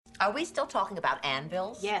Are we still talking about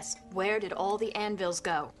anvils? Yes. Where did all the anvils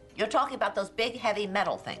go? You're talking about those big, heavy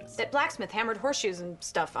metal things. That blacksmith hammered horseshoes and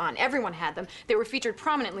stuff on. Everyone had them. They were featured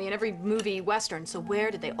prominently in every movie western. So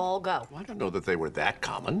where did they all go? I don't know that they were that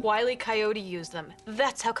common. Wile E. Coyote used them.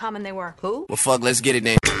 That's how common they were. Who? Well, fuck, let's get it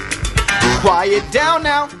then. Quiet down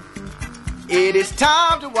now. It is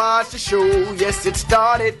time to watch the show. Yes, it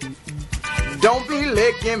started. Don't be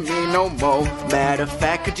licking me no more. Matter of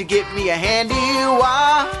fact, could you get me a handy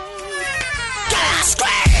wire?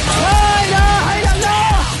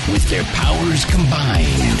 With their powers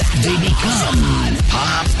combined, they become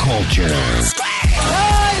pop culture.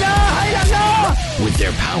 With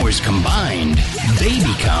their powers combined, they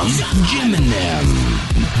become Jim and Them,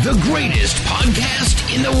 the greatest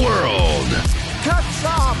podcast in the world. Cut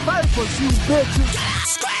some papers, you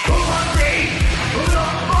bitches. Who wants me? Who the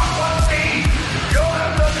fuck wants me? You'll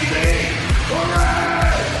have to be me.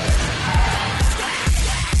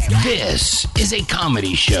 This is a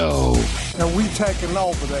comedy show. And we taking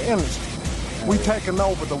over the industry. We taking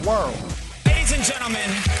over the world. Ladies and gentlemen,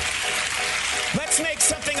 let's make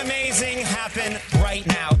something amazing happen right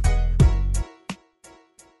now.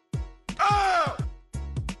 Oh!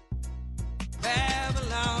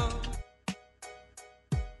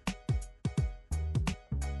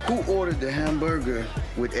 Who ordered the hamburger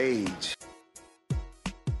with age?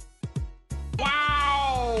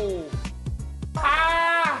 Wow!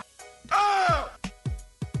 Ah! Oh!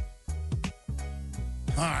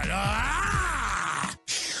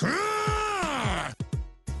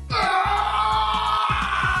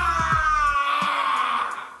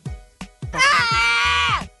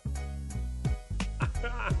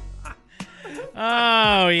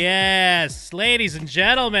 Oh, yes. Ladies and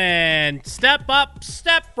gentlemen, step up,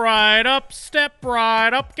 step right up, step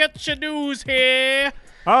right up. Get your news here.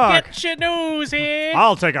 Get your news here.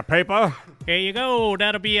 I'll take a paper. Here you go.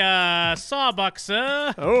 That'll be a sawbuck,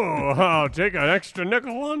 sir. Oh, I'll take an extra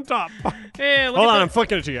nickel on top. Hey, look Hold at on, that. I'm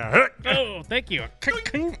flicking it to you. Oh, thank you.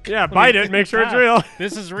 Yeah, bite it. Make sure it's real.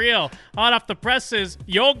 This is real. Hot off the presses.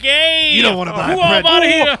 You're gay. You don't want to buy Who bread. I'm out of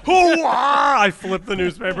here. I flip the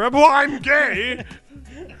newspaper up. Oh, I'm gay.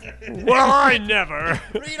 Well, I never.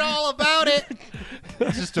 Read all about it.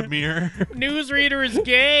 It's just a mirror. Newsreader is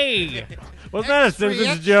gay. Wasn't that a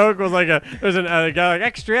Simpsons joke? Was like there's a guy like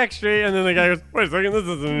extra, and then the guy goes, "Wait a second, this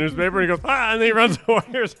is a newspaper." And he goes, "Ah," and then he runs away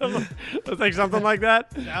or something. It's like something like that.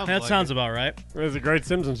 That sounds about right. It was a great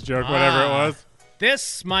Simpsons joke, whatever it was.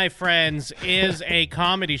 This, my friends, is a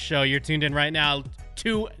comedy show. You're tuned in right now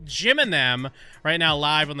to Jim and Them, right now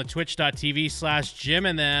live on the twitch.tv/Jim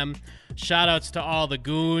and Them. Shout outs to all the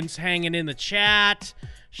goons hanging in the chat.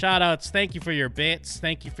 Shout outs. Thank you for your bits.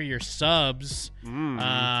 Thank you for your subs.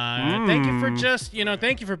 Thank you for just,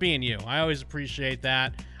 thank you for being you. I always appreciate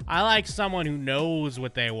that. I like someone who knows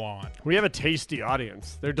what they want. We have a tasty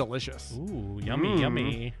audience. They're delicious. Ooh, yummy,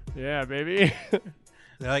 yummy. Yeah, baby.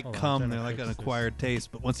 They like cum. They're like an acquired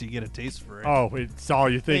taste, but once you get a taste for it, Oh, it's all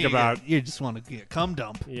you think about. You just want to get cum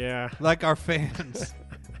dump. Yeah. Like our fans.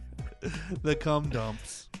 The cum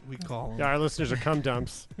dumps, we call them. Yeah, our listeners are cum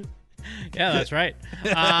dumps. Yeah, that's right.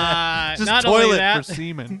 Just not only toilet that, for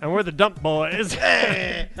semen. And we're the dump boys.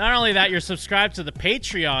 Not only that, you're subscribed to the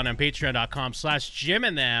Patreon on patreon.com/Jim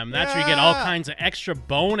and Them. That's where you get all kinds of extra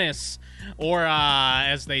bonus, or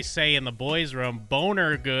as they say in the boys' room,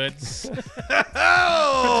 boner goods.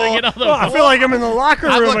 I feel like I'm in the locker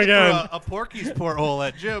room looking again. for a Porky's porthole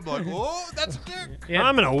at Jim. Like, whoa, that's a dick. Yeah.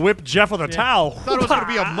 I'm gonna whip Jeff with a towel. Thought it was gonna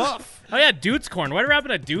be a muff. Oh yeah, Dude's Corner. Whatever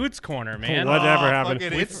happened to Dude's Corner, man? Whatever Oh, happened?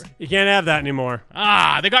 fuck it, You can't have that anymore.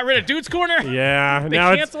 They got rid of Dude's Corner? Yeah. They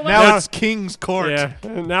now canceled it's that? Now it's King's Court. Yeah.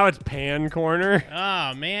 Now it's Pan Corner.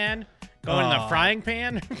 Oh, man. Going in the frying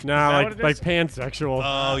pan? No, like pansexual.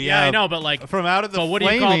 Oh, Yeah, I know, but like... From out of the But what do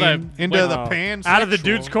you call flaming the- into wait, the pan. Out of the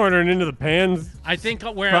dude's corner and into the pans. I think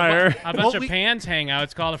where Fire. a bunch of pans hang out,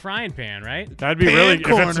 it's called a frying pan, right? That'd be Pan really. If it's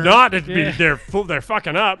corner. not, it'd be Yeah. they're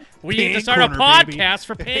fucking up. We need to Pan start corner, a baby. podcast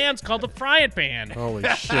for pans called the frying pan. Holy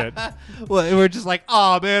shit! Well, we're just like,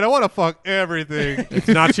 oh man, I want to fuck everything. It's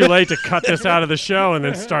not too late to cut this out of the show and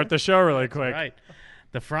then start the show really quick. Right.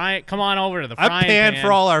 The frying... Come on over to the I'm frying paying pan.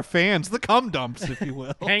 for all our fans, the cum dumps, if you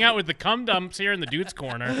will. Hang out with the cum dumps here in the Dude's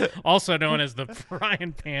Corner, also known as the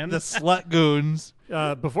frying pan. The slut goons.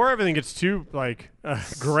 Before everything gets too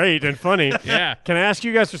great and funny, Yeah. Can I ask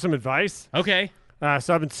you guys for some advice? Okay.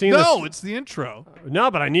 So I've been seeing No, this. it's the intro.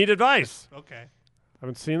 No, but I need advice. Okay. I've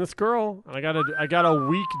been seeing this girl, and I got a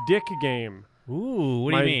weak dick game. Ooh,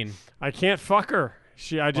 what do you mean? I can't fuck her,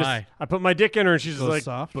 Why? I put my dick in her, and she's Goes like,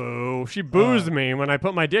 soft? boo. She boos me when I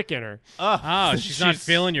put my dick in her. Oh, she's not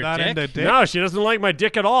feeling your not dick? into dick? No, she doesn't like my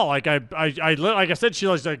dick at all. Like like I said, she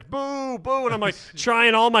was like boo, boo, and I'm like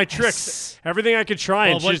trying all my tricks, everything I could try,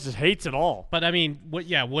 and she just hates it all. But I mean,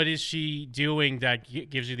 what is she doing that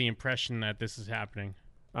gives you the impression that this is happening?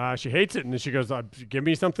 She hates it, and then she goes, "Give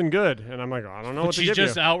me something good," and I'm like, "I don't know what to She give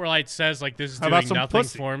just you." outright says like, "This is How about doing some nothing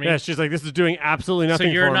pussy? for me." Yeah, she's like, "This is doing absolutely nothing."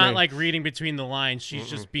 So you're for not me. like reading between the lines. She's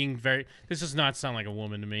just being very. This does not sound like a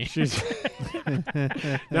woman to me. She's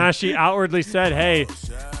nah. She outwardly said, "Hey."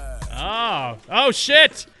 Oh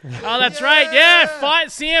shit! Oh, that's right. Yeah,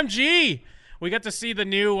 CMG. We got to see the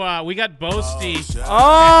new. We got Boasty.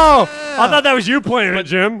 Oh, I thought that was you playing it,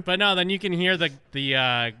 Jim. But no, then you can hear the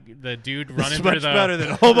dude running through much the. better than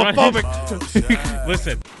homophobic.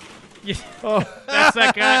 Listen. That's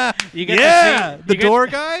that guy. You get Yeah, to see, the door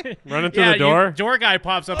guy running through the door. Door guy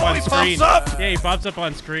pops up on he screen. pops up. Yeah, he pops up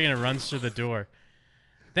on screen and runs through the door.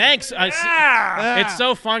 Thanks. It's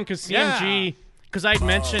so fun because CMG. Because I'd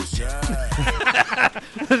mentioned.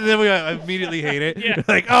 Then we immediately hate it. Yeah.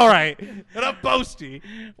 Like, all right, and I'm boasty.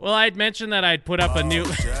 Well, I'd mentioned that I'd put up a new.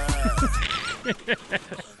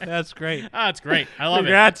 That's great. Oh, it's great. I love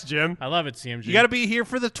Congrats, Jim. I love it, CMG. You got to be here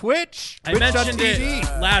for the Twitch. I mentioned Twitch.tv.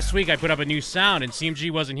 it last week. I put up a new sound, and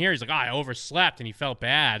CMG wasn't here. He's like, I overslept, and he felt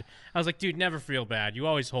bad. I was like, dude, never feel bad. You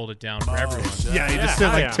always hold it down for everyone. Yeah, he just said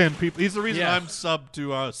like yeah. 10 people. He's the reason Yeah. I'm sub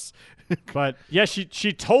to us. But yeah, she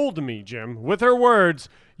told me, Jim, with her words,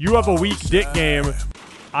 "You have a weak dick game.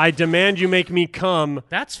 I demand you make me come."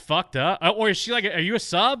 That's fucked up. Or is she like, are you a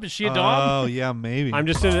sub? Is she a dom? Oh, yeah, maybe. I'm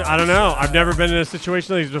just I don't know. I've never been in a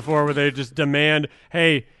situation like this before where they just demand,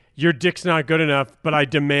 "Hey, your dick's not good enough, but I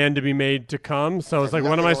demand to be made to come." So it's like,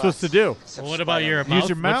 what am I supposed to do? Well, what about your Use mouth?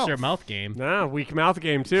 your What's mouth. your mouth game? Nah, weak mouth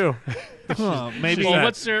game too. Huh, maybe. Well,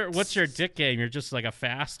 what's your dick game? You're just like a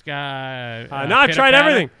fast guy. No, I've tried pitter-patter?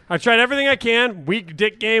 everything. I've tried everything I can. Weak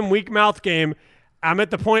dick game, weak mouth game. I'm at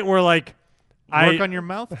the point where like Work on your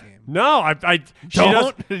mouth game. No,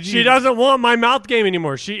 she doesn't want my mouth game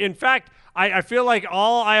anymore. In fact, I feel like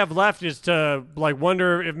all I have left is to like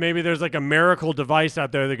wonder if maybe there's like a miracle device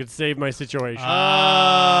out there that could save my situation.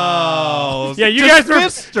 Oh, yeah, you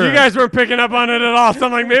guys weren't picking up on it at all. So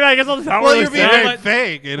I'm like, maybe I guess I'll just Well, you're being very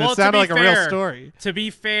vague, and it sounded like a real story. To be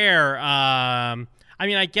fair, I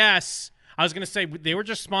mean, I guess I was gonna say they were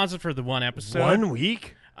just sponsored for the one episode. 1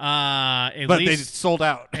 week. But they sold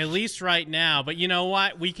out. At least right now. But you know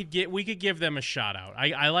what? We could give them a shout out.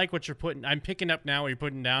 I like what you're putting. I'm picking up now what you're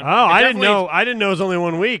putting down. Oh, I didn't know. I didn't know it was only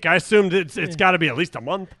 1 week. I assumed it's got to be at least a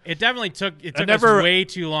month. It definitely took us way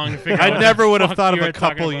too long to figure out. I what never the would have fuck thought you of a were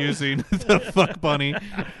talking couple about. using the fuck bunny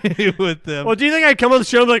with them. Well, do you think I'd come on the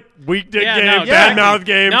show like weak dick game, bad mouth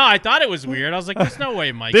game? No, I thought it was weird. I was like, there's no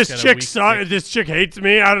way Mike's This got a chick weak sucks. dick. This chick hates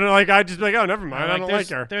me. I don't know. Like I just be like, oh, never mind. I don't like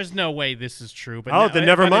her. There's no way this is true. But Oh, then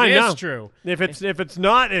never mind. It No. is true. If it's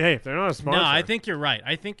not, hey, if they're not a sponsor. No, I think you're right.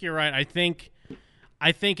 I think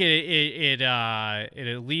it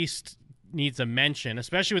at least needs a mention,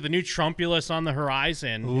 especially with the new Trumpulus on the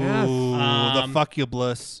horizon. Ooh, the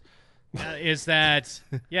fuckubulus. Is that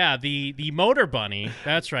the Motor Bunny?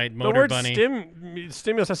 That's right, Motor the word Bunny.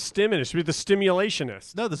 stimulus has stim in it. It should be the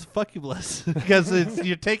stimulationist. No, this is fuckubulus because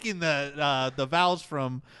you're taking the vowels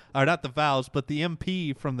from, or not the vowels, but the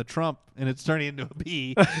MP from the Trump, and it's turning into a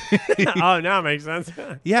B. Oh, now it makes sense.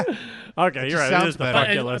 Yeah. Okay, you're right. It sounds is the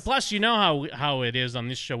better. fuckulus. Plus, you know how it is on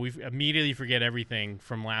this show. We immediately forget everything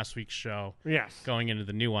from last week's show. Yes. Going into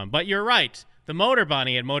the new one. But you're right. The Motor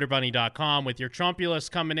Bunny at motorbunny.com with your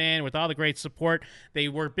Trumpulus coming in with all the great support. They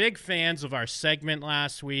were big fans of our segment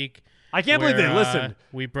last week. I can't believe they listened.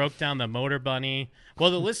 We broke down the Motor Bunny.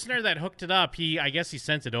 Well, the listener that hooked it up, I guess he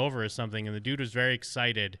sent it over or something, and the dude was very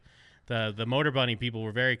excited. The Motor Bunny people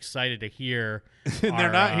were very excited to hear. And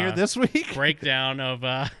they're not here this week? Breakdown of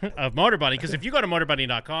Motor Bunny, because if you go to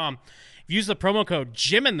motorbunny.com, if you use the promo code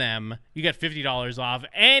JimandThem, you get $50 off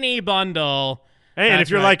any bundle. Hey, and That's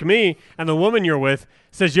if you're right. like me and the woman you're with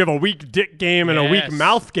says you have a weak dick game and a weak Yes.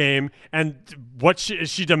 mouth game, and what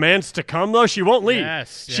she demands to come, though, she won't leave.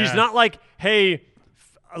 Yes, She's yeah. not like, hey,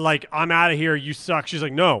 like, I'm out of here, you suck. She's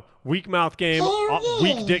like, no, weak mouth game,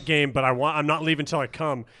 weak dick game, but I'm not leaving until I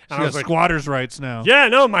come. And She I got was like, squatters' rights now. yeah,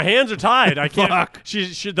 no, my hands are tied. I can't. Fuck.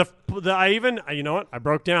 You know what? I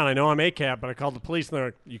broke down. I know I'm ACAB, but I called the police, and they're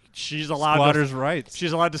like, she's allowed Squatters' rights.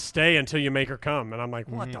 She's allowed to stay until you make her come. And I'm like,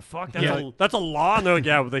 what the fuck? That's, Yeah. that's a law? And they're like,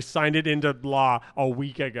 yeah, well, they signed it into law a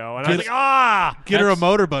week ago. And I was Get- like, Get her a That's-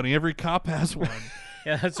 motor bunny. Every cop has one.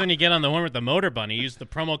 Yeah, that's when you get on the one with the motor bunny. Use the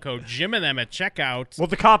promo code Jim and them at checkout. Well,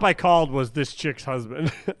 the cop I called was this chick's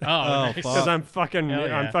husband. Oh, nice. Because I'm fucking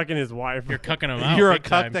his wife. You're cucking him out. You're a big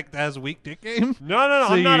cuck time. that has weak dick game? No,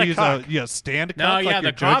 So I'm not a use cuck. You stand a cuck No, like yeah, you're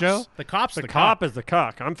the cops. JoJo? The cop's The cop is the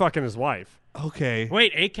cuck. I'm fucking his wife. Okay.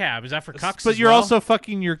 Wait, ACAB, is that for cucks? But as you're well? also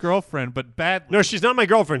fucking your girlfriend, but badly. No, she's not my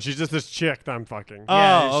girlfriend. She's just this chick that I'm fucking.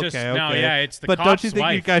 Yeah, Oh, it's okay, just- no, okay. yeah, it's the But don't cop's you think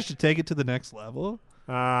you wife. guys should take it to the next level?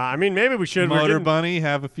 I mean, maybe we should. We're Motor getting- bunny,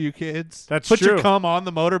 have a few kids. That's Put true. your cum on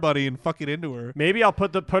the motor bunny and fuck it into her. Maybe I'll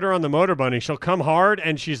put her on the motor bunny. She'll come hard,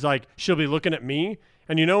 and she'll be looking at me.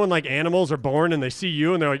 And you know when like animals are born and they see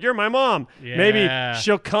you and they're like, "You're my mom." Yeah. Maybe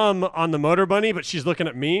she'll come on the motor bunny, but she's looking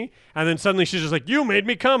at me, and then suddenly she's just like, "You made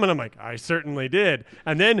me come," and I'm like, "I certainly did."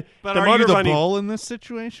 And then But the are motor you the bunny. bull in this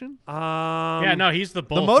situation? Yeah, no, he's the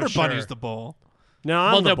bull. The motor for sure. bunny's the bull. No,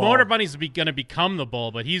 I'm Well, the the bull. motor bunny's going to become the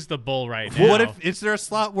bull, but he's the bull right now. What if is there a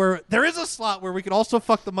slot where there is a slot where we could also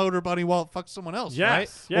fuck the motor bunny while it fucks someone else?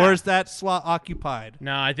 Yes, right? yeah. Or is that slot occupied?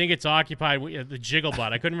 No, I think it's occupied. The jiggle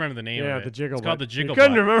butt. I couldn't remember the name Yeah, of it. the jiggle. It's called the butt. jiggle You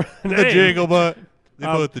couldn't butt. remember the The name. jiggle butt. They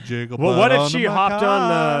put the jiggle Well, butt what if on she the hopped cock.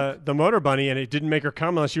 on the motor bunny and it didn't make her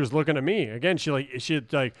come unless she was looking at me? Again, she what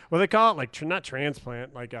do they call it? Like not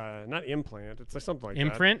transplant, like not implant. It's like something like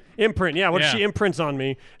Imprint? that. Imprint. Yeah. What if Yeah. she imprints on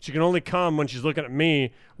me? She can only come when she's looking at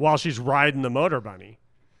me while she's riding the motor bunny.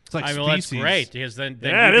 It's like I mean, well, that's species. great because then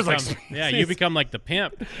Yeah, you it is like become, yeah, species. you become like the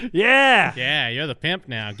pimp. Yeah. Yeah, you're the pimp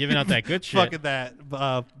now, giving out that good shit. Fucking that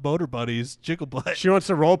motor buddy's jiggle butt. She wants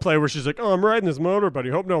to role play where she's like, "Oh, I'm riding this motor bunny.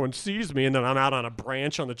 Hope no one sees me." And then I'm out on a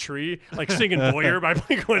branch on the tree, like singing "Boyer" by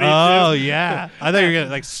Blink-182. Oh yeah, I thought you were gonna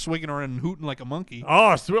like swinging around and hooting like a monkey.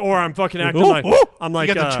 Oh, or I'm fucking acting Ooh, like ooh. I'm like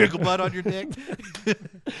you got the jiggle butt on your dick.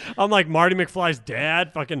 I'm like Marty McFly's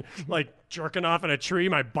dad, fucking like jerking off in a tree.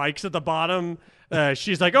 My bike's at the bottom.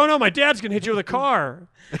 She's like, "Oh no, my dad's gonna hit you with a car."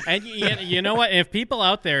 And you know what? If people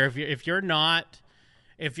out there, if you're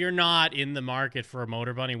not in the market for a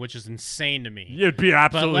motor bunny, which is insane to me, It'd be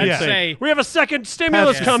absolutely But let's insane. say- We have a second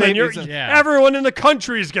stimulus Yeah. coming. Yeah. Everyone in the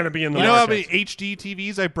country is gonna be in the You know how market. many HD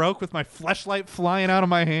TVs I broke with my fleshlight flying out of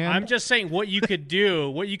my hand? I'm just saying what you could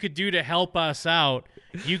do to help us out.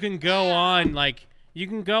 You can go on,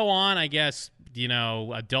 I guess,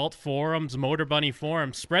 adult forums, Motor Bunny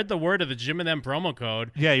forums. Spread the word of the Jim and Them promo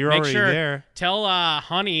code. Yeah, you're Make already sure, there. Tell the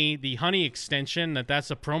Honey extension that's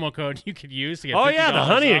a promo code you could use to get Oh yeah, the $50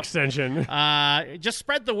 honey off. extension. Just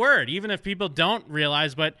spread the word, even if people don't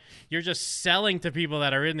realize, but you're just selling to people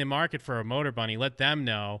that are in the market for a Motor Bunny. Let them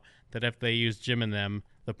know that if they use Jim and Them,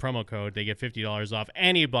 the promo code, they get $50 off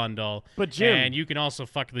any bundle. But Jim- and you can also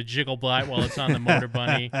fuck the jiggle butt while it's on the Motor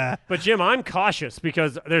Bunny. But Jim, I'm cautious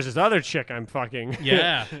because there's this other chick I'm fucking.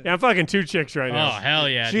 Yeah. Yeah, I'm fucking two chicks right Oh, now. hell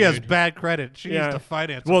yeah, she has dude. bad credit. She Yeah. needs to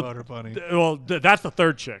finance Well, a motor bunny. That's the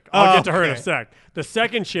third chick. I'll Oh, get to her in a okay. sec. The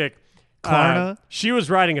second chick, Klarna? she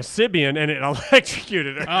was riding a Sibian and it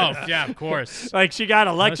electrocuted her. Oh, yeah, of course. Like she got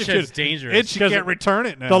That electrocuted. shit's dangerous. And she can't return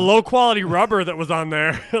it now. The low quality rubber that was on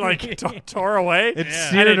there, like tore away. It And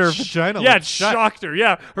seared her sh- vagina Yeah, it lips shut. shocked her.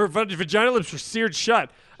 Yeah, her vagina lips were seared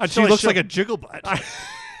shut. She Until I looks sho- like a jiggle butt.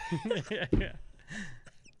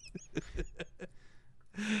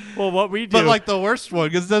 Well, what we do, But like the worst one,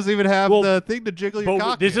 because it doesn't even have Well, the thing to jiggle your but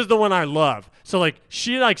cock. this is the one I love. So like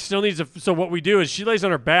she like still needs a. So what we do is she lays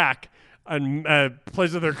on her back and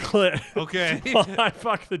plays with her clit. Okay. While I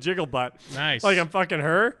fuck the jiggle butt. Nice. Like I'm fucking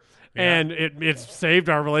her. Yeah. And it's saved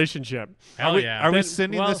our relationship. Hell yeah. Are we Then-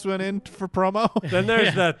 sending well- this one in for promo? Then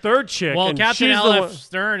there's the third chick. Well, and Captain she's the LF one-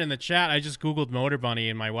 Stern in the chat, I just Googled Motor Bunny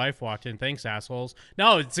and my wife walked in. Thanks, assholes.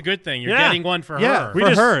 No, it's a good thing. You're Yeah. getting one for Yeah, her. We for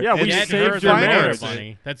just- her. yeah, we It's Get saved her your the Motor marriage.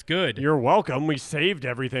 Bunny. That's good. You're welcome. We saved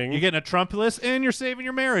everything. You're getting a Trump list, and you're saving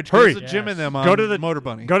your marriage. Hurry. There's a Jim Yes. and them on Go to the Motor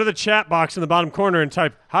Bunny. Go to the chat box in the bottom corner and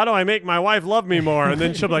type, "How do I make my wife love me more?" And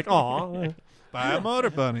then she'll be like, "Aw." Buy a Motor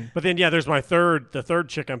Bunny. But then, yeah, there's the third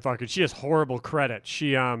chick I'm fucking. She has horrible credit.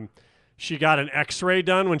 She got an X-ray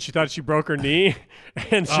done when she thought she broke her knee,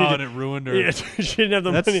 and she And it ruined her. yeah, she didn't have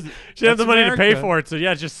the That's- money. She didn't have the that's money to pay America. for it, so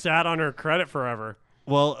yeah, it just sat on her credit forever.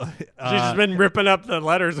 Well, She's just been ripping up the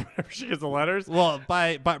letters whenever she gets the letters. well,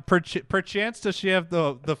 by perchance does she have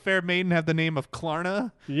the fair maiden have the name of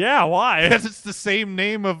Klarna? Yeah, why? Because it's the same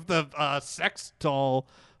name of the sex doll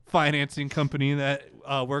financing company that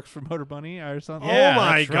works for Motor Bunny or something. Yeah, Oh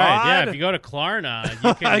my that's right. Yeah, God. if you go to Klarna,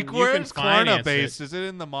 you can, Like, you where can is finance Klarna based? it. Is it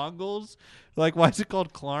in the Mongols? Like, why is it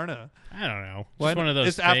called Klarna? I don't know. Why Just one of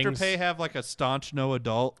those does things. Afterpay have like a staunch no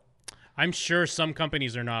adult? I'm sure some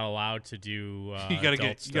companies are not allowed to do You gotta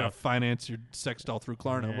adult you gotta stuff. finance your sex doll through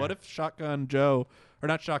Klarna. Yeah. What if Shotgun Joe or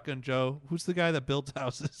not Shotgun Joe? Who's the guy that builds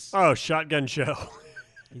houses? Oh, Shotgun Joe.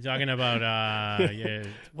 You talking about yeah,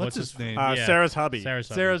 What's his name? Yeah. Sarah's hubby.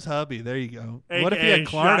 Sarah's hubby. There you go. AKA What if he had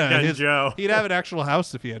Klarna? Shotgun Joe. He'd have an actual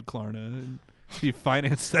house if he had Klarna. He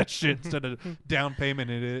financed that shit instead of down payment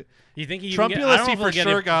in it. You think he even get- I don't know Trumpulacy if for he'll get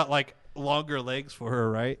sure it- got like longer legs for her,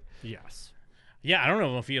 right? Yes. Yeah, I don't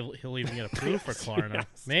know if he'll even get approved for Klarna. Yes.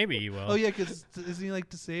 Maybe he will. Oh yeah, because isn't he like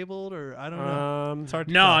disabled or I don't know? It's hard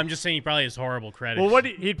to No, tell. I'm just saying he probably has horrible credit. Well,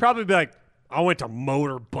 he'd probably be like, I went to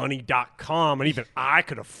MotorBunny.com, and even I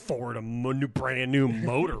could afford a new brand new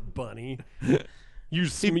Motor Bunny. You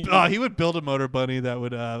see me? He would build a motor bunny that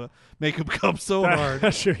would make him come so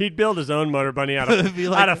hard. Sure, he'd build his own Motor Bunny out It'd of, be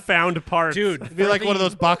like- out of found parts. Dude, It'd be like one of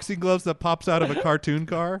those boxing gloves that pops out of a cartoon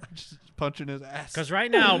car, just punching his ass. Because right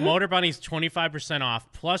now, Motor Bunny's 25% off,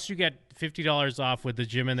 plus you get $50 off with the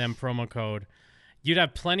Jim and Them promo code. You'd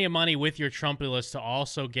have plenty of money with your Trumpulus to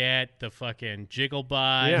also get the fucking Jiggle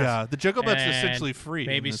Butt. Yeah, the Jiggle Butt's and essentially free.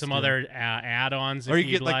 Maybe in this some deal. other add-ons Or if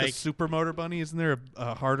you you'd get like the like. super motor bunny. Isn't there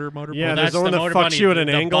a harder motor Yeah, bunny? there's the one that Motor fucks Bunny, you at an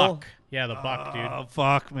the angle. Buck. Yeah, the Buck, dude. Oh,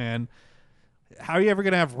 fuck, man. How are you ever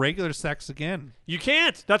going to have regular sex again? You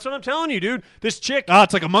can't. That's what I'm telling you, dude. This chick. Oh,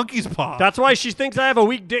 it's like a monkey's paw. That's why she thinks I have a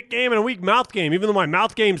weak dick game and a weak mouth game, even though my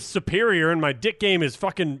mouth game's superior and my dick game is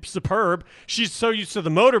fucking superb. She's so used to the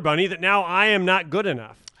Motor Bunny that now I am not good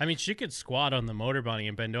enough. I mean, she could squat on the Motor Bunny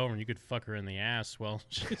and bend over, and you could fuck her in the ass while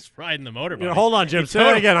she's riding the Motor Bunny. Hold on, Jim. Say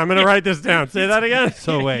that again. I'm going to write this down. Say that again.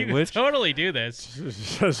 So wait, you could which? totally do this. She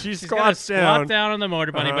She's gonna squats squat down. down on the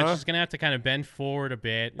Motor Bunny, but Uh-huh. she's gonna have to kind of bend forward a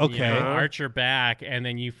bit. Okay. You know, arch her back, and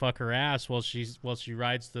then you fuck her ass while she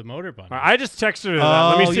rides the Motor Bunny. I just texted her that.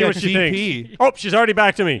 Let me Oh, see yeah, what she 'cause EP. thinks. Oh, she's already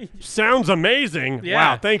back to me. Sounds amazing.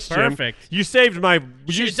 Yeah, wow, thanks, Jim. perfect. You saved my.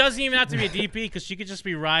 It doesn't even have to be a DP because she could just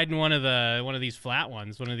be riding one of these flat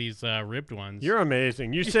ones, one of these ribbed ones. You're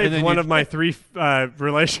amazing. You And saved then one you- of my 3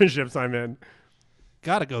 relationships I'm in.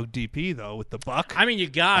 Gotta go DP though with the buck. I mean, you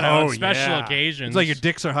got Oh, on special yeah. occasions. It's like your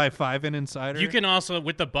dicks are high fiving inside her. You can also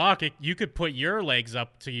with the buck, you could put your legs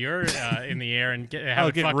up to your in the air and have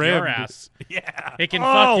it get fuck ribbed. your ass. Yeah. It can Oh,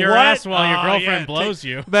 fuck your what? ass while your Oh, girlfriend yeah, blows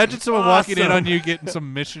you. Imagine someone walking in Awesome. on you getting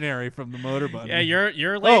some missionary from the Motor Bunny. Yeah,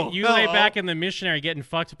 you lay back in the missionary getting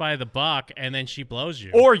fucked by the buck, and then she blows you.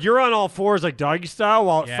 Or you're on all fours like doggy style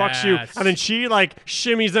while it fucks you, Yes. and then she like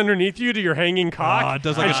shimmies underneath you to your hanging cock. It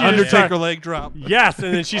does like and an she just Undertaker starts- leg drop. Yes,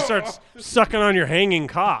 and then she starts sucking on your hanging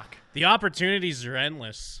cock. The opportunities are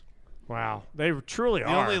endless. Wow, they truly The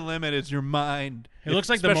are. only limit is your mind. It looks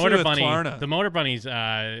like the Especially Motor with Bunny. Klarna. The Motor Bunnies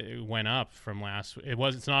went up from last.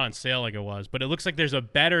 It's not on sale like it was, but it looks like there's a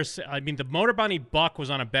better. I mean, the Motor Bunny Buck was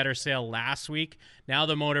on a better sale last week. Now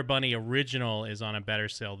the Motor Bunny Original is on a better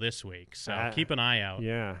sale this week. So keep an eye out.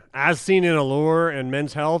 Yeah, as seen in Allure and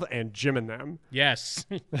Men's Health and Jim and Them. Yes,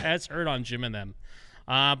 as heard on Jim and Them.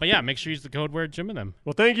 But yeah, make sure you use the code word Jim and Them.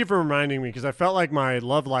 Well, thank you for reminding me because I felt like my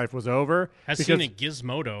love life was over. As because, seen in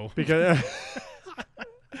Gizmodo.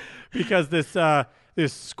 because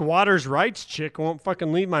this squatters' rights chick won't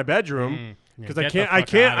fucking leave my bedroom because get the I fuck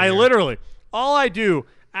can't. outta I here. literally all I do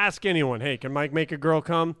ask anyone, hey, can Mike make a girl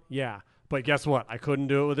come? Yeah, but guess what? I couldn't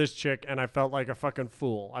do it with this chick, and I felt like a fucking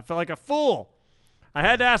fool. I felt like a fool. I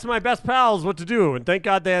had to ask my best pals what to do, and thank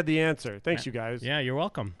God they had the answer. Thanks, you guys. Yeah, you're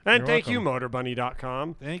welcome. And You're thank welcome. you,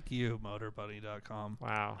 MotorBunny.com. Thank you, MotorBunny.com.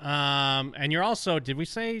 Wow. And you're also, did we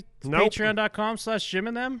say Nope. Patreon.com/Jim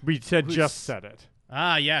and Them? We just said it.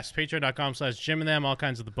 Ah, yes, Patreon.com/Jim and Them, all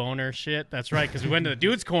kinds of the boner shit. That's right, because we went to the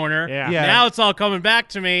Dude's Corner. Yeah. Yeah. Now it's all coming back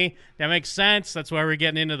to me. That makes sense. That's why we're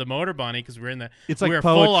getting into the Motor Bunny, because we're in the It's like we're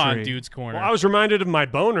full on poetry. Dude's Corner. Well, I was reminded of my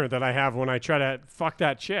boner that I have when I try to fuck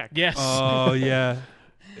that chick. yes. Oh yeah,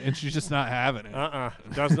 and she's just not having it.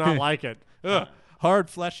 Does not like it. Ugh. Hard,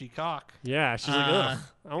 fleshy cock. Yeah, she's like, ugh,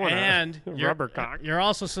 I want and a you're- rubber cock. You're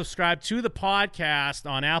also subscribed to the podcast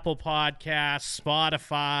on Apple Podcasts,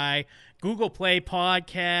 Spotify, Google Play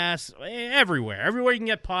Podcasts, everywhere. Everywhere you can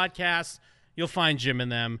get podcasts, you'll find Jim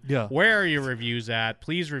and Them. Yeah. Where are your reviews at?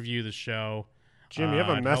 Please review the show. Jim, you have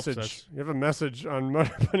a it helps message. us. You have a message on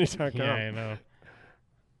MotorBunny.com. Yeah,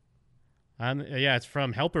 I know. Yeah, it's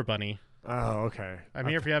from Helper Bunny. Oh, okay. I'm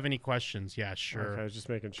here if you have any questions. Yeah, sure. Okay, I was just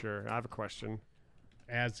making sure. I have a question.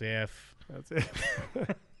 As if. That's it.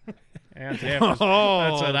 As if. That's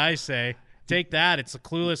what I say. Take that. It's a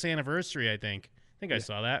Clueless anniversary, I think. I think I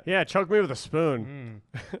saw that. Yeah, choke me with a spoon.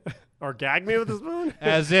 Or gag me with a spoon.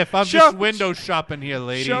 As if I'm Choke- just window shopping here,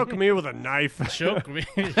 lady. Choke me with a knife. Choke me.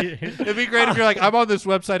 It'd be great if you're like, I'm on this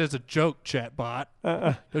website as a joke chatbot.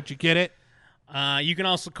 Don't you get it? You can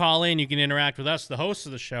also call in. You can interact with us, the hosts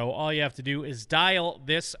of the show. All you have to do is dial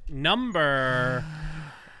this number.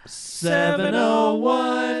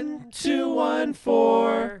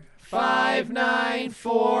 701-214-5444.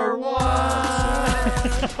 5941.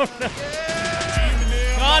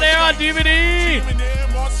 Con Air on DVD.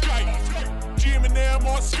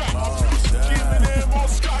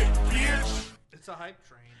 It's a hype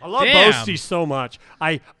train. I love Damn. Boasty so much.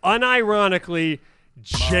 I unironically,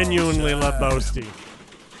 genuinely love Boasty.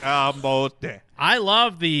 I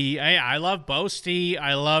love I love Boasty.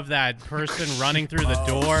 I love that person running through the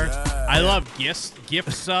door. I love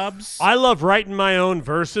gift subs. I love writing my own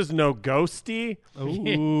verses, no ghosty.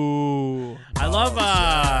 Ooh. I love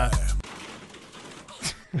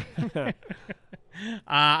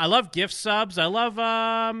I love gift subs. I love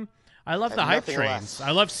the hype nothing trains. less I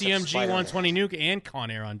love except CMG Spider-Man. 120 Nuke and Con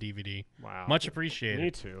Air on DVD. Wow. Much appreciated. Me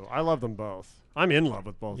too. I love them both. I'm in love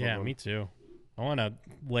with both of Yeah, them. me too. I want to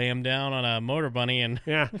lay them down on a motor bunny and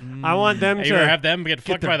Yeah. I want them to either have them get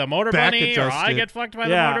fucked by the motor back bunny or I adjusted. get fucked by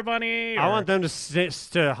the Yeah. motor bunny. I or- want them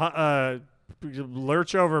to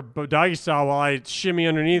lurch over doggy style while I shimmy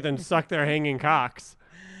underneath and suck their hanging cocks.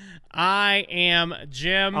 I am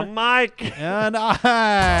Jim. I'm Mike. And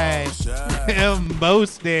I am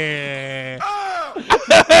Boasty.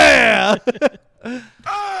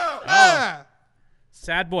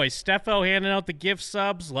 Sad boy Steffo handing out the gift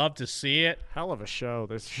subs. Love to see it. Hell of a show.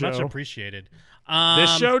 This show. Much appreciated.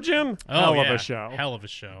 This show, Jim? Oh, Hell yeah. of a show. Hell of a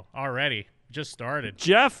show. Already. Just started.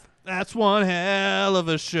 Jeff? That's one hell of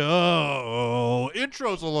a show.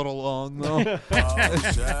 Intro's a little long, though.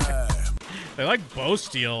 They like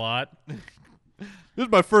Boasty a lot. This is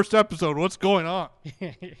my first episode. What's going on?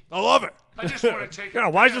 I love it. I just want to take. Yeah,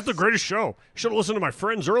 why is this the greatest show? Should have listened to my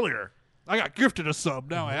friends earlier. I got gifted a sub.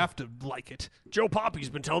 Now I have to like it. Joe Poppy's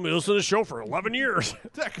been telling me to listen to the show for 11 years.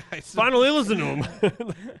 That guy's Finally listen to him.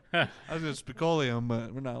 I was going to spicoli him,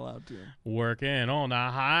 but we're not allowed to. Working on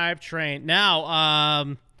a hype train. Now,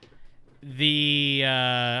 the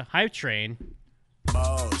hype train.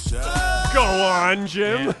 Go on,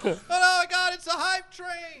 Jim. Oh, my God, it's a hype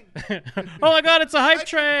train. Oh my God, it's a hype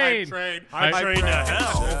train. Hype train to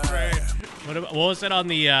hell. What was it on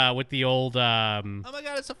the with the old Oh, my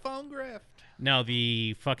God, it's a phone grift. no,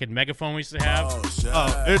 the fucking megaphone we used to have?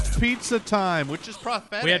 Oh, it's pizza time, which is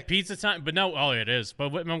prophetic. We had pizza time, but no, oh, it is.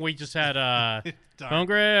 But we just had phone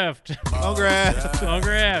grift. Phone grift. Phone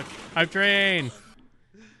grift. Hype train.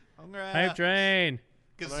 Phone grift. Hype train.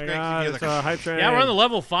 Oh my God, it's a hype train. Yeah, we're on the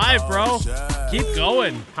level 5, bro. Keep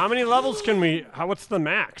going. How many levels can we? What's the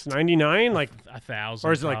max? 99? Like 1,000.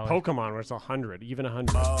 Or is it like probably. Pokemon where it's 100, even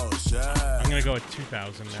 100? I'm gonna go with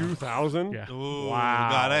 2,000 now. 2,000? Yeah. Ooh, Wow.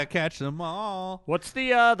 Gotta catch them all. What's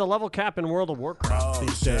the level cap in World of Warcraft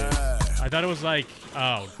these days? I thought it was like,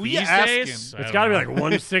 Who these you asking? days? It's got to be like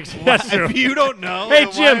 160. That's true. If you don't know, Hey, then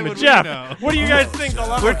why Jim, would we Jeff, know? what do you guys think the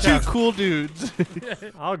level We're two cap? cool dudes.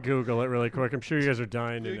 I'll Google it really quick. I'm sure you guys are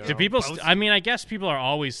dying to know. Do people? I mean, I guess people are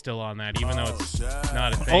always still on that, even though it's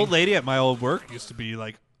not a thing. Old lady at my old work used to be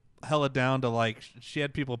like hella down to like she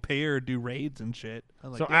had people pay her to do raids and shit. I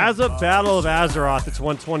was So like, yeah. as of Battle of Azeroth, it's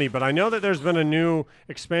 120, but I know that there's been a new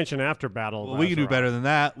expansion after Battle of Well, we can do Azeroth. better than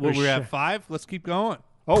that. We're We're at 5. Let's keep going.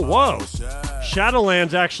 Oh, whoa.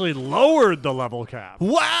 Shadowlands actually lowered the level cap.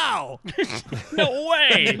 Wow. No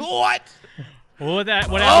way. What? What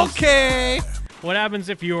happens? Okay. What happens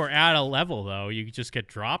if you are at a level though? You just get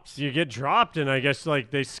dropped. You get dropped, and I guess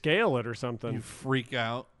like they scale it or something. You freak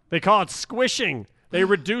out. They call it squishing. They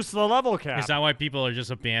reduce the level cap. Is that why people are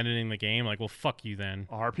just abandoning the game? Like, well, fuck you then.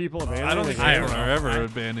 Are people abandoning I don't the think game? anyone are ever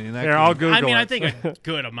abandoning that. Here, I'll game. Google I mean, I it. think a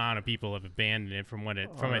good amount of people have abandoned it from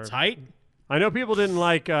its height. I know people didn't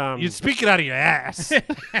like. You speak it out of your ass.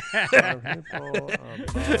 people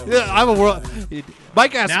Yeah, I'm a world.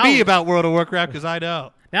 Mike asked Now- me about World of Warcraft because I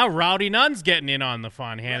know. Now Rowdy Nunn's getting in on the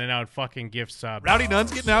fun, handing out fucking gift subs. Rowdy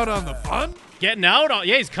Nunn's getting out on the fun. Getting out.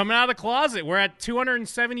 Yeah, he's coming out of the closet. We're at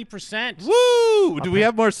 270%. Woo! Do we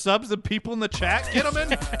have more subs than people in the chat? Get them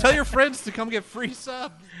in. Tell your friends to come get free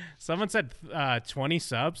subs. Someone said 20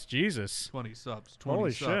 subs. Jesus. 20 subs. 20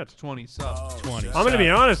 Holy subs. shit. 20 subs. 20. I'm gonna be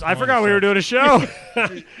honest. I forgot we were doing a show.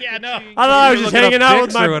 Yeah, no. I thought I was just Looking hanging up out with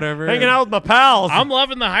dicks my or whatever. hanging out with my pals. I'm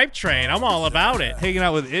loving the hype train. I'm all about it. Hanging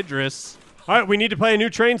out with Idris. All right, we need to play a new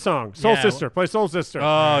train song. Soul Yeah. Sister. Play Soul Sister.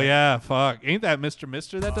 Oh, yeah. Fuck. Ain't that Mr.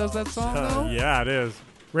 Mister that does that song, though? Yeah, it is.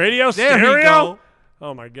 Radio There we stereo. go.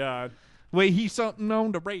 Oh my God. Wait, he's something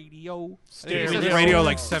on the radio. I think he says Stereo. radio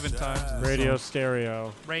like 7 times. in the Radio song.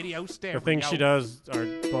 stereo. Radio stereo. The thing she does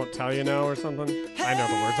won't tell you now or something. I know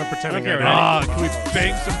the words. I'm pretending. Okay, I Ah, can we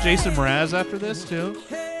bang some Jason Mraz after this, too?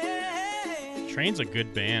 Train's a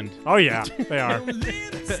good band. Oh yeah, they are.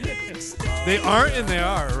 They aren't and they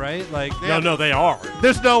are, right? Like No, they are.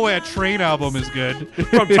 There's no way a Train album is good.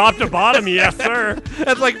 From top to bottom, yes, sir.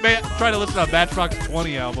 That's like trying to listen to a Matchbox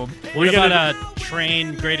 20 album. What about a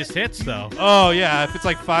Train greatest hits though? Oh yeah, if it's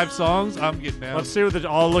like 5 songs, I'm getting down. Let's see what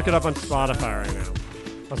I'll look it up on Spotify right now.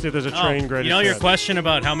 Let's see if there's a Train greatest. You know your hit. question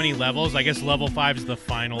about how many levels? I guess level 5 is the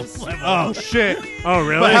final level. Oh shit. Oh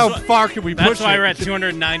really? But how far can we push That's why it? we're at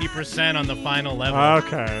 290% on the final level.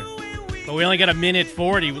 Okay. But we only got a minute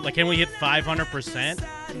 40. Like, can we hit 500%?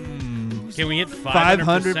 Can we hit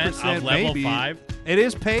 500% of level maybe. 5? It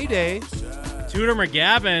is payday. Tudor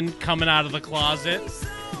McGavin coming out of the closet.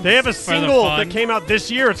 They have a the single fun. that came out this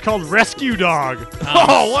year. It's called Rescue Dog.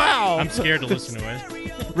 Oh wow. I'm scared to listen to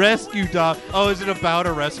it. Rescue Dog. Oh, is it about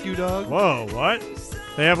a rescue dog? Whoa, what?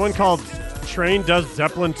 They have one called Train Does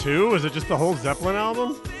Zeppelin 2. Is it just the whole Zeppelin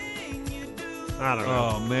album? I don't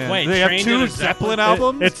know. Oh man. Wait, they have Train 2 did a Zeppelin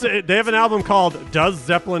Zeppelin- albums? They have an album called Does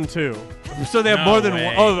Zeppelin 2. So they have No more than way.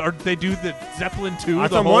 one. Oh, or they do the Zeppelin 2.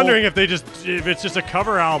 I'm wondering if it's just a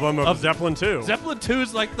cover album of Zeppelin 2. Zeppelin 2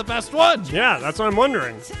 is like the best one. Yeah, that's what I'm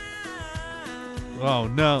wondering. Oh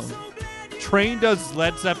no. Train does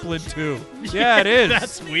Led Zeppelin 2. Yeah, it is.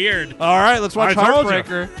 That's weird. All right, let's watch I told you.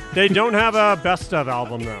 Heartbreaker. They don't have a best of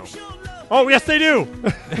album though. Oh yes, they do.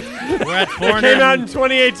 We're at It came out in 400.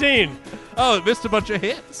 2018. Oh, it missed a bunch of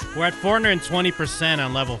hits. We're at 420%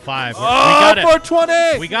 on level 5. Oh, we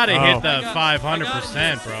 420. gotta Oh. hit the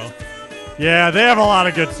 500%, bro. Yeah, they have a lot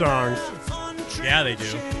of good songs. Yeah, they do.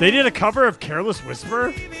 They did a cover of Careless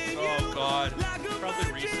Whisper. Oh God,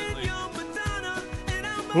 probably recently.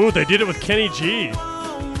 Ooh, they did it with Kenny G.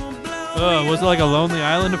 Was it like a Lonely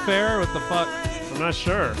Island affair? What the fuck? I'm not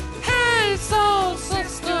sure.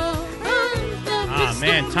 Ah,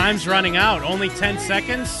 man, time's running out. Only 10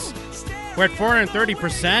 seconds. We're at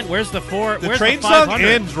 430%. Where's the four? The where's train the song 500?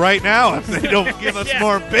 ends right now if they don't give us Yeah.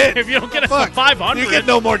 more bits. If you don't get us Fuck. to 500. You get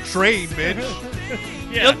no more Train, bitch.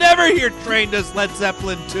 Yeah. You'll never hear Train does Led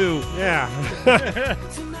Zeppelin 2. Yeah.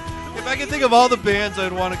 If I could think of all the bands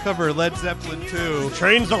I'd want to cover, Led Zeppelin 2.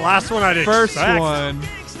 Train's the last one I'd First expect. one.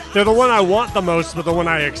 They're the one I want the most, but the one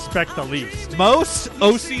I expect the least. Most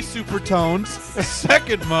OC Supertones.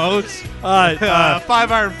 Second most.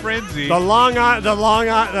 5 Iron Frenzy. The Long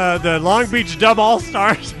Beach Dub All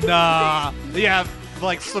Stars. Nah. Yeah,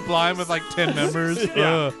 like Sublime with like 10 members.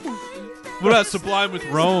 Yeah. What about Sublime with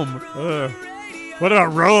Rome? What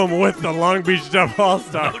about Rome with the Long Beach Dub All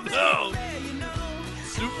Stars? No.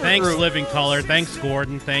 Super Thanks, group. Living Color. Thanks,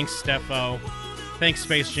 Gordon. Thanks, Steffo. Thanks,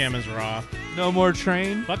 Space Jam is Raw. No more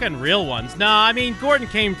Train? Fucking real ones. No, I mean, Gordon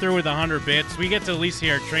came through with 100 bits. We get to at least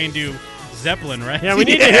hear Train do Zeppelin, right? Yeah, we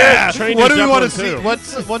need to hear Train What to do we want to Zeppelin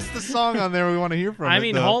see? too. What's the song on there we want to hear from? I it,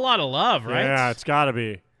 mean, though? a whole lot of love, right? Yeah, it's got to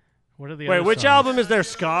be. What are the Wait, other which songs? album is their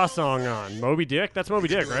ska song on? Moby Dick? That's Moby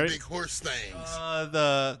Dick, right? Big horse things.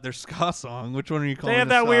 Their ska song. Which one are you calling? They have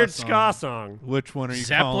the that ska weird song? ska song. Which one are you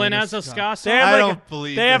Zeppelin calling has a ska song? They have I like don't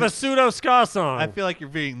believe They have a this. pseudo ska song. I feel like you're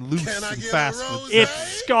being loose Can I and get a fast rose? with It's that.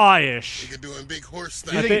 ska-ish. You're doing big horse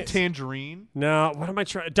Do you things. think Tangerine? No, what am I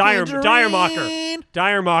trying? Dire Mocker.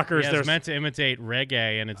 Dire Mocker is Yeah, their. it's meant to imitate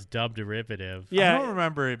reggae, and it's dub derivative. I Yeah, don't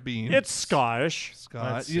remember it being it's ska-ish. ska.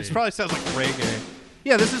 Let's It see. probably sounds like reggae.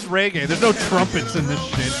 Yeah, this is reggae. There's no trumpets in this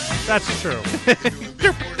shit. That's true.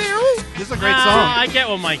 This is a great Ah, I song. get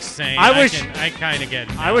what Mike's saying. I wish- I kind of get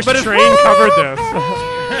it. I wish But it's- Train covered this.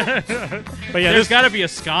 But yeah, There's this got to be a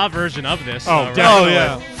ska version of this. Oh, though, right? definitely.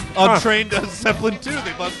 Oh yeah. On Train does Zeppelin 2,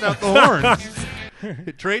 they bust out the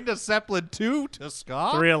horns. Train does Zeppelin 2 to ska.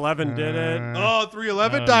 311 did it. Oh,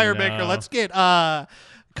 311 Oh, Dire no. Maker. Let's get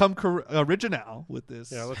original with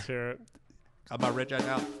this. Yeah, let's hear it. Come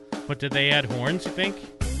original. But did they add horns, you think?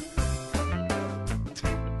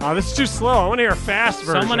 Oh, this is too slow. I want to hear a fast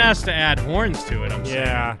version. Someone has to add horns to it, I'm saying.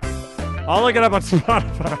 Yeah. I'll look it up on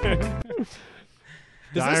Spotify. Is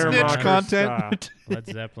this Dire niche Mocker content? Led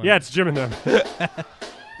Zeppelin. Yeah, it's Jim and them.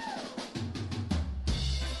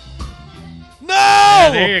 No! Yeah,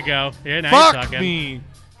 there you go. Yeah, now you're Fuck talking. me.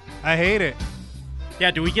 I hate it.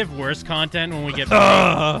 Yeah, do we give worse content when we get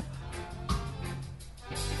Oh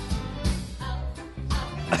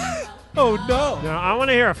no. No, I want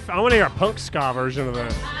to hear a punk ska version of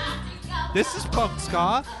that. This is punk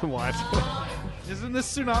ska. What? Isn't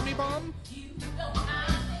this Tsunami Bomb?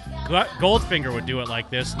 Goldfinger would do it like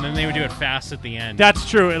this, and then they would do it fast at the end. That's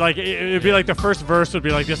true. Like it'd be like the first verse would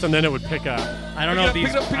be like this, and then it would pick up. I don't know if Pick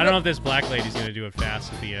it up, pick it I don't know up. if this black lady's gonna do it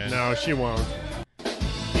fast at the end. No, she won't.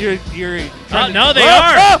 You're Oh, no, they Oh,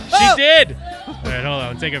 are. oh, oh. She did. All right, hold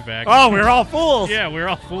on, take it back. Oh, we're all fools. Yeah, we're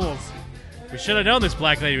all fools. We should have known this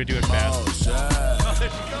black lady would do it fast.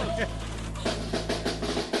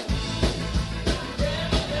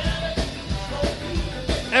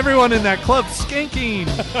 Everyone in that club skanking.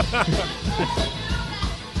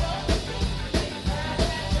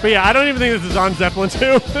 But yeah, I don't even think this is on Zeppelin 2.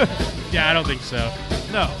 Yeah, I don't think so.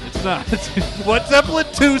 No, it's not. What Zeppelin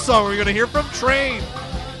 2 song are we going to hear from Train?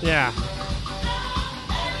 Yeah.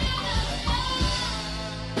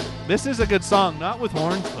 This is a good song, not with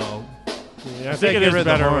horns, though. Yeah, I think it get is rid of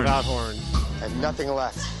the better horns. without horns. I have nothing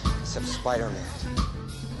left except Spider-Man.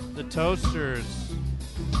 The Toasters.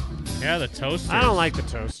 Yeah, the Toasters. I don't like the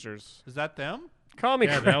Toasters. Is that them? Call me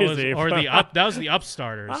Yeah, that was, crazy. or the up. That was the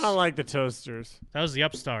Upstarters. I don't like the Toasters. That was the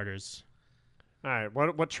Upstarters. All right,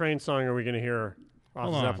 what Train song are we going to hear off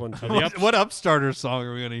Hold on. Zeppelin 2? What Upstarter song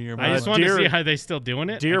are we going to hear? I just wanted to see how they still doing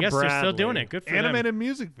it. Dear I guess they're still doing Bradley. it. Good for Animated them.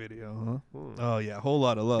 music video, huh? Oh, yeah. Whole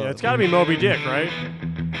lot of love. Yeah, it's got to be Moby Dick, right?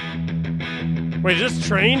 Wait, is this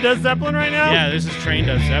Train does Zeppelin right now? Yeah, this is Train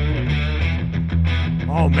does Zeppelin.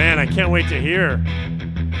 Oh, man, I can't wait to hear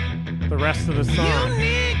the rest of the song.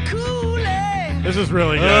 This is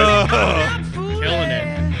really good. Killing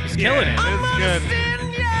it. He's killing it. It's good.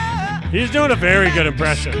 He's doing a very good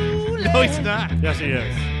impression. No, he's not. Yes, he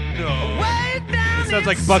is. No. It sounds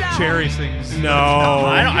like Buck Cherry sings. No.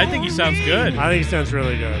 I think he sounds good. I think he sounds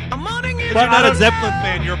really good. But you're not a Zeppelin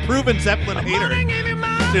fan. You're a proven Zeppelin hater.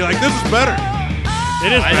 So you're like, this is better.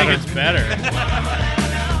 It is I better. think it's better.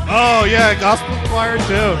 Oh, yeah, gospel choir,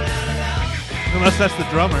 too. Unless that's the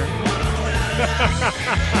drummer.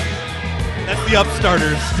 That's the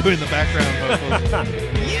Upstarters doing the background vocals.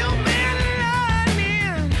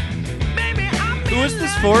 Who is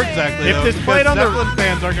this for exactly? If though? this Because played on the- Zeppelin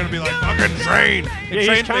fans are going to be like, fucking Train. And he's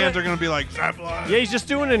Train trying fans to- are going to be like, Zeppelin. Yeah, he's just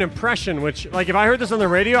doing an impression, which, like, if I heard this on the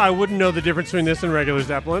radio, I wouldn't know the difference between this and regular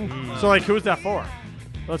Zeppelin. So, like, who's that for?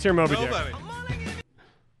 Let's hear Moby Dick. Nobody.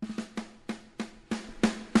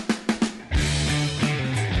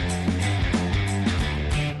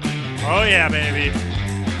 Oh, yeah, baby.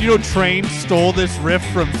 You know, Train stole this riff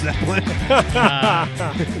from Zeppelin.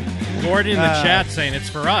 Gordon in the chat saying it's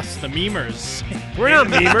for us, the memers. We're not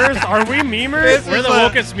memers. Are we memers? We're the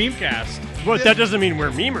wokest memecast. But that doesn't mean we're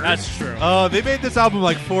memers. That's true. Oh, they made this album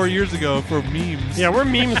like 4 years ago for memes. Yeah, we're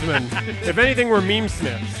memesmen. If anything, we're meme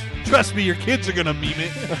sniffs. Trust me, your kids are gonna meme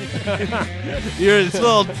it.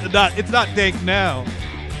 It's not dank now,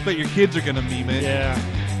 but your kids are gonna meme it. Yeah.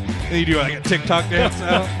 And you do like a TikTok dance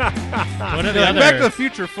now. What are the Like, other? Back to the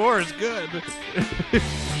Future 4 is good.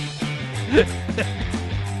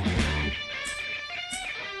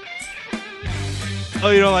 Oh,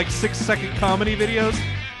 you don't like 6-second comedy videos?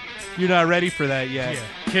 You're not ready for that yet.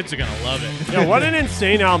 Yeah, kids are gonna love it. Yeah, what an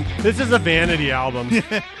insane album. This is a vanity album. You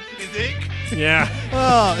think? Yeah.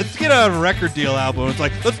 Oh, let's get a record deal album. It's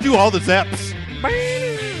like, let's do all the Zeps.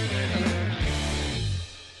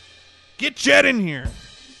 Get Jet in here.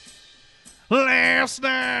 Last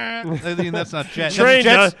night. I think that's not Jet. Train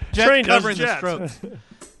Jet's, does- Jet Train does covering the Jet. Strokes.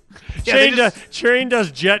 Train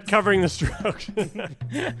does Jet covering the Strokes.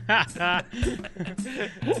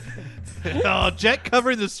 Oh, Jet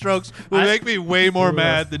covering the Strokes will make me way more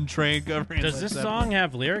mad than Train covering. Does Led this Zeppelin. song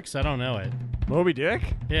have lyrics? I don't know it. Moby Dick?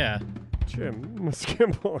 Yeah. Jim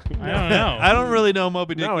Skimble. I don't know. I don't really know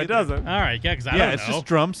Moby Dick. No, it either. doesn't. All right, yeah, because I Yeah, don't it's know. just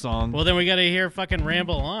drum song. Well, then we got to hear fucking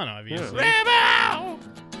Ramble On, obviously. Ramble!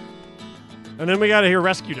 And then we got to hear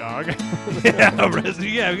Rescue Dog.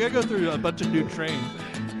 Yeah, we gotta go through a bunch of new Train.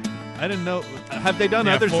 I didn't know. Have they done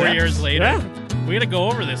Yeah, other 4 Zeps? years later. Yeah. We got to go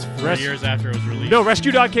over this 4 years after it was released. No,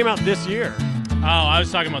 Rescue Dog came out this year. Oh, I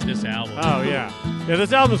was talking about this album. Oh, yeah. Yeah,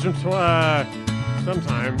 this album's from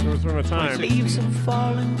sometime. It was from a time. Leaves are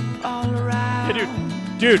falling all around.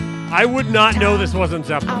 Yeah, dude, I would not know this wasn't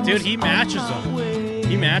Zeppelin. Dude, he matches them.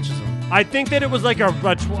 He matches them. I think that it was like hey,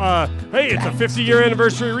 it's a 50-year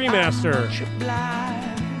anniversary remaster.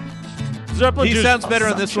 Zeppelin He just- sounds better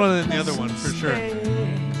on this one than the other one, for sure.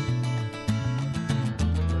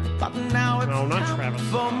 No, not Travis.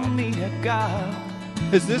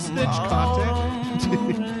 Is this Snitch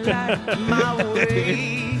content?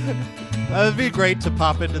 That'd be great to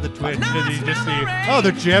pop into the Twitch and you just see, oh,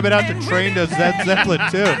 they're jamming out to Train to Zed Zeppelin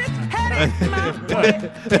too.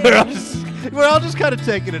 we're all just kind of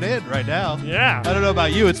taking it in right now. Yeah. I don't know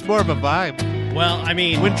about you, it's more of a vibe. Well, I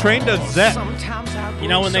mean, When Train does Zep, you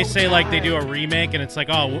know when they say like they do a remake and it's like,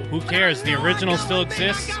 oh, who cares? The original still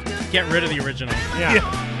exists. Get rid of the original.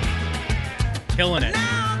 Yeah. Killing it.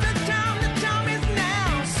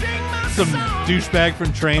 some douchebag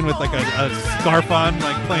from Train with like a scarf on,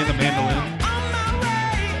 like playing the mandolin.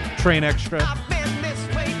 Train extra.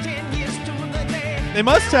 They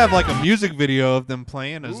must have like a music video of them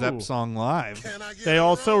playing a Zepp song live. They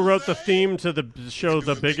also wrote the theme to the show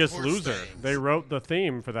The Biggest Loser. They wrote the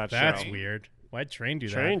theme for that show. That's weird. Why'd Train do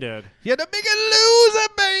Train that? did. You're the biggest loser,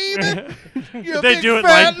 baby. You They big do it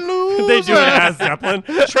fat like loser. they do it as Zeppelin.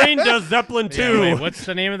 Train does Zeppelin Yeah, too. wait, what's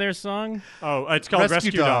the name of their song? Oh, it's called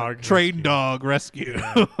Rescue Dog. Train Dog Rescue.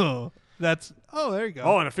 That's there you go.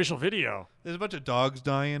 Oh, an official video. There's a bunch of dogs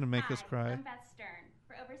dying and make us cry. I'm Beth Stern.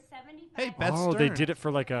 For over 75 Hey, Beth Oh, Stern. they did it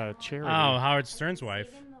for like a charity. Oh, Howard Stern's wife.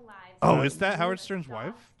 Oh, is that Howard Stern's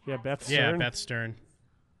wife? Yeah, Beth Yeah, Stern. Beth Stern.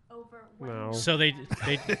 No. So they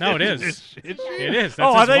no, it is. It is. That's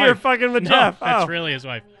Oh, I his thought you were wife. fucking with No, Jeff. that's Oh. really his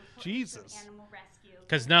wife. Jesus.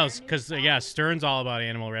 Because Stern's all about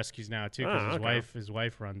animal rescues now too. Because Oh, okay. his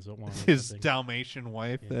wife runs one. of the His things. Dalmatian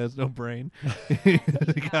wife that has no brain.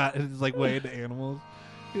 It's like way into animals.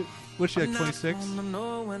 What's she like, 26?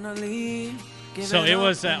 So it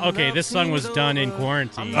was okay. This song was done in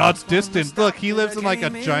quarantine. Oh, it's distant. Look, he lives in like a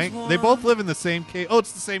giant. They both live in the same cave. Oh,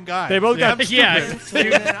 it's the same guy. They both got I'm yeah.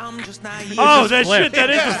 stupid. Oh, that flipped. shit. That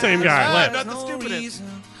is the same guy. I'm not the stupidest.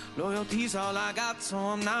 Loyalty's all I got, so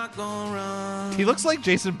I'm not gonna run. He looks like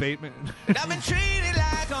Jason Bateman. I've been treated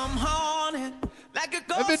like I'm haunted, like a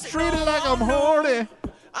ghost. I've been treated like I'm horny.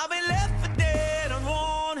 I've been left for dead,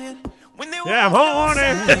 unwanted. When they Yeah, I'm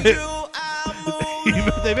horny.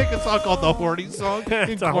 They make a song called the Horny Song in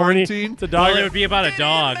It's a horny. quarantine. It's a dog. Well, it would be about a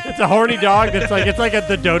dog. It's a horny dog. That's like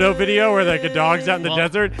the Dodo video where like a dog's out in the Well-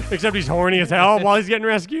 desert, except he's horny as hell while he's getting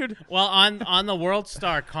rescued. Well, on the World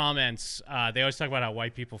Star comments, they always talk about how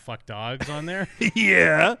white people fuck dogs on there.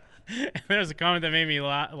 Yeah. There was a comment that made me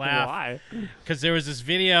laugh. Why? Because there was this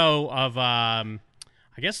video of,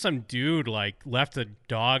 I guess some dude like left a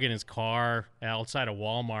dog in his car outside of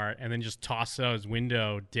Walmart and then just tossed it out his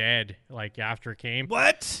window dead, like after it came.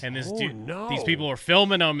 What? And this Oh, dude, no. these people were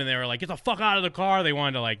filming him and they were like, "Get the fuck out of the car!" They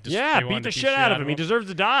wanted to like, Yeah, they wanted beat the to shit out of him. He deserves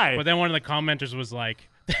to die. But then one of the commenters was like,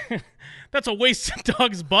 "That's a wasted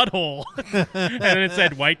dog's butthole," and then it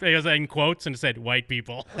said white. It was in quotes and it said white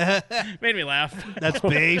people. Made me laugh. That's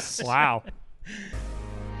bass. Wow.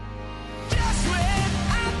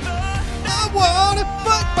 I wanna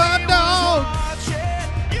fuck my dog.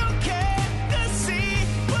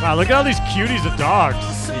 Wow, look at all these cuties of dogs.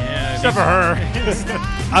 Yeah, Except for her.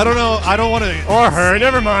 I don't know. I don't want to. Or her.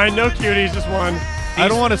 Never mind. No cuties, just one. I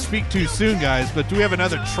don't want to speak too soon, guys, but do we have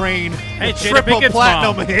another Train Hey, Jada triple Pinkett's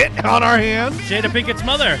platinum mom. hit on our hands? Jada Pinkett's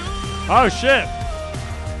mother. Oh, shit.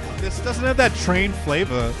 This doesn't have that Train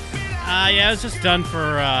flavor. Yeah, it was just done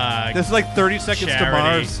for. This is like 30 Seconds to charity.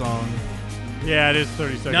 Mars song. Yeah, it is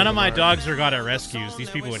 30 seconds. None of my apart. dogs are got at rescues. These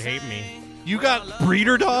people would hate me. You got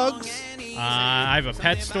breeder dogs? I have a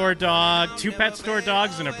pet store dog, 2 pet store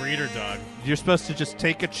dogs, and a breeder dog. You're supposed to just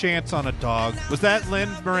take a chance on a dog. Was that Lynn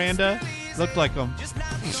Miranda? Looked like him.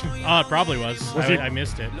 It probably was. Was he- I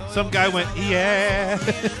missed it. Some guy went, yeah.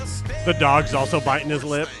 The dog's also biting his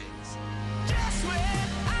lip.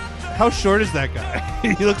 How short is that guy?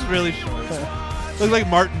 He looks really short. Looks like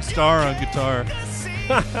Martin Starr on guitar.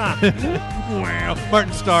 Wow.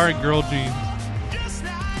 Martin Starr in girl jeans.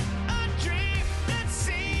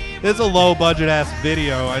 It's a low budget ass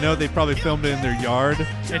video. I know they probably filmed it in their yard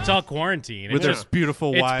It's all quarantine. with It's their just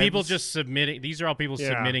beautiful it's wives. people just submitting. These are all people Yeah.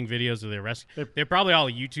 submitting videos of their rescue. They're probably all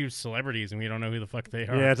YouTube celebrities, and we don't know who the fuck they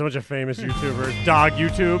are. Yeah, it's a bunch of famous YouTubers. Dog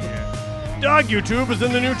YouTube. Dog YouTube is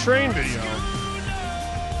in the new Train video.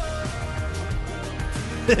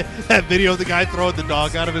 That video of the guy throwing the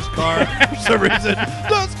dog out of his car for some reason.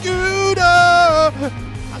 The scooter.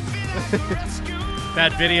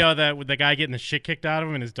 That video that with the guy getting the shit kicked out of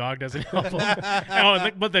him and his dog doesn't help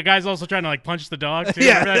him. But the guy's also trying to like punch the dog too.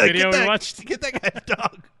 Remember that video we watched? Get that guy's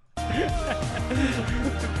dog.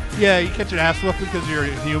 Yeah, you catch an ass whooping because you're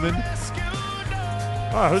a human.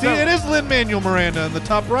 Oh, who's See, that? it is Lin-Manuel Miranda in the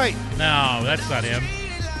top right. No, that's not him.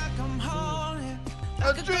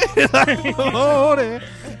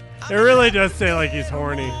 It really does say like he's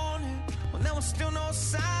horny.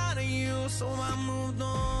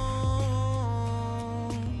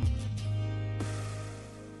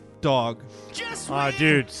 Dog.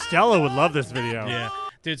 Dude, Stella would love this video. Yeah.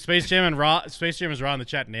 Dude, Space Jam and Raw, Space Jam is Raw in the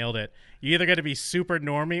chat nailed it. You either got to be super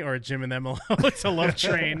normie or a Jim and them alone to love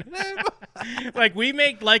Train. Like we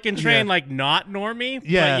make Like and Train like not normie.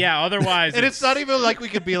 Yeah. But yeah, otherwise And it's not even like we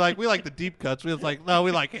could be like, we like the deep cuts. We was like, no,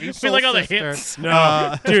 we like Hey we like all the Sister. hits.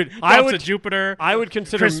 No, dude, I I would Jupiter. I would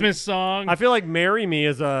consider Christmas song. I feel like "Marry Me"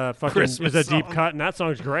 is a fucking Christmas is a deep song. cut, and that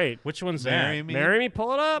song's great. Which one's Marry that? Me. "Marry Me,"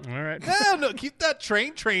 pull it up. All right. No, keep that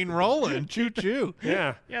train rolling. Choo choo.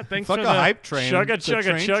 Yeah, Yeah, thanks Fuck for a the hype train. Chugga, The chugga,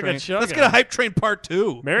 train chugga, train. chugga. Let's get a hype train part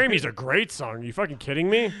 2. "Marry Me" is a great song. Are you fucking kidding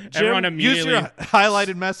me, Jim? Everyone Use immediately. your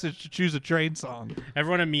highlighted message to choose a train song.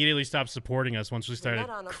 Everyone immediately stopped supporting us once we started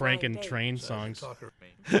on a cranking blind date. train songs.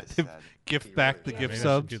 Gift back the Yeah, gift maybe I should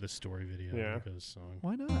subs. do the story video. Yeah. Of his song.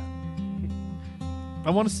 Why not? I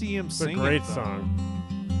want to see him It's a sing. great it, though.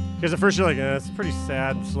 song. Because at first you're like, it's pretty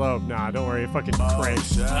sad and slow. Nah, don't worry, it fucking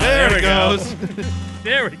cranks. There it goes.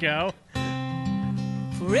 There we go.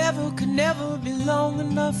 Forever could never be long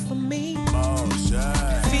enough for me. Feel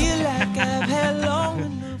like I've had long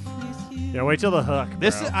enough with you. Yeah, wait till the hook.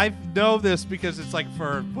 This bro. I know this because it's like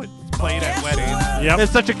for what played at weddings. Yep.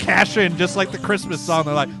 It's such a cash in, just like the Christmas song.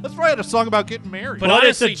 They're like, let's write a song about getting married. But But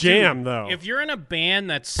it's a honestly, jam, dude, though. If you're in a band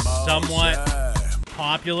that's somewhat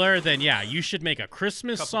popular, then yeah, you should make a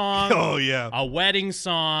Christmas song. Oh, yeah. A wedding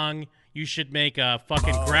song. You should make a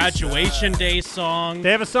fucking graduation day song.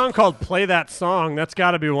 They have a song called "Play That Song." That's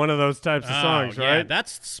got to be one of those types of songs, yeah, right?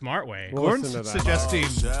 that's the smart way. We'll Gordon's listen to that.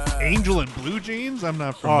 suggesting Angel and Blue Jeans. I'm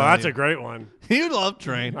not Oh, familiar. that's a great one. You love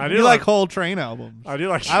Train. I do You love- like whole Train albums. I do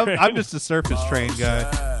like I'm Train. just a Surface Train guy.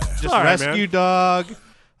 Just all right, Rescue man. Dog.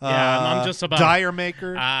 Yeah, I'm just about Dire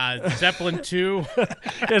Maker. Zeppelin 2.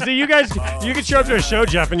 Yeah, see, you guys, you can show up to a show,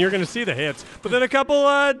 Jeff, and you're going to see the hits. But then a couple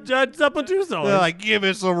Zeppelin 2 songs. They're like, give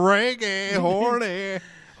us some reggae, horny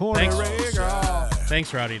Thanks. reggae.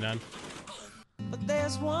 Thanks, Rowdy Nunn. But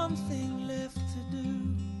there's one thing left to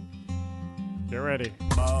do. Get ready.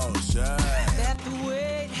 That the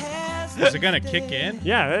way it has Is it going to kick in?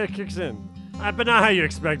 Yeah, it kicks in. But not how you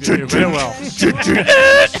expect it to, but it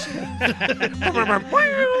will.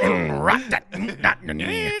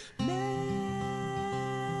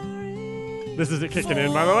 This is it kicking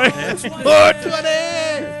in, by the way.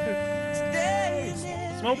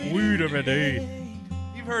 Smoke weed every day.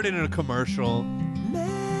 You've heard it in a commercial.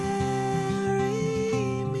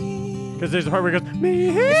 Because there's a part where it goes,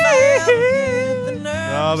 me.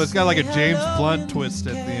 No, but it's got like a James Blunt twist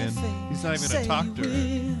at the end. He's not even going to talk to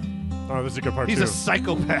her. Oh, this is a good part, He's too. a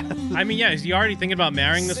psychopath. I mean, yeah, is he already thinking about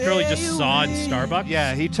marrying this girl he just saw in Starbucks?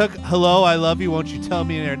 Yeah, he took "Hello, I love you, won't you tell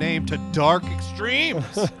me their name" to dark extremes.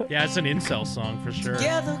 Yeah, it's an incel song for sure.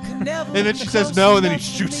 And then she says no, and then he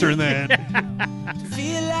shoots her in the head.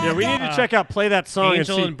 Yeah, we need to check out Play That Song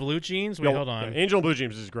Angel and see. and Blue Jeans? Wait, hold on. Yeah, Angel and Blue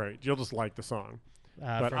Jeans is great. You'll just like the song.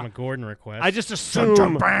 But From a Gordon request. I just assume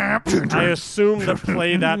that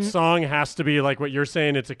Play That Song has to be like what you're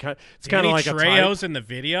saying. It's kind of like a Trejo's type. in the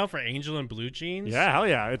video for Angel and Blue Jeans. Yeah, hell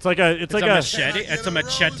yeah. It's like a machete. It's a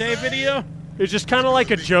machete video. It's just kind of like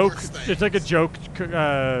a joke. It's like a joke,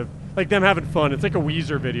 like them having fun. It's like a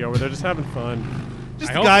Weezer video where they're just having fun. Just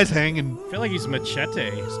I the hope- guys hanging. I feel like he's machete.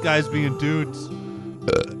 These guys being dudes.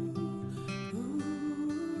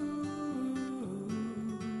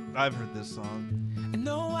 I've heard this song.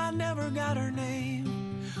 No, I never got her name.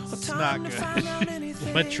 It's not good.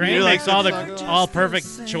 But Train You like makes all that song? all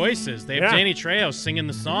perfect choices. They have Yeah. Danny Trejo singing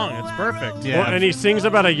the song. It's perfect. Yeah. Well, and he sings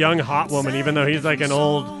about a young hot woman, even though he's like an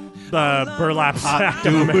old burlap sack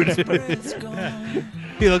of a man.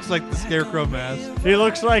 He looks like the Scarecrow mask. He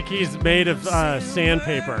looks like he's made of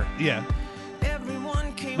sandpaper. Yeah.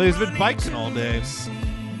 But he's been biking all day.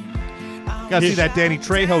 Gotta see that Danny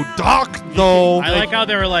Trejo doc, though. I like how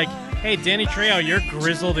they were like, "Hey, Danny Trejo, you're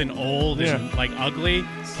grizzled and old and Yeah. like ugly.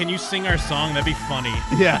 Can you sing our song? That'd be funny."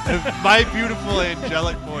 Yeah, my beautiful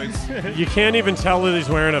angelic voice. You can't even tell that he's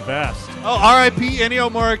wearing a vest. Oh, R.I.P. Ennio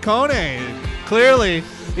Morricone. Clearly,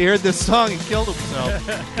 he heard this song and killed himself.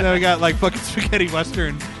 And then we got like fucking spaghetti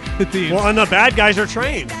western themes. Well, and the bad guys are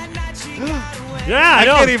trained. Yeah, I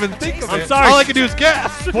know. can't even think of I'm it. sorry. All I can do is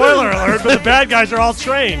guess. Spoiler alert, but the bad guys are all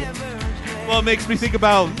trained. Well, it makes me think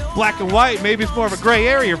about black and white. Maybe it's more of a gray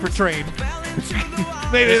area for Train.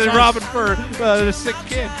 Maybe they're robbing for the sick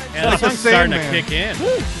kid. Yeah, Like the the song's starting to Sandman. kick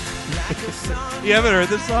in. You haven't heard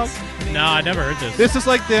this song? No, I never heard this. This is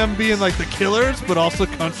like them being like the Killers, but also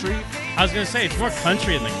country. I was gonna say it's more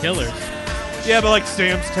country than the Killers. Yeah, but like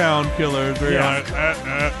Sam's Town Killers. Where Yeah. you're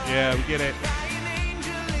like, yeah, we get it.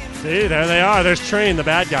 See, there they are. There's Train, the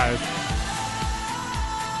bad guys.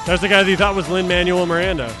 There's the guy that you thought was Lin-Manuel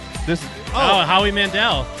Miranda. This. Oh, Howie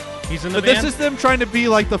Mandel. He's in the But band. this is them trying to be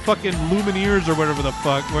like the fucking Lumineers or whatever the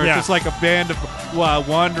fuck, where Yeah. it's just like a band of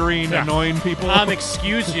wandering, Yeah. annoying people.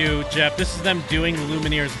 Excuse you, Jeff. This is them doing the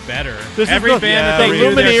Lumineers better. This is Every the- band yeah, that they the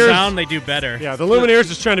do their Lumineers- sound, they do better. Yeah, the Lumineers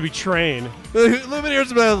is trying to be Train. The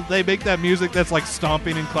Lumineers, they make that music that's like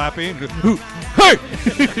stomping and clapping. Hey!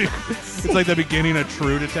 It's like the beginning of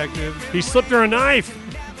True Detective. He slipped her a knife.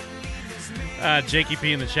 Jakey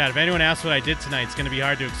P in the chat. If anyone asks what I did tonight, it's going to be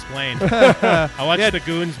hard to explain. I watched Yeah. the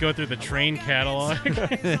goons go through the Train catalog.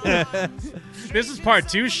 This is part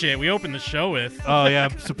 2 shit we opened the show with. Oh yeah,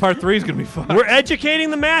 so part 3 is gonna be fun. We're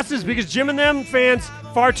educating the masses because Jim and Them fans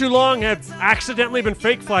far too long have accidentally been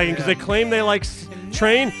fake flagging because they claim they like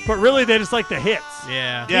Train, but really they just like the hits.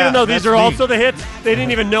 Yeah. Even though these that's are me. also the hits, they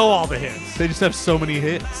didn't even know all the hits. They just have so many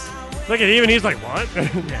hits. Look at even he's like, what?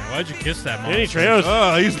 Yeah, why'd you kiss that monster? Danny Trejo's.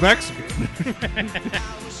 Oh, he's Mexican.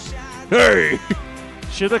 Hey.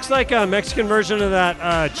 She looks like a Mexican version of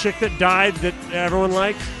that chick that died that everyone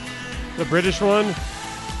liked. The British one.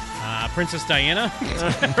 Princess Diana.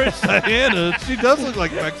 Princess Diana. She does look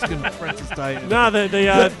like Mexican Princess Diana. No,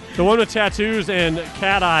 the one with tattoos and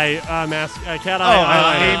cat eye mask. Cat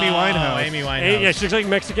eye. eyeliner. Amy Winehouse. Amy Winehouse. Yeah, she looks like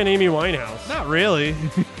Mexican Amy Winehouse. Not really.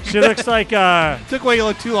 She looks like. Took way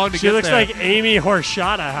too long to She get looks there. like Amy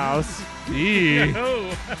Horchata House. Eee.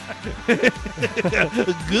 Oh.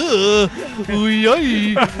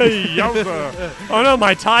 Oh no,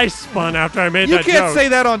 my tie spun after I made You that can't joke. say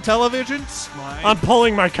that on television. I'm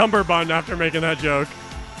pulling my cummerbund after making that joke.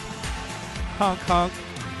 Honk honk.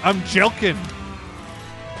 I'm joking.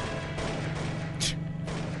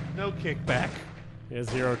 No kickback. Yeah,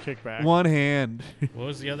 zero kickback. One hand. What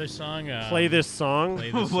was the other song? Play this song.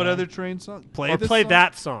 Play this What song? other train song? Or this play song?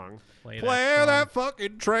 that song. Play that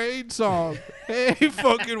fucking train song. Hey,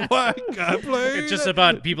 fucking white guy, play. It's just that-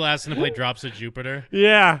 about people asking to play Drops of Jupiter.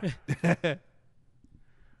 Yeah.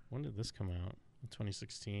 When did this come out?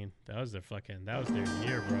 2016. That was their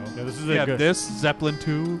year, bro. Yeah, this is Yeah, a good. this Zeppelin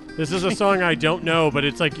 2. This is a song I don't know, but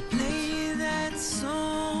it's like.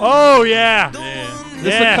 Oh yeah. Yeah.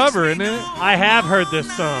 This is a cover, isn't it? I have heard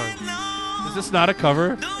this song. Is this not a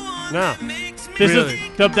cover? No. This Really?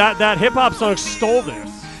 is that hip hop song stole this.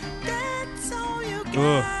 Ugh.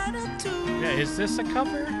 Yeah, is this a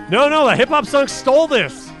cover? No, the hip hop song stole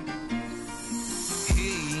this.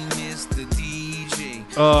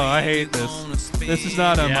 Oh, I hate this. This is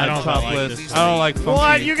not on Yeah, I my don't top like list. this I don't like funky.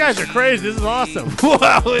 What? You guys are crazy. This is awesome.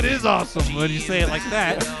 Wow, it is awesome when you say it like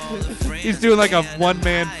that. He's doing like a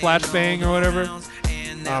one-man flashbang or whatever.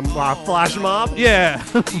 Flash mob. Yeah.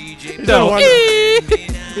 No.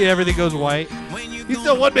 Yeah, everything goes white. He's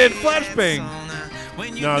still one-man flashbang.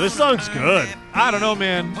 No, this song's good. I don't know,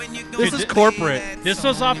 man. This is corporate. This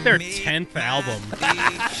was off their 10th album.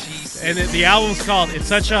 And the album's called, it's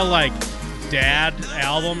such a like dad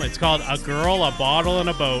album. It's called A Girl, a Bottle, and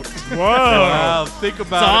a Boat. Whoa. Wow, think about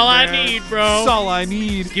That's all it, I man. need, bro. That's all I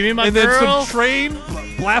need. Give me my and girl. then some Train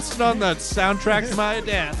blasting on the soundtrack to my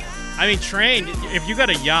dad. I mean, Train, if you got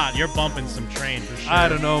a yacht, you're bumping some Train for sure. I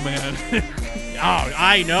don't know, man. Oh,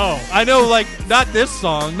 I know. I know, like, not this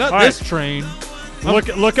song, not All this right. Train.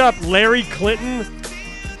 Look up Larry Clinton,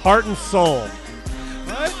 Heart and Soul.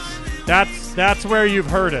 What? That's where you've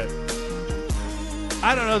heard it.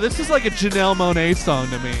 I don't know. This is like a Janelle Monáe song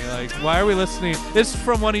to me. Like, why are we listening? This is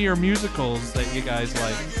from one of your musicals that you guys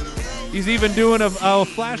like. He's even doing a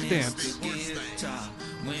flash dance.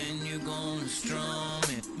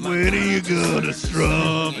 When are you gonna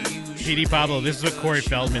strum it? PD Pablo, this is what Corey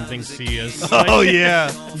Feldman thinks he is. Oh,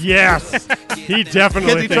 yeah. Yes. He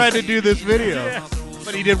definitely Because he thinks- tried to do this video.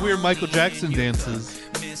 But he did weird Michael Jackson dances.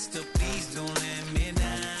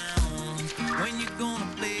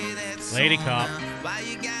 Lady Cop.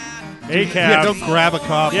 A-Cab. Yeah, don't grab a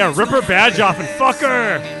cop. Yeah, rip her badge off and fuck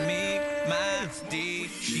her.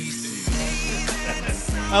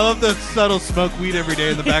 I love the subtle smoke weed every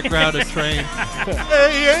day in the background of Train.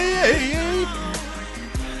 Hey.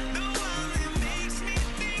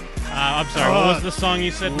 I'm sorry, what was the song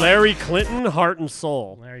you said? Mike? Larry Clinton, Heart and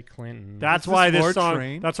Soul. Larry Clinton. That's Is why this this more song.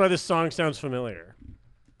 Train? That's why this song sounds familiar.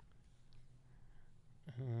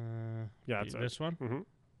 Yeah, it's this one? Mm-hmm.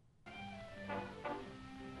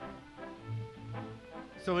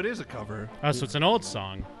 So it is a cover. Oh, so it's an old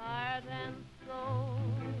song.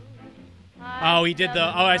 Oh, he did the.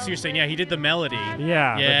 Oh, I see what you're saying. Yeah, he did the melody.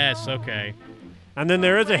 Yeah. Yes. Okay. And then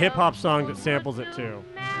there is a hip hop song that samples it too.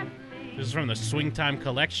 This is from the Swing Time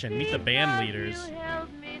collection. Meet the band leaders.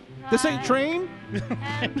 This ain't Train?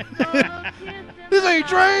 This ain't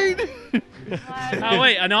Train! Oh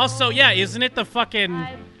wait, and also, yeah, isn't it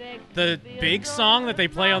the big song that they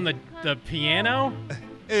play on the piano?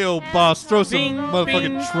 Ew, boss, throw some Bing,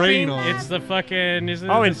 motherfucking bing, Train bing. on. It's the fucking. Isn't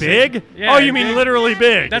it Oh, the in same- Big? Yeah, Oh, you in mean Big. literally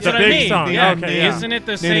Big. That's It's what a I big mean. song. Yeah, Okay, yeah. Isn't it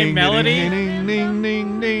the same melody? Ding, ding,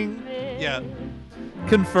 ding, ding. Yeah.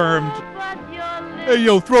 Confirmed. Hey,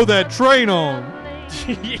 yo, throw that Train on.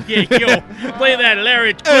 Yeah, yo, play that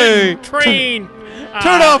Larry Hey. Clinton Train.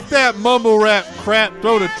 Turn off that mumble rap crap.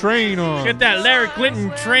 Throw the Train on. Get that Larry Clinton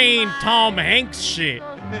Train Tom Hanks shit.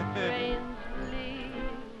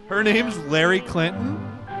 Her name's Larry Clinton?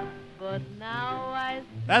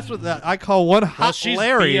 That's what I call one hot Well, she's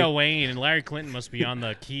Larry. Bea Wayne, and Larry Clinton must be on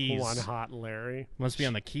the keys. One hot Larry. Must be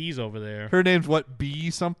on the keys over there. Her name's what? B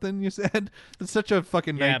something? You said? It's such a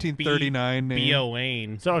fucking Yeah, 1939 name. Bea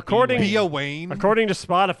Wayne. So according Bea Wayne. According to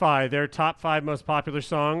Spotify, their top 5 most popular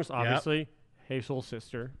songs, obviously, Hey Soul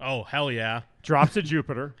Sister. Oh, hell yeah. Drops of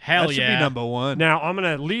Jupiter. Hell That should yeah. be number one. Now, I'm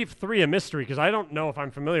going to leave 3 a mystery because I don't know if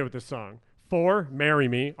I'm familiar with this song. 4, Marry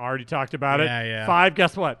Me. Already talked about Yeah, it. yeah. 5,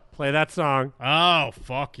 guess what? Play that song. Oh,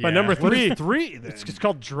 fuck yeah. But number 3. What is 3 then? It's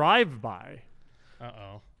called Drive By.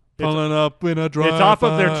 Uh-oh. Pulling up in a drive. It's off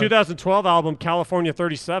of their 2012 album, California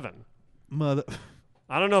 37. Mother.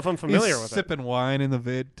 I don't know if I'm familiar He's with it. sipping wine in the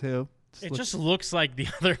vid, too. It just looks like the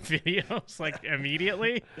other videos, like,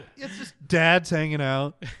 immediately. It's just dads hanging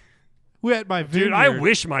out. We had my Dude, I vineyard.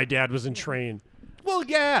 wish my dad was in Train. Well,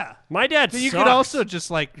 yeah. My dad You sucks. could also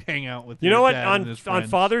just like hang out with. You your know what? dad and On his on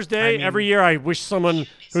friends. Father's Day, I mean, every year I wish someone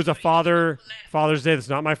who's a Father's Day that's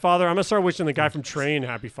not my father. I'm gonna start wishing the guy from Train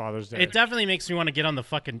Happy Father's Day. It definitely makes me want to get on the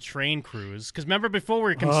fucking train cruise. Because remember before we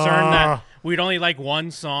were concerned that we'd only like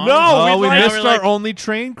one song? No, Oh, we we'd like- missed we're like- our only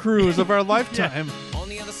train cruise of our lifetime.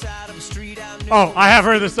 Oh, I have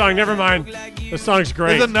heard this song. Never mind. This song's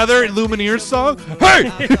great. There's another Lumineers song. Hey,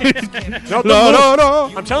 No, the no,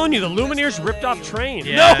 no. I'm telling you, the Lumineers ripped off Train.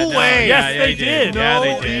 Yeah, No way. Yes, they did. Yeah, No,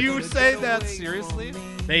 they did. you say that seriously?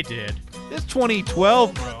 They did. It's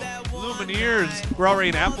 2012, bro. Lumineers were already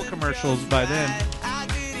in Apple commercials by then.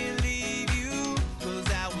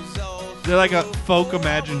 They're like a folk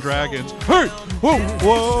Imagine Dragons. Hey, whoa,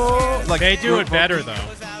 whoa. Like They do it better, though.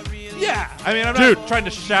 Yeah, I mean, I'm Dude. not trying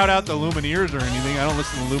to shout out the Lumineers or anything. I don't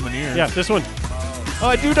listen to Lumineers. Yeah, this one. Oh,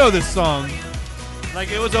 I do know this song. Like,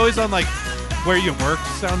 it was always on, like, Where You Work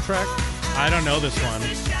soundtrack. I don't know this one.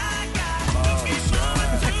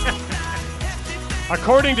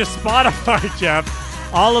 According to Spotify, Jeff,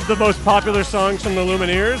 all of the most popular songs from the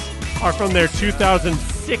Lumineers are from their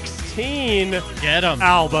 2016 Get 'em.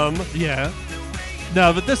 album. Yeah.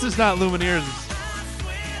 No, but this is not Lumineers.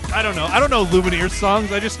 I don't know. I don't know Lumineers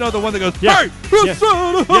songs. I just know the one that goes, Yeah. hey! Yeah,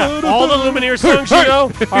 all the Lumineers songs you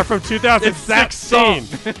know are from It's that 2016.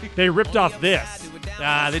 song. They ripped off this.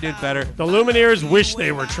 Ah, they did better. The Lumineers wish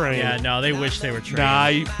they were Train. Yeah, no, they wish they were trained. Nah,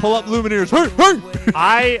 you pull up Lumineers. Hey, hey!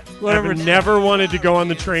 I Whatever have it's- never wanted to go on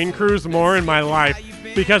the train cruise more in my life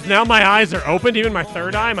because now my eyes are opened. Even my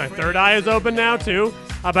third eye is open now too.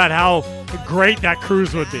 About how great that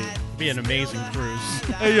cruise would be. It'd be an amazing cruise.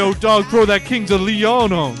 Hey, yo, dog, throw that Kings of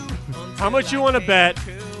Leon on. How much you want to bet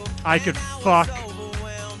I could fuck?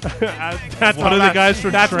 That's One of the guys from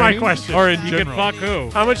That's my Train? question. Or in You could general? fuck who?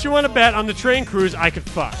 How much you want to bet on the train cruise I could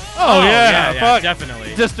fuck? Oh, yeah, yeah, fuck. definitely.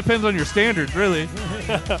 It just depends on your standards, really.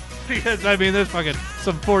 Because, I mean, there's fucking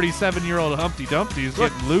some 47-year-old Humpty Dumpty's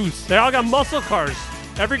getting loose. They all got muscle cars.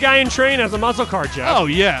 Every guy in Train has a muscle car, Jeff. Oh,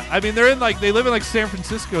 yeah. I mean, they live in, like, San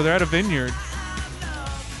Francisco. They're at a vineyard.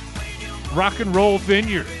 Rock and roll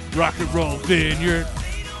vineyard. Rock and roll vineyard.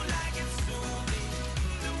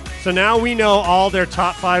 So now we know all their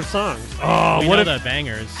top 5 songs. Oh, we what know if the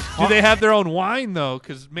bangers. do they have their own wine though?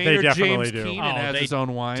 Because Maynard definitely James do. Keenan has they his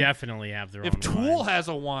own wine. Definitely have their If own Tool wine. has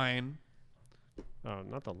a wine, Oh,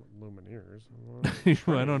 not the Lumineers.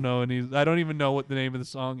 I don't know, and I don't even know what the name of the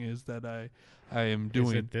song is that I am Is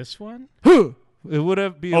doing. it this one? It would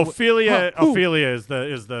have been Ophelia. Huh, who? Ophelia is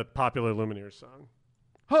the popular Lumineers song.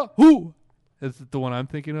 Huh, who? Is it the one I'm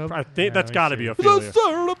thinking of? I think that's I got to see. be Ophelia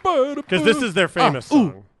because this is their famous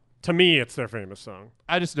song. To me, it's their famous song.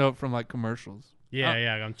 I just know it from like commercials. Yeah,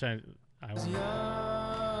 yeah. I'm trying. I want.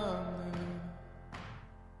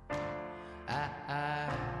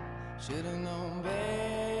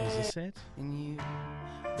 Is this it?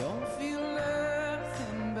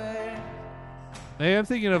 Hey, I'm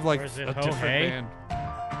thinking of like Or is it a Ho different Hey? band.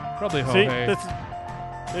 Probably Ho See, Hey.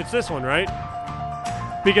 it's this one, right?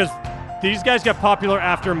 Because these guys got popular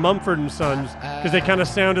after Mumford and Sons because they kind of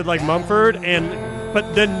sounded like Mumford,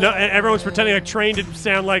 but then and everyone's pretending like Train didn't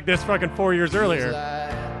sound like this fucking 4 years earlier. Yeah.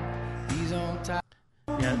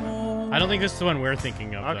 I don't think this is the one we're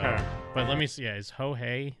thinking of. Okay. Though. But let me see. Yeah, is Ho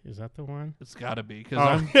Hey? Is that the one? It's got to be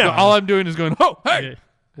because Oh, yeah. all I'm doing is going Ho Hey. Yeah.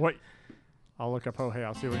 What? I'll look up Oh Hey.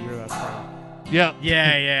 I'll see what year that's from. Yeah.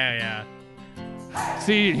 Yeah.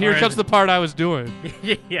 See, here Or is comes it- the part I was doing.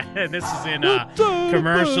 Yeah, and this is in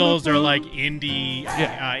commercials or like indie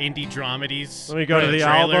indie dramedies. Let me go to the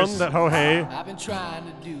trailers. album that Ho Hey. I've been trying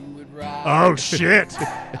to do it right. Oh shit!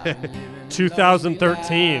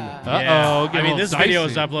 2013. Uh-oh, I mean, getting this a little video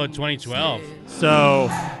was dicey. uploaded 2012. So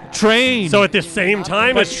Train. So at the same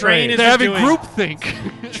time But as Train Train. is- They're having doing-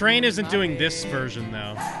 groupthink. Train isn't doing this version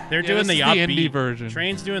though. They're doing this the is the upbeat indie version.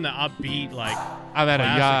 Train's doing the upbeat like. I'm at a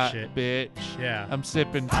classic yacht, shit. bitch. Yeah. I'm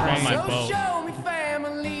sipping I'm on train. my boat. Show me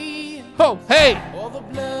family, Oh, hey! all the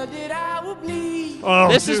blood that I will bleed. Oh,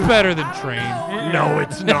 This is dude. better than Train. No,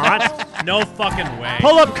 it's not. No fucking way.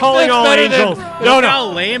 Pull up Calling That's All better than- Angels. Look No, Look no. how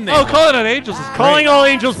lame they Oh, look. Calling on Angels is Calling great. All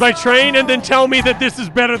Angels by Train, and then tell me that this is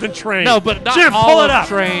better than Train. No, but not Jim, all pull of it up.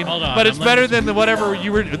 Train. Hold on, but it's I'm better listening. than the whatever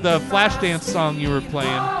you were the Flashdance song you were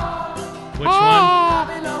playing. Which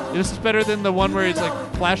one? This is better than the one where it's like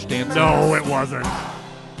Flashdance. No, it wasn't.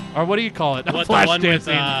 Or what do you call it? What, the Flash one with,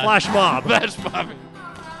 dancing. Flash Mob. Flash Mob.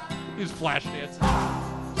 He's flash dancing.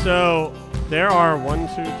 So there are 1, 2,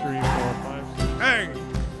 3, 4, 5, 6. Hey.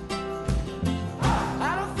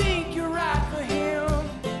 I don't think you're right for him.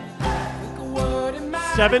 Think a word in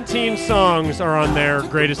my 17 songs are on their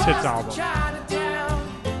greatest hits album. Chinatown.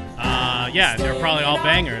 Yeah, they're probably all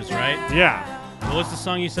bangers, right? Yeah. What was the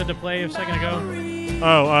song you said to play a second ago?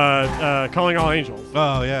 Oh, Calling All Angels.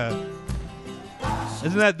 Oh, yeah.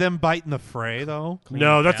 Isn't that them biting the fray, though?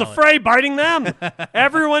 No, that's a palate. Fray biting them.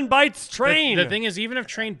 Everyone bites Train. The thing is, even if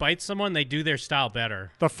Train bites someone, they do their style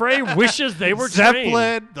better. The Fray wishes they were Train.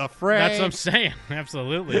 Zeppelin, the fray. That's what I'm saying.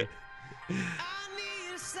 Absolutely.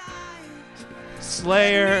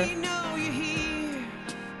 Slayer.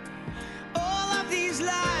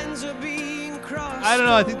 I don't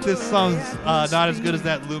know. I think this song's not as good as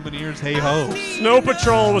that Lumineers Hey Ho. Snow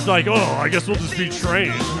Patrol was like, oh, I guess we'll just be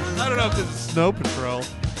Train. I don't know if it's Snow Patrol.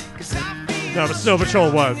 No, but Snow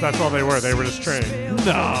Patrol was. That's all they were. They were just Train.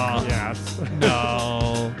 No. Yes.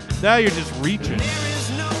 No. Now you're just reaching.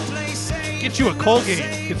 Get you a Colgate.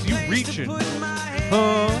 It's you reaching.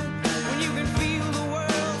 Huh?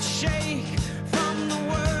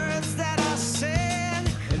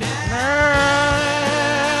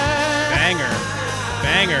 Banger.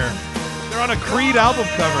 Banger. They're on a Creed album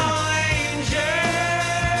cover.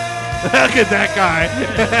 Look at that guy.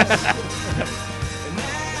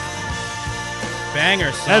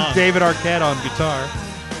 Banger song. That's David Arquette on guitar.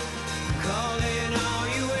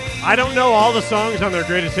 I don't know all the songs on their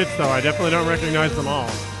greatest hits, though. I definitely don't recognize them all.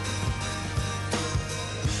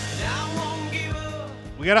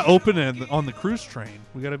 We gotta open it on the cruise train.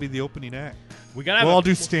 We gotta be the opening act. We gotta have We'll a- all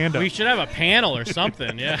do stand up. We should have a panel or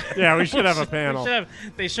something. Yeah. Yeah, we should have a panel.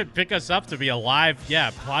 They should pick us up to be a live,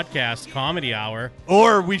 podcast comedy hour.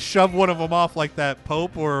 Or we shove one of them off like that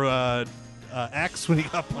Pope or Axe when he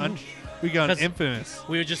got punched. We got 'Cause Infamous.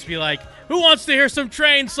 We would just be like, "Who wants to hear some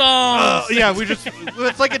Train songs?" Yeah, we just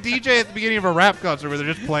it's like a DJ at the beginning of a rap concert where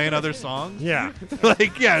they're just playing other songs. Yeah.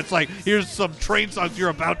 It's like here's some Train songs you're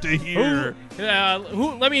about to hear.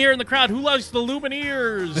 Who? Let me hear in the crowd. Who loves the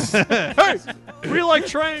Lumineers? Hey, we like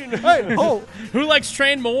Train. Hey, oh, who likes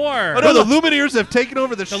Train more? Oh no, the Lumineers have taken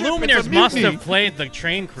over the The ship. Lumineers It's a must mutiny. have played the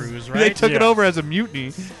train cruise, right? They took it Yeah. over as a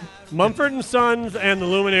mutiny. Mumford and Sons and the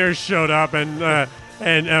Lumineers showed up and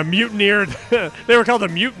mutineered. They were called the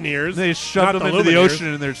Mutineers. They shoved not them into the Lumineers. ocean,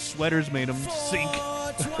 and their sweaters made them sink.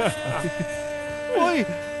 Boy,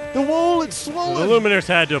 the wall it's The swollen. Lumineers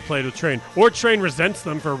had to have played with Train, or Train resents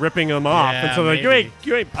them for ripping them off, Yeah, and so they're like, maybe.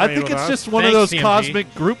 you ain't I playing think with it's us." just one Thanks, of those CMG.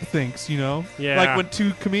 cosmic group thinks, you know? Yeah. Like when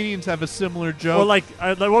two comedians have a similar joke. Well, like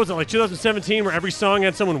what was it, like 2017, where every song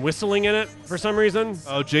had someone whistling in it for some reason?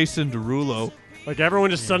 oh, Jason Derulo. Like everyone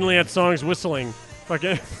just suddenly had songs whistling.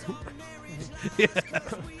 Fucking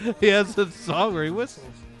He has a song where he whistles.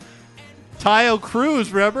 Tayo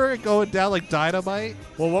Cruz, remember? Going down like dynamite.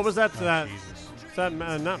 well, what was that? Is that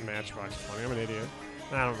not Matchbox 20? I'm an idiot.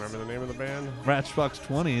 I don't remember the name of the band. Matchbox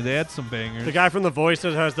 20, they had some bangers. The guy from The Voice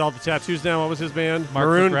that has all the tattoos now. What was his band? Mark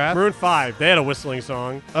Maroon McGrath? Maroon 5. They had a whistling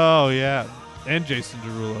song. Oh, yeah. And Jason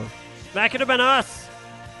Derulo. That could have been us.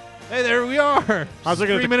 Hey, there we are. I was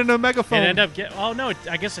looking at Screaming into a It megaphone. ended up oh no!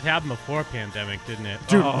 I guess it happened before pandemic, didn't it?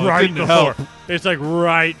 Dude, Oh, it right didn't before. help. It's like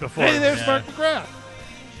right before. Hey, there's Yeah. Mark McGrath.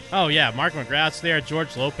 Oh yeah, Mark McGrath's there.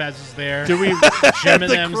 George Lopez is there. Do we? Jim and The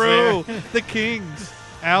them's crew. there. The Kings.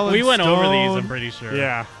 Alan We went over these. Stone. I'm pretty sure.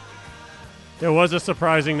 Yeah. There was a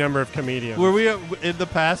surprising number of comedians. Were we in the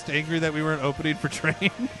past angry that we weren't opening for Train?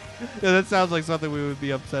 Yeah, that sounds like something we would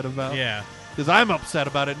be upset about. Yeah. Because I'm upset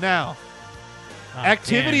about it now. Oh,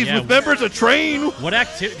 Activities damn, yeah. with members of Train. What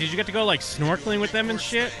activity? Did you get to go like snorkeling with them and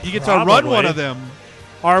shit? You get to run one Probably. of them.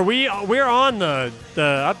 Are we? We're on the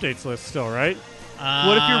updates list still, right?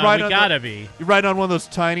 What if you're right we on gotta be. You're riding on one of those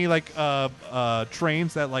tiny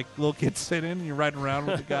trains that like little kids sit in. And you're riding around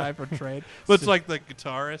with the guy from Train. But it's like the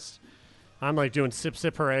guitarist. I'm like doing Sip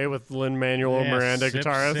Sip Hooray with Lin-Manuel Yeah, Miranda, sip,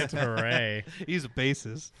 guitarist. sip, hooray. He's a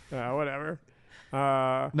bassist. Whatever.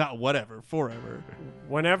 Not whatever. Forever.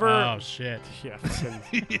 Whenever. Oh shit! Yeah. Fucking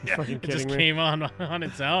It kidding just me. came on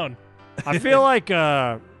its own. I feel like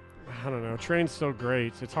I don't know. Train's so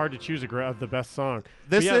great. It's hard to choose the best song.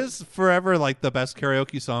 This But yeah, is forever like the best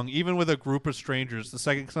karaoke song, even with a group of strangers. The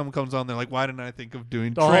second someone comes on, they're like, "Why didn't I think of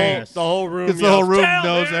doing Train?" the whole room. Because the whole room yells,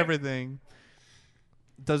 knows "Tail, everything.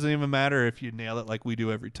 It doesn't even matter if you nail it like we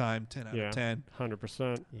do every time. 10 out of 10.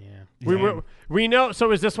 100%. Yeah. We know.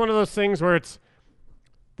 So is this one of those things where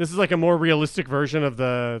this is like a more realistic version of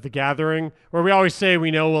the Gathering, where we always say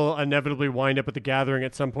we know we'll inevitably wind up at the Gathering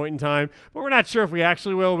at some point in time, but we're not sure if we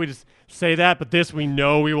actually will. We just say that, but this we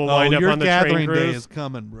know we will wind up your on the Gathering train day cruise. is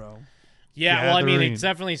coming, bro. Yeah, well, I mean, Gathering. it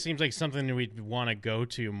definitely seems like something we'd want to go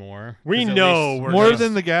to more. We 'Cause at know least- we're More gonna-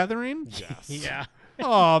 than the Gathering? Yes. Yeah.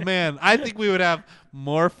 Oh man, I think we would have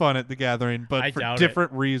more fun at the Gathering, but I for doubt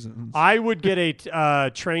different reasons. I would get a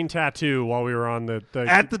train tattoo while we were on the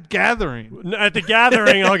At the Gathering. At the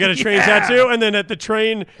Gathering, I'll get a train Yeah. tattoo, and then at the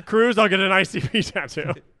train cruise, I'll get an ICP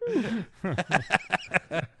tattoo.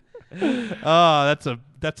 Oh,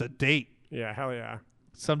 that's a date. Yeah, hell yeah.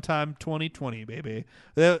 Sometime 2020, baby.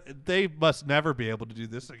 They must never be able to do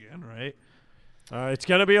this again, right? It's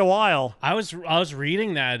gonna be a while. I was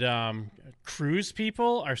reading that cruise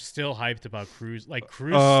people are still hyped about cruise. Like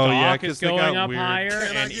cruise Oh, stock yeah, is 'cause they going got up weird. higher,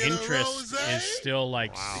 Can I and get a interest rosé? is still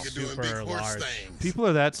like You're doing super big horse large. things. People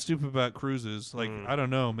are that stupid about cruises. Like, I don't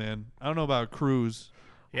know, man. I don't know about a cruise.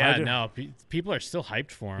 Yeah, I do- no, people are still hyped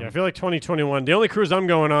for them. Yeah, I feel like 2021. The only cruise I'm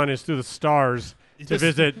going on is through the stars to Just-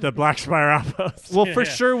 visit the Black Spire Outpost. Well, for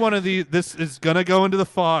sure, this is gonna go into the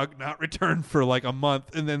fog, not return for like a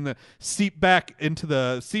month, and then seep back into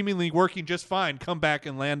the seemingly working just fine. Come back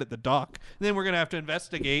and land at the dock. And then we're gonna have to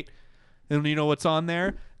investigate. And you know what's on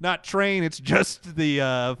there? Not Train. It's just the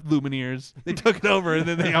Lumineers. They took it over, and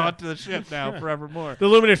then they onto the ship now forevermore. The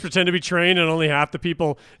Lumineers pretend to be trained, and only half the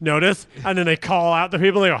people notice. And then they call out the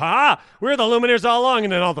people. And they go, "Ha! We're the Lumineers all along."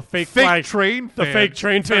 And then all the fake Train the fans. fake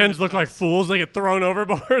train fans look like fools. They get thrown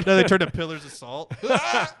overboard. No, they turn to pillars of salt.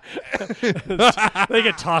 They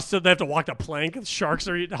get tossed. They have to walk the plank. Sharks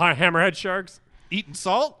are eating hammerhead sharks. Eating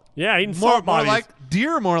salt? Yeah, eating More salt bodies. like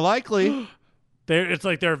deer, more likely. It's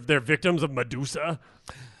like they're victims of Medusa.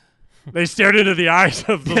 They stared into the eyes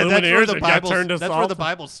of the Yeah, that's where Lumineers the and got Bible. turned to That's salt. where the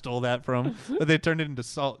Bible stole that from. But they turned it into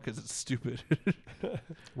salt because it's stupid.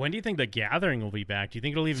 When do you think the Gathering will be back? Do you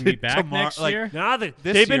think it'll even be back Tomorrow- next like- year? Nah, This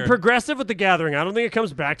they've been year. progressive with the Gathering. I don't think it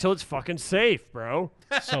comes back till it's fucking safe, bro.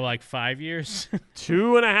 So like 5 years.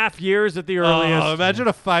 2.5 years at the earliest. Oh, imagine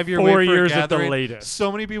a 5-year 4 wait for years a at the gathering. latest.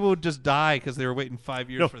 So many people would just die because they were waiting 5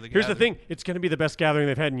 years No, for the here's the gathering. thing: it's going to be the best gathering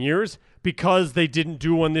they've had in years because they didn't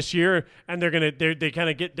do one this year, and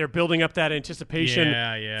they're building up that anticipation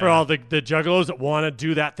Yeah. for all the juggalos that want to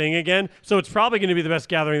do that thing again. So it's probably going to be the best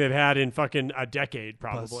gathering they've had in fucking a decade,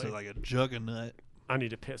 probably. Plus, like a juggernaut. I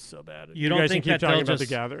need to piss so bad. You don't guys think can keep that talking they'll about the just,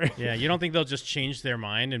 gathering? Yeah, you don't think they'll just change their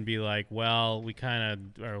mind and be like, well, we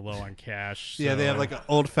kind of are low on cash. Yeah, they so- have like an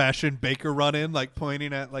old-fashioned baker run-in, like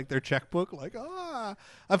pointing at like their checkbook, like,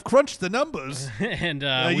 I've crunched the numbers. and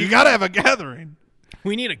You gotta have a gathering.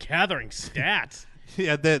 we need a gathering stat.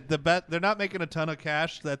 Yeah, the bet they're not making a ton of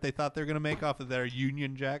cash that they thought they were gonna make off of their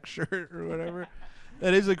Union Jack shirt or whatever.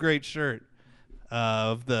 That is a great shirt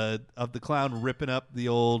of the clown ripping up the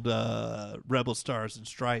old Rebel Stars and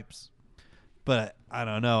Stripes. But I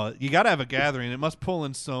don't know. You gotta have a gathering. It must pull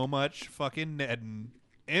in so much fucking net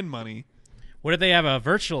and money. What if they have a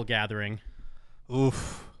virtual gathering?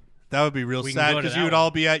 Oof. That would be real We can sad go to because that you would one.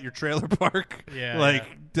 all be at your trailer park. Yeah,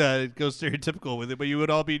 Go stereotypical with it, but you would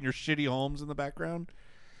all be in your shitty homes in the background.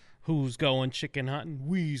 Who's going chicken hunting?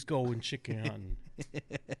 We's going chicken hunting.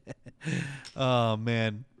 Oh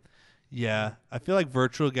man, yeah. I feel like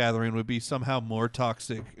virtual gathering would be somehow more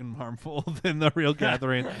toxic and harmful than the real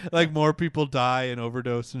gathering. Like more people die and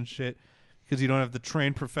overdose and shit because you don't have the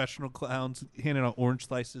trained professional clowns handing out orange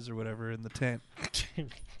slices or whatever in the tent.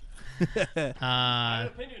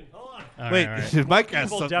 Opinion. Hold on. All Wait, right, all right. Mike has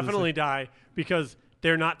People something to definitely say. die because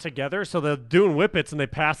they're not together, so they're doing whippets and they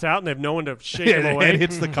pass out and they have no one to shake Yeah, them their away. head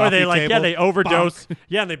hits the Or coffee they table. they overdose. Bonk.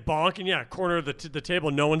 Yeah, and they bonk and corner of the table.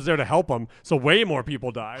 No one's there to help them, so way more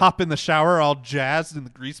people die. Hop in the shower all jazzed and the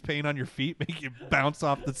grease paint on your feet make you bounce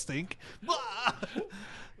off the stink.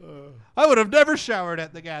 I would have never showered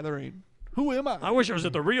at the gathering. Who am I? I wish I was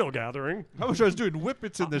at the real gathering. I wish I was doing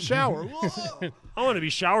whippets in the shower. I want to be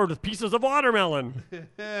showered with pieces of watermelon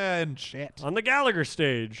And shit. on the Gallagher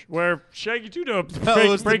stage where Shaggy Two Dope No, it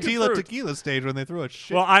was the breaks the fruit. tequila stage when they threw a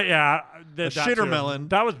shit. Well, that shitter too. melon.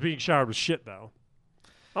 That was being showered with shit though.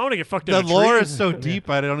 I want to get fucked in The a tree. lore is so deep,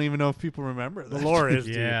 I don't even know if people remember that. The lore is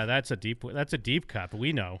deep. Yeah, that's a deep cut, but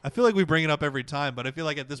we know. I feel like we bring it up every time, but I feel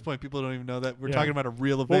like at this point people don't even know that we're Yeah. talking about a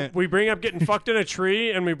real Well, event. we bring up getting fucked in a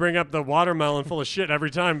tree, and we bring up the watermelon full of shit every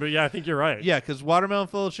time. But yeah, I think you're right. Yeah, because Watermelon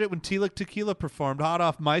Full of Shit, when Tila Tequila performed, hot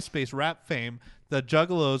off MySpace rap fame, the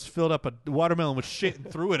Juggalos filled up a watermelon with shit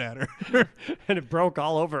and threw it at her. And it broke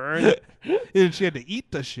all over her. And she had to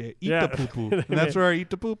eat the shit, eat the poo-poo. And that's where our eat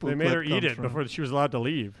the poo-poo They made clip her eat comes it from. before she was allowed to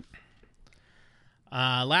leave.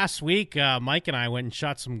 Last week, Mike and I went and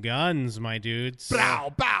shot some guns, my dudes.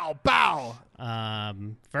 Bow, bow, bow.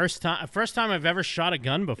 First time I've ever shot a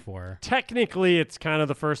gun before. Technically, it's kind of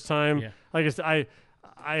the first time. Yeah. Like I said,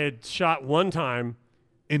 I had shot one time.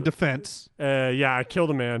 In defense. Yeah, I killed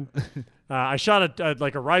a man. I shot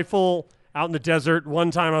a rifle out in the desert. One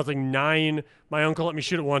time I was like 9. My uncle let me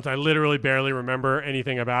shoot it once. I literally barely remember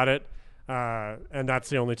anything about it. And that's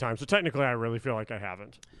the only time. So technically, I really feel like I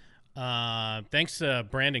haven't. Thanks to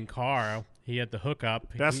Brandon Carr. He had the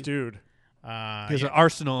hookup. Best dude. He has an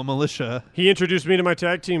arsenal of militia. He introduced me to my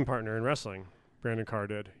tag team partner in wrestling. Brandon Carr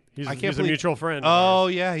did. He's a mutual friend. Oh,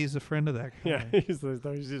 yeah, he's a friend of that guy. Yeah, he's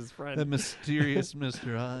his friend. The mysterious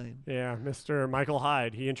Mr. Hyde. Yeah, Mr. Michael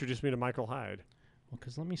Hyde. He introduced me to Michael Hyde. Well,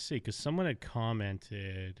 because let me see, because someone had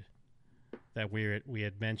commented that we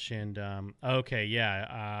had mentioned.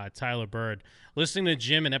 Tyler Bird listening to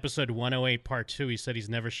Jim in episode 108, part 2. He said he's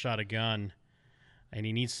never shot a gun, and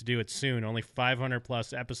he needs to do it soon. Only 500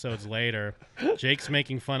 plus episodes later, Jake's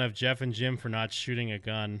making fun of Jeff and Jim for not shooting a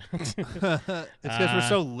gun. It's because we're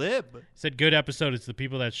so lib. Said good episode. It's the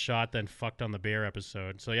people that shot then fucked on the bear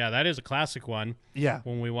episode. So yeah, that is a classic one. Yeah.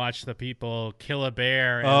 When we watch the people kill a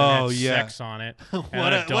bear and Oh, then have yeah. sex on it. What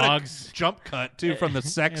And a dogs jump cut, too, from the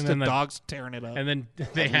sex and to then the- dogs tearing it up. And then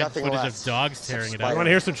they had Nothing footage less. of dogs tearing it You up. want to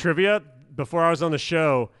hear some trivia? Before I was on the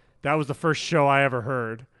show, that was the first show I ever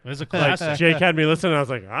heard. It was a Like, classic. Jake had me listen, and I was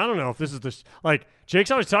like, I don't know if this is the like Jake's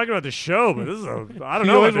always talking about the show, but this is I don't You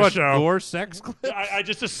know always about watch the show. gore sex clips? I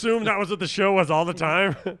just assumed that was what the show was all the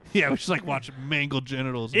time. Yeah, we just like watching mangled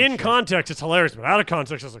genitals. and In shit. context, it's hilarious, but out of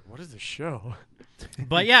context, I was like, what is this show?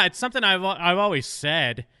 But yeah, it's something I've always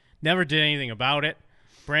said. Never did anything about it.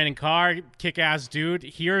 Brandon Carr, kick-ass dude,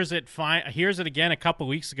 hears it again a couple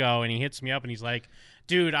weeks ago, and he hits me up, and he's like,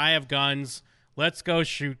 dude, I have guns. Let's go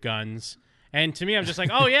shoot guns. And to me, I'm just like,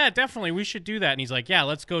 oh, yeah, definitely. We should do that. And he's like, yeah,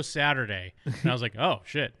 let's go Saturday. And I was like, oh,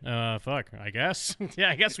 shit. Fuck, I guess. Yeah,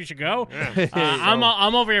 I guess we should go.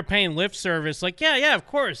 I'm over here paying lip service. Like, yeah, of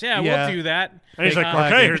course. Yeah, Yeah. we'll do that. And he's like,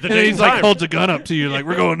 okay, here's the And date he's and like time. holds a gun up to you, like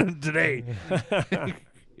we're going today.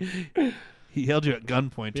 He held you at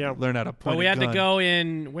gunpoint to learn how to point. But we a had gun. to go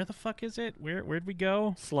in. Where the fuck is it? Where'd we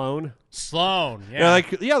go? Sloan. Sloan. Yeah. They're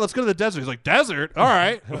like, yeah, let's go to the desert. He's like, desert? All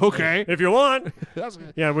right, okay. If you want. That's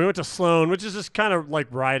good. Yeah, we went to Sloan, which is just kind of like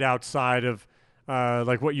right outside of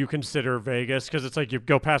like what you consider Vegas, because it's like you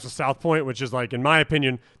go past the South Point, which is like, in my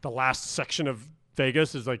opinion, the last section of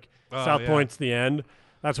Vegas is like South yeah. Point's the end.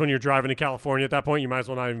 That's when you're driving to California. At that point, you might as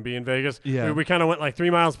well not even be in Vegas. Yeah. We kind of went like 3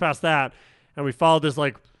 miles past that, and we followed this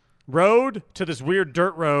like road to this weird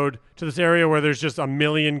dirt road to this area where there's just a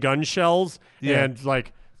million gun shells Yeah. and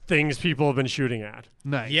like things people have been shooting at.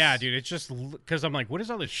 Nice. Yeah, dude, it's just because I'm like, what is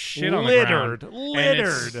all this shit Littered, on the ground? And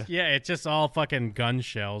it's- littered. Yeah, it's just all fucking gun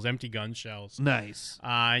shells, empty gun shells. Nice.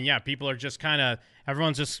 And yeah, people are just kind of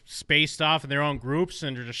everyone's just spaced off in their own groups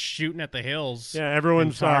and they're just shooting at the hills. Yeah,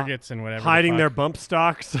 everyone's and targets and whatever. the hiding fuck. their bump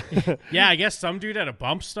stocks. Yeah, I guess some dude had a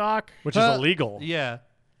bump stock, Which is illegal. Yeah.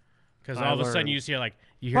 because all of a sudden you just hear like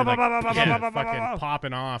fucking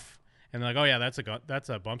popping off, and they're like, oh yeah, that's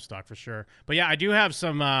a bump stock for sure. But yeah, I do have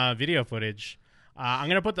some video footage. I'm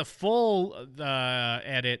gonna put the full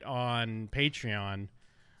edit on Patreon,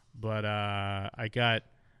 but I got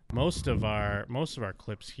most of our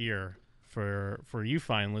clips here for you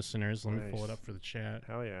fine listeners. Let me pull it up for the chat.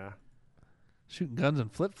 Hell yeah. Shooting guns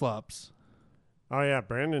and flip flops. Oh yeah,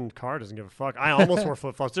 Brandon Carr doesn't give a fuck. I almost wore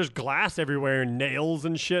flip flops. There's glass everywhere and nails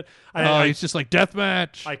and shit. He's just like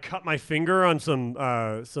deathmatch. I cut my finger on some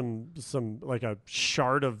like a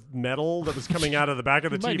shard of metal that was coming out of the back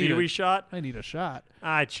of the You might need TV a- we shot. I need a shot.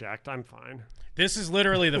 I checked. I'm fine. This is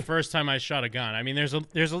literally the first time I shot a gun. I mean, there's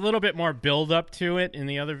a little bit more build up to it in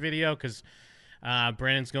the other video because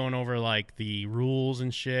Brandon's going over like the rules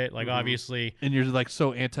and shit. Like obviously, And you're like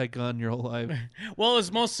so anti-gun your whole life. well,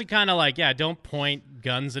 it's mostly kind of like don't point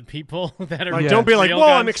guns at people that are Like, don't be like, real whoa,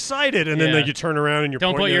 guns. I'm excited, and then Yeah. like you turn around and you're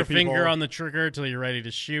Don't put pointing your at people. finger on the trigger till you're ready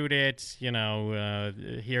to shoot it. You know,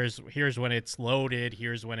 here's when it's loaded.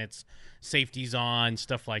 Here's when it's safety's on.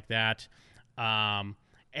 Stuff like that.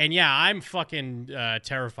 And yeah, I'm fucking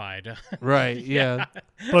terrified. Right, yeah.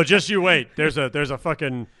 Well, just you wait. There's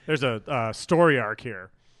a story arc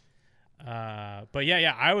here. But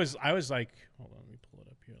yeah, I was like, hold on, let me pull it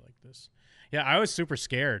up here like this. Yeah, I was super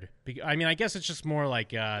scared. I mean, I guess it's just more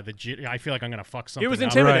like I feel like I'm gonna fuck something. It was up.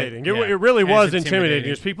 intimidating. Right. It really was It's intimidating.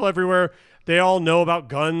 There's people everywhere. They all know about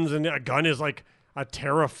guns, and a gun is like a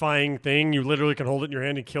terrifying thing. You literally can hold it in your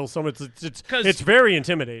hand and kill someone. It's very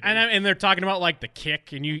intimidating. And they're talking about like the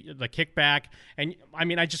kick and the kickback. And I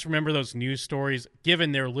mean, I just remember those news stories.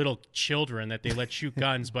 Given they're little children that they let shoot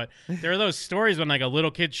guns, but there are those stories when like a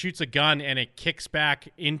little kid shoots a gun and it kicks back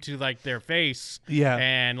into like their face. Yeah,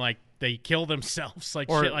 and like they kill themselves, like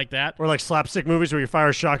shit like that. Or like slapstick movies where you fire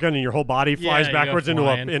a shotgun and your whole body flies backwards into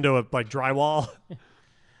a like drywall.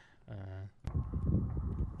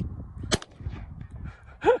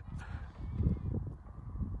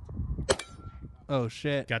 Oh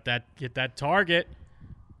shit! Get that target.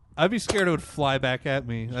 I'd be scared it would fly back at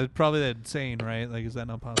me. That's probably insane, right? Like, is that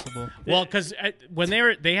not possible? Well, because when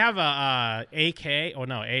they have a AK, oh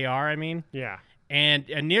no, AR, I mean. Yeah. And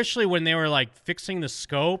initially, when they were like fixing the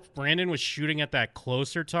scope, Brandon was shooting at that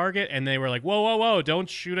closer target, and they were like, "Whoa, don't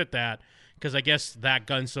shoot at that," because I guess that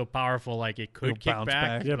gun's so powerful, like it could kick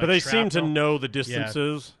back. Yeah, like but they seem to shrapnel. know the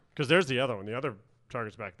distances because there's the other one. The other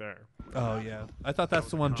target's back there. Oh yeah, I thought that's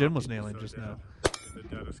the one Jim was nailing just now. The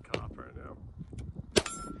deadest cop right now.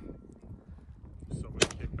 So much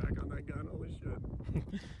kickback on that gun. Holy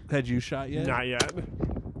shit. Had you shot yet? Not yet.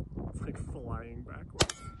 It's like flying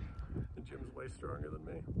backwards. And Jim's way stronger than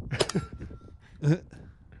me. I'm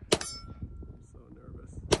so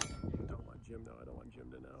nervous. Don't let Jim know. I don't want Jim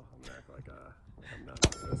to know. I'm gonna act like I'm not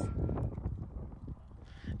nervous.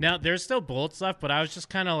 Now there's still bullets left, but I was just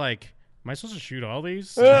kind of like, am I supposed to shoot all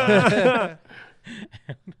these?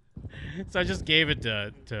 So I just gave it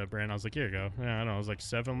to Brandon. I was like, here you go. Yeah, I don't know. It was like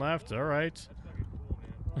 7 left. All right.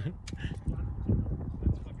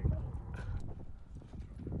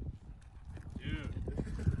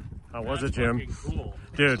 How was it, Jim? Cool.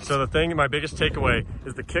 Dude, so my biggest takeaway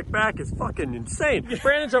is the kickback is fucking insane.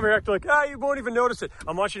 Brandon's over here acting like, you won't even notice it.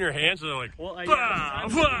 I'm watching your hands, and they're like, well, bah,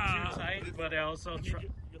 too tight, but I also try.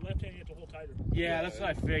 Your left hand you have to hold tighter. Yeah, that's what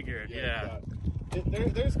I figured. Yeah.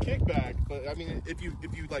 There's kickback, but I mean, if you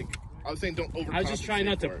like, I was saying don't overcompensate. I was just trying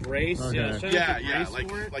not to brace. Okay. Yeah, I was trying not to yeah,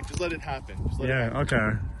 brace like just let it happen. Just let it happen. Okay.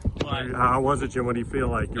 But, how was it, Jim? What do you feel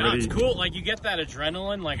like? You no, ready? it's cool. Like, you get that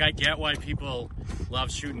adrenaline. Like, I get why people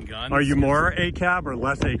love shooting guns. Are you more ACAB or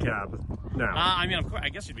less ACAB now? I mean, of course, I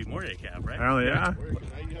guess you'd be more ACAB, right? Hell yeah.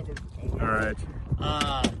 All right.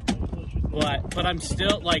 But I'm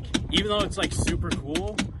still, like, even though it's, like, super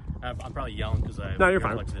cool, I'm probably yelling because I... No, you're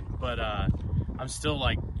fine. But I'm still,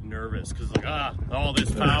 like, nervous because, like, all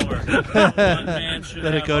this power. One man should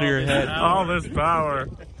Let it have go to all your this head. power. All this power.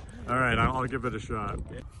 All right, I'll give it a shot.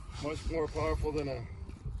 Much more powerful than a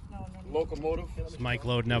locomotive. Is Mike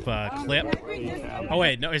loading up a clip? Oh,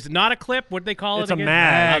 wait, no, is it not a clip? What do they call It's it a again?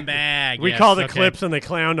 mag. A mag, We yes, call it okay. clips and they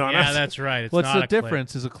clowned on us. Yeah, that's right. It's What's not the a clip.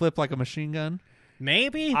 difference? Is a clip like a machine gun?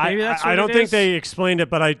 Maybe that's what I don't it think is. they explained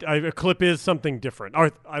it, but a clip is something different.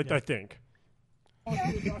 Or I think.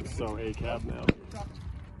 So ACAB now.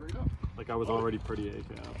 Like I was already pretty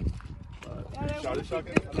ACAB. Shot a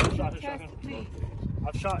shotgun?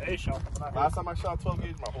 I've shot a shotgun. Last time I shot 12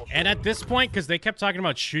 gauge, my whole And at this point, because they kept talking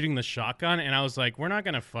about shooting the shotgun, and I was like, we're not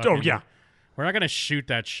gonna fucking. Oh, yeah. We're not gonna shoot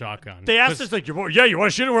that shotgun. They asked us like, you want to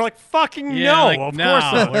shoot it? We're like, fucking Yeah, no, like, of no,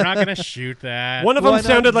 course not. we're not gonna shoot that. One of them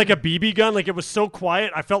sounded like a BB gun. Like it was so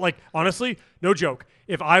quiet. I felt like, honestly, no joke.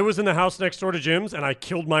 If I was in the house next door to Jim's and I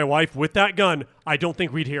killed my wife with that gun, I don't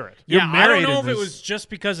think we'd hear it. Yeah, I don't know if it was just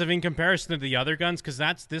because of in comparison to the other guns, because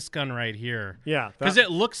that's this gun right here. Yeah, because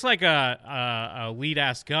it looks like a lead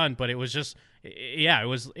ass gun, but it was just.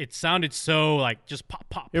 Yeah, it sounded so like just pop,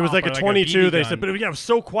 pop. It was pop, like a 22. BB They gun. said, but it was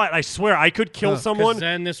so quiet. I swear, I could kill someone.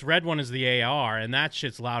 Then this red one is the AR, and that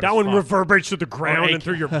shit's loud. That as one fuck. reverberates to the ground and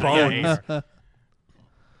through your bones.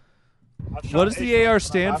 What does the AR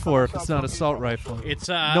stand for if it's not assault rifle? It's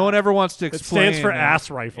no one ever wants to explain. It stands for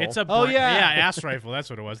ass rifle. It's a Oh, yeah. ass rifle.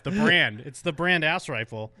 That's what it was. The brand. It's the brand ass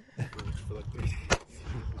rifle.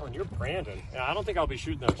 Oh, and you're Brandon. Yeah, I don't think I'll be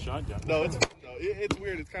shooting that shotgun. No, it's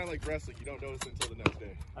weird. It's kind of like wrestling. You don't notice until the next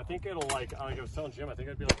day. I think it'll like I was telling Jim. I think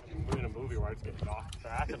it'd be like in a movie where I just get knocked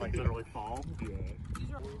back and like literally fall.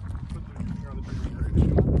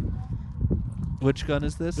 Which gun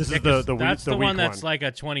is this? This is Yeah, the that's the the weak one that's like a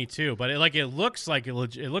 22, but it looks like it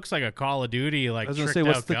looks like a Call of Duty like. I was gonna tricked say,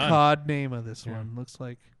 what's out the gun. COD name of this one? Looks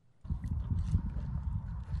like.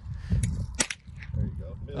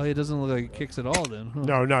 Oh, it doesn't look like it kicks at all then.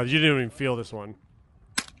 Huh? No, you didn't even feel this one.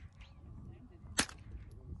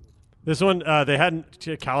 This one, they hadn't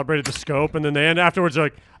calibrated the scope, and then they afterwards they're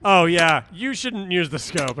like, "Oh yeah, you shouldn't use the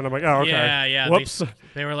scope." And I'm like, "Oh okay." Yeah. Whoops.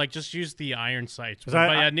 They were like, just use the iron sights. But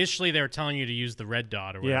I- initially, they were telling you to use the red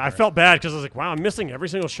dot or whatever. Yeah, I felt bad because I was like, "Wow, I'm missing every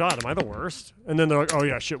single shot. Am I the worst?" And then they're like, "Oh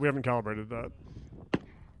yeah, shit, we haven't calibrated that."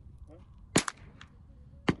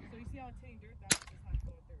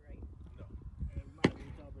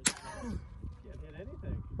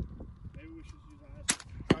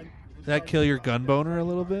 Did that kill your gun boner a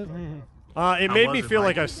little bit? It made me feel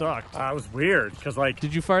like I sucked. It was weird because like,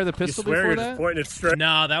 did you fire the pistol you swear before you're that? just pointing it straight.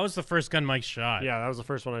 No, that was the first gun Mike shot. Yeah, that was the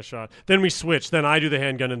first one I shot. Then we switched. Then I do the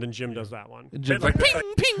handgun, and then Jim does that one. And Jim's It's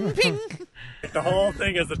like, ping, ping. The whole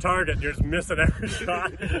thing is the target, and you're just missing every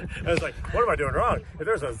shot. I was like, what am I doing wrong? If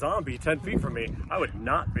there's a zombie 10 feet from me, I would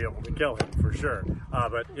not be able to kill him for sure.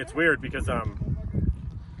 But it's weird because it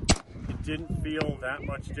didn't feel that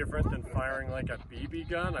much different than firing like a BB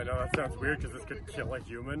gun. I know that sounds weird because this could kill a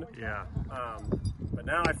human. Yeah. But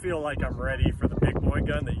now I feel like I'm ready for the big boy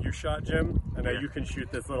gun that you shot, Jim. And now you can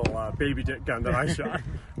shoot this little baby dick gun that I shot.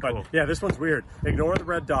 But Cool. yeah, this one's weird. Ignore the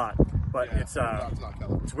red dot. But it's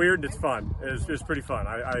weird and it's fun. It's pretty fun.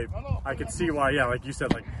 I could see why. Yeah, like you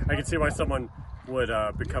said, like I could see why someone would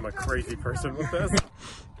become a crazy person with this.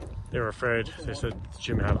 They were afraid. They said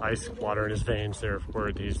Jim had ice water in his veins. They were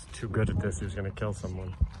worried he's too good at this. He was going to kill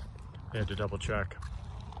someone. They had to double check.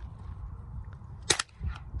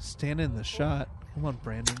 stand in the shot. Come on,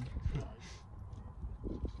 Brandon.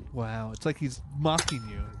 Wow, it's like he's mocking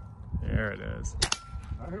you. There it is.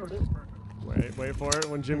 Wait for it.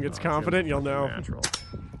 When Jim gets confident, you'll know. Natural.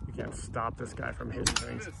 You can't stop this guy from hitting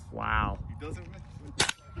things. Wow.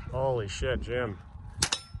 Holy shit, Jim.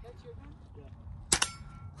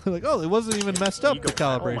 Like, oh, it wasn't even messed up, the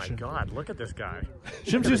calibration. Oh my god, look at this guy.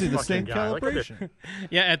 Jim's Look at using this the same fucking guy. Look at this- calibration.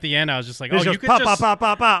 Yeah, at the end, I was just like, He oh, goes, you could pop, just... pop,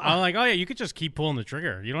 pop, pop. I'm like, oh, yeah, you could just keep pulling the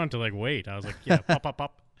trigger. You don't have to, like, wait. I was like, yeah, pop, pop,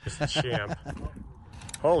 pop. This is champ.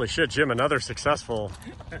 Holy shit, Jim, another successful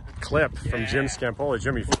clip from Jim Scampoli.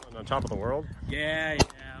 Jim, you feeling on top of the world? Yeah,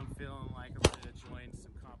 I'm feeling like I'm going to join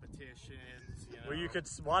some competitions. You know? Well, you could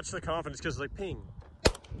watch the confidence because it's like ping,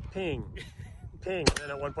 ping, ping. And then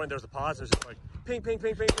at one point there was a pause. It was just like ping, ping,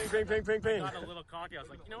 ping, ping, ping, ping, ping, ping, ping. I got a little cocky. I was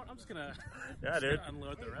like, you know what? I'm just going Yeah, dude. to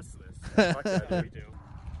unload the rest of this. Fuck that, we do.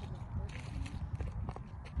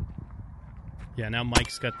 Yeah, now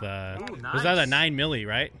Mike's got the... Ooh, Was that a nice. 9 milli,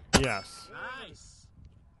 right? Yes. Nice.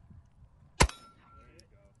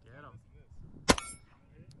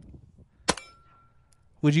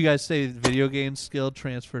 Would you guys say video game skill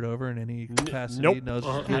transferred over in any capacity? Nope. No,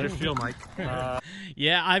 How do you feel, Mike?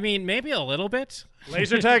 Yeah, I mean, maybe a little bit.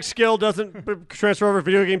 Laser tag skill doesn't transfer over.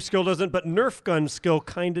 Video game skill doesn't, but Nerf gun skill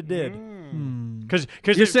kind of did. Because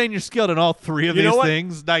You're saying you're skilled in all three of You know these what?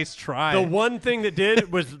 things? Nice try. the one thing that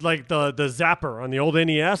did was like the zapper on the old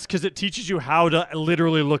NES, because it teaches you how to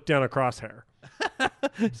literally look down a crosshair.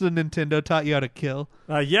 So Nintendo taught you how to kill?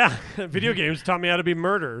 Yeah, video games taught me how to be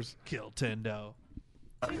murderers. Kill Tendo.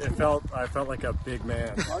 I felt like a big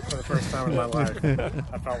man for the first time in my life.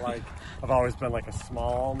 I felt like I've always been like a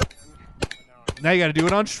small man. Now you got to do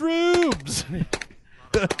it on shrooms.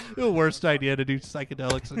 The worst idea to do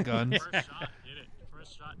psychedelics and guns. It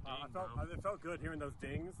felt good hearing those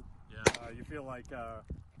dings. Yeah. You feel like,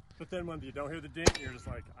 but then when you don't hear the ding, you're just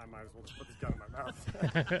like, I might as well just put this gun in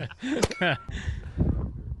my mouth.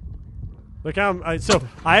 Look how so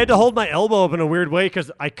I had to hold my elbow up in a weird way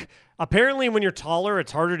because apparently when you're taller,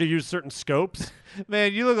 it's harder to use certain scopes.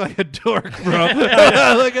 Man, you look like a dork, bro. Look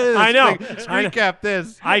at this. I know. Screen cap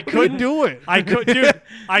this. I couldn't do it. I could, dude.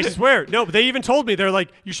 I swear. No, but they even told me they're like,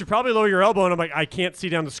 you should probably lower your elbow, and I'm like, I can't see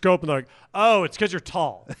down the scope, and they're like, oh, it's because you're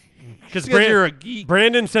tall. Because you're a geek.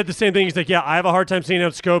 Brandon said the same thing. He's like, yeah, I have a hard time seeing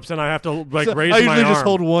out scopes, and I have to like So raise I my usually arm. just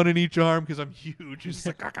hold one in each arm because I'm huge. It's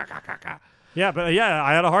like, Yeah, but yeah,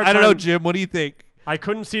 I had a hard I time. don't know, Jim. What do you think? I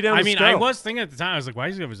couldn't see down I the mean, scope. I was thinking at the time, I was like, why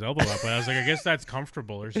does he have his elbow up? But I was like, I guess that's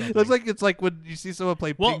comfortable or something. It's like when you see someone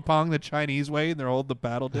play ping pong the Chinese way and they're holding the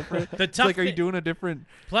paddle different. It's tough like, are you thi- doing a different?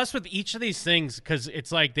 Plus, with each of these things, because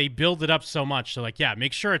it's like they build it up so much. So, like, yeah,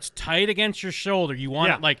 make sure it's tight against your shoulder. You want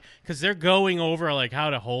Yeah. it, like, because they're going over, like,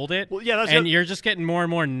 how to hold it. Well, yeah, that's and the- you're just getting more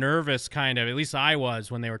and more nervous, kind of. At least I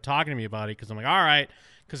was when they were talking to me about it, because I'm like, all right.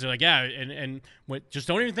 Because they're like, yeah, and just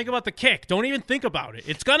don't even think about the kick. Don't even think about it.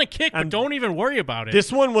 It's going to kick, but don't even worry about it. This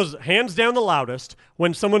one was hands down the loudest.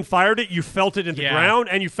 When someone fired it, you felt it in the Yeah. ground,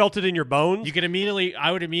 and you felt it in your bones.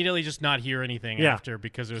 I would immediately just not hear anything Yeah. after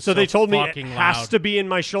because it was So they told me it fucking has loud. to be in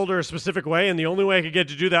my shoulder a specific way, and the only way I could get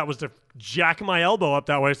to do that was to jack my elbow up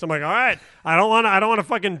that way. So I'm like, all right, I don't want to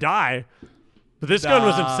fucking die. But this gun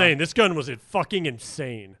was insane. This gun was fucking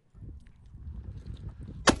insane.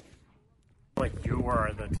 Like you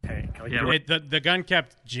were the tank. tank. Like, Yeah, the gun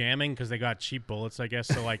kept jamming because they got cheap bullets, I guess.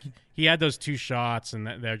 So like he had those 2 shots, and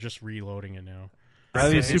they're just reloading it now. I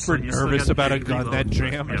was super you still nervous got about the a big gun that reload.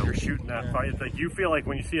 jammed. Yeah, you're shooting that fight. It's like you feel like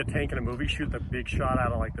when you see a tank in a movie, shoot the big shot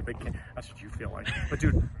out of like the big. That's what you feel like. But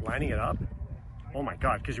dude, lining it up, oh my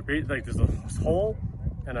god, because you're like there's this hole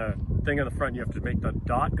and a thing in the front. You have to make the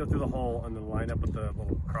dot go through the hole and then line up with the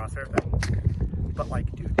little crosshair thing. But like,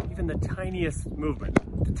 dude, even the tiniest movement,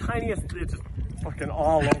 it's just fucking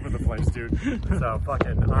all over the place, dude. So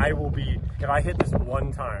fucking, I will be, if I hit this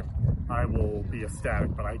one time, I will be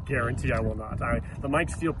ecstatic, but I guarantee I will not. The Mike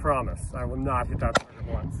Steele promise, I will not hit that target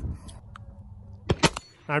once.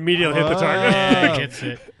 I immediately hit the target. Yeah, gets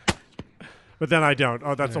it. But then I don't.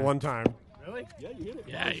 Oh, that's a one time. Really? Yeah, you hit it.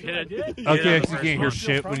 Yeah, you hit it. Okay, because you can't hear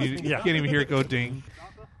shit when you can't even hear it go ding.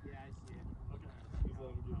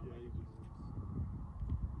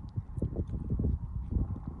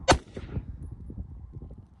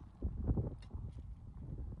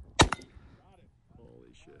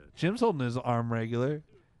 Jim's holding his arm regular.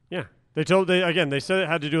 Yeah. They said it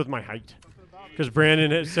had to do with my height. Because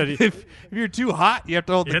Brandon had said if you're too hot, you have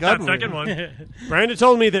to hold the hit gun. that second one. Brandon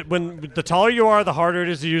told me that when the taller you are, the harder it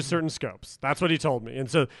is to use certain scopes. That's what he told me. And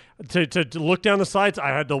so to look down the sights, I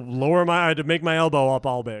had to make my elbow up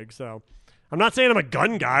all big. So I'm not saying I'm a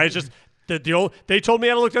gun guy. It's just that they told me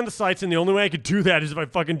how to look down the sights, and the only way I could do that is if I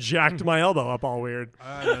fucking jacked my elbow up all weird.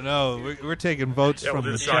 I don't know. We're taking votes from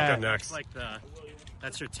the chat. It's like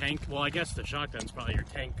that's your tank. Well, I guess the shotgun's probably your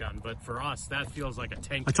tank gun, but for us, that feels like a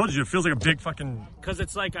tank. I told you, it feels like a big fucking. Because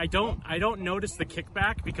it's like I don't notice the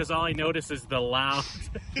kickback because all I notice is the loud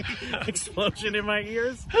explosion in my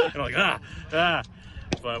ears. And I'm like ah.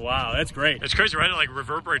 But wow, that's great. It's crazy, right? It like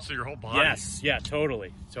reverberates through your whole body. Yes, yeah,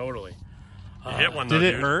 totally. You hit one. Did though,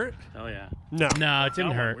 it dude. hurt? Oh yeah. No, it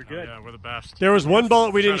didn't hurt. We're good. Yeah, we're the best. There was one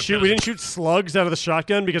bullet we didn't shoot. We didn't shoot slugs out of the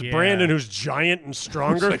shotgun because Brandon, who's giant and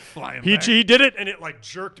stronger, like flying he back. did it, and it like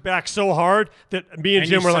jerked back so hard that me and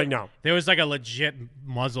Jim were like, no. There was like a legit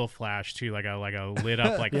muzzle flash too, like a lit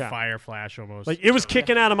up like Yeah. fire flash almost. Like it was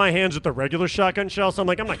kicking out of my hands with the regular shotgun shell, so I'm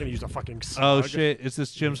like, I'm not going to use a fucking slug. Oh shit! Is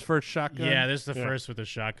this Jim's first shotgun? Yeah, this is the first with the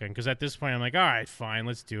shotgun. Because at this point, I'm like, all right, fine,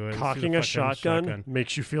 let's do it. Let's do Cocking the a fucking shotgun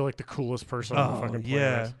makes you feel like the coolest person on the fucking planet.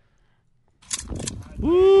 yeah.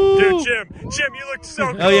 Dude, Jim, you look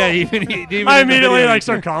so cool. Oh yeah, even in the I immediately video, like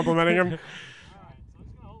start complimenting him.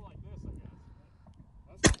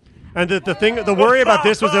 And the worry about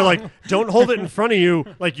this was they're like, don't hold it in front of you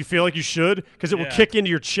like you feel like you should, because it will kick into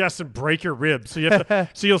your chest and break your ribs. So you have to,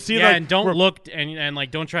 so you'll see like, and don't look and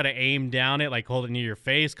like don't try to aim down it, like hold it near your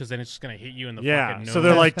face, because then it's just gonna hit you in the fucking nose. So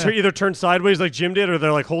they're like either turn sideways like Jim did, or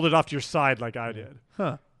they're like hold it off to your side like I did.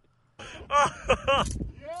 Huh.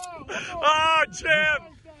 Oh, Jim!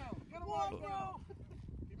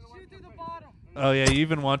 Oh yeah, you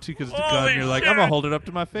even want to because it's a gun. Holy You're like, shit. I'm gonna hold it up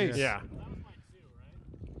to my face. Yeah.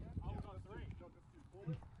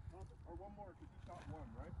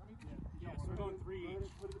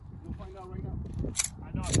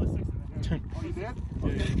 Oh, you did?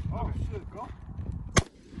 Okay. Oh, shit, go.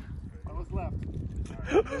 I was left.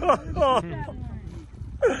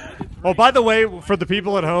 Oh, by the way, for the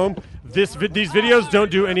people at home, these videos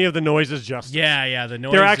don't do any of the noises justice. Yeah, the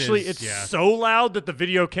noise. They're actually is, it's so loud that the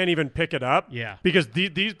video can't even pick it up. Yeah. Because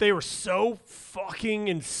they were so fucking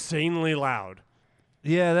insanely loud.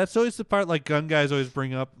 Yeah, that's always the part like gun guys always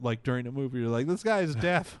bring up like during a movie. You're like, this guy is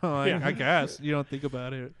deaf. I'm like, Yeah. I guess you don't think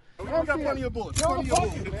about it. We don't got plenty of bullets. Kill the Plenty of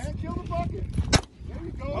bucket, bullets. man. Kill the bucket. There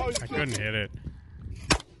you go. I couldn't hit it.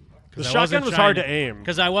 The shotgun was hard to aim.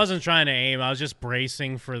 Because I wasn't trying to aim. I was just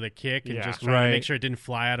bracing for the kick and just trying to make sure it didn't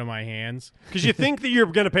fly out of my hands. Because you think that you're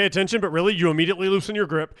going to pay attention, but really you immediately loosen your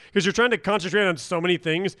grip. Because you're trying to concentrate on so many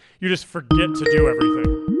things, you just forget to do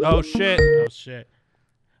everything. Oh, shit. Oh, shit.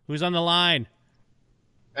 Who's on the line?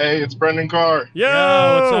 Hey, it's Brendan Carr.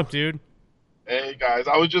 Yo, what's up, dude? Hey, guys.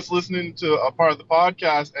 I was just listening to a part of the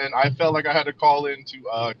podcast, and I felt like I had to call in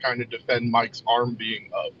to kind of defend Mike's arm being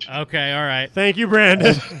up. Okay, all right. Thank you,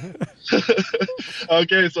 Brandon.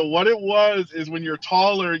 Okay, so what it was is when you're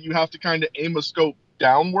taller, you have to kind of aim a scope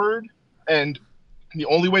downward, and the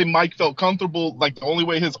only way Mike felt comfortable, like the only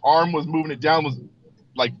way his arm was moving it down was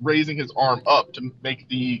like raising his arm up to make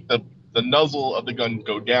the muzzle of the gun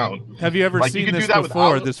go down. Have you ever Like, seen you could this do that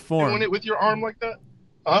before, without this form? doing it with your arm like that?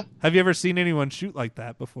 Huh? Have you ever seen anyone shoot like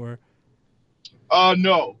that before?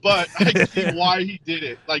 No, but I can see why he did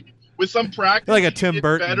it. Like with some practice, Like a he Tim gets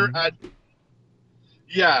Burton. Better at,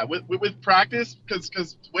 yeah, with practice, because the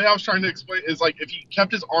way I was trying to explain is like if he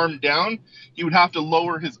kept his arm down, he would have to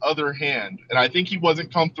lower his other hand, and I think he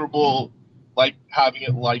wasn't comfortable like having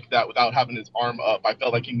it like that without having his arm up. I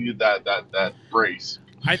felt like he needed that brace.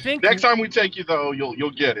 I think Next time we take you, though,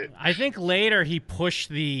 you'll get it. I think later he pushed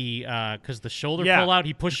the because the shoulder Yeah. pull out,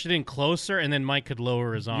 he pushed it in closer, and then Mike could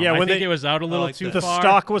lower his arm. Yeah, I when think it was out a little too the far.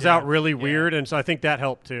 stock was out really weird, and so I think that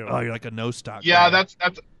helped too. Oh, you're like a no stock. Yeah,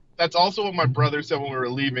 that's also what my brother said when we were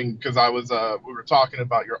leaving, because we were talking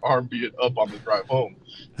about your arm being up on the drive home,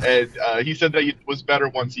 and he said that it was better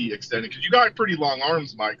once he extended, because you got pretty long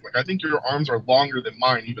arms, Mike. Like, I think your arms are longer than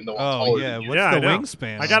mine, even though I'm taller than you. I know.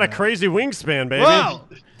 wingspan I got a crazy wingspan, baby. Wow.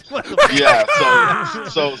 Yeah,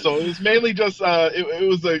 so it was mainly just it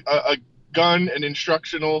was a gun and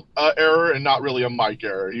instructional error, and not really a mic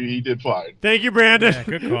error. He did fine. Thank you, Brandon. Yeah,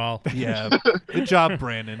 good call. Yeah, good job,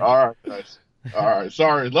 Brandon. All right, guys. All right,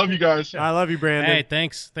 sorry. Love you guys. I love you, Brandon. Hey,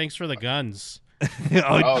 thanks for the guns. Did you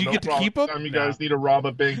no get to problem. keep them? Anytime you guys need to rob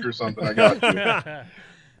a bank or something, I got you.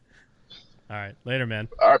 All right, later, man.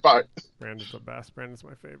 All right, bye. Brandon's the best. Brandon's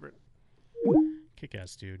my favorite.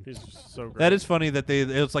 Kick-ass dude. He's so great. That is funny that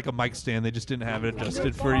it's like a mic stand. They just didn't have it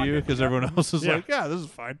adjusted for you because everyone else was like, yeah, this is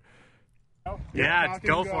fine. Yeah,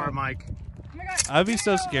 go for it, Mike. I'd be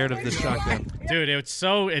so scared of this shotgun. Dude, it's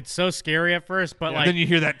so scary at first, but And then you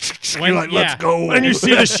hear that, when- you're like, let's go. And you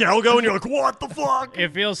see the shell go, and you're like, what the fuck?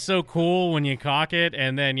 It feels so cool when you cock it,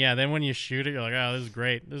 and then then when you shoot it, you're like, oh, this is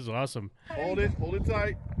great. This is awesome. Hold it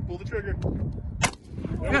tight. Pull the trigger.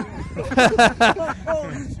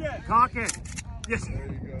 Holy shit. Cock it. Yes.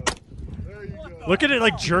 There you go. Look at it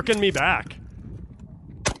like jerking me back.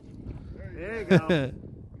 There you go. Have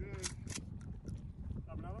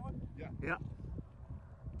another one? Yeah.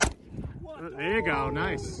 There you go.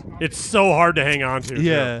 Nice. It's so hard to hang on to. too.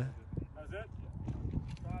 Yeah.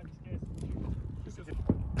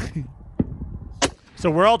 So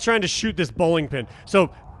we're all trying to shoot this bowling pin. So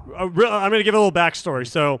I'm going to give a little backstory.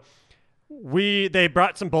 So they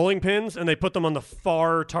brought some bowling pins and they put them on the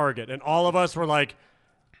far target, and all of us were like,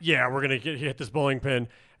 "Yeah, we're going to hit this bowling pin."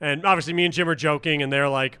 And obviously, me and Jim are joking, and they're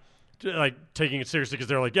like taking it seriously because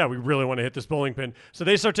they're like, "Yeah, we really want to hit this bowling pin." So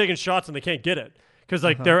they start taking shots and they can't get it because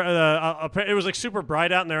they're it was like super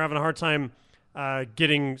bright out, and they're having a hard time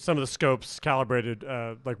getting some of the scopes calibrated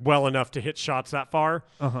like well enough to hit shots that far.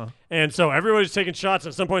 And so everybody's taking shots.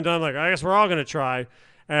 At some point in time, like, I guess we're all going to try.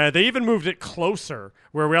 They even moved it closer,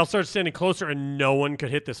 where we all started standing closer, and no one could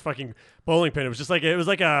hit this fucking bowling pin. It was just like it was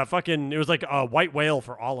like a white whale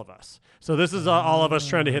for all of us. So this is all of us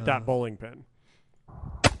trying to hit that bowling pin.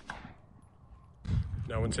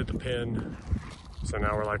 No one's hit the pin. So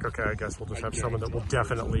now we're like, okay, I guess we'll just have someone that will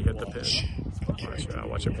definitely hit the pin.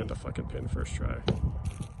 Watch him hit the fucking pin first try.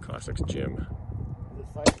 Classics Jim.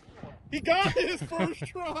 He got it his first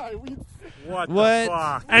try. What the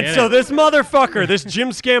fuck? And so this motherfucker, this Jim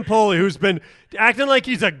Scampoli, who's been acting like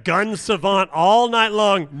he's a gun savant all night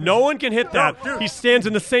long, no one can hit that. He stands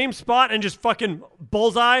in the same spot and just fucking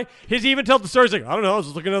bullseye. He even tells the story. He's like, I don't know, I was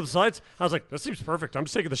just looking at the sights. I was like, that seems perfect. I'm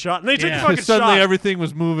just taking the shot. And they took the fucking Suddenly shot. everything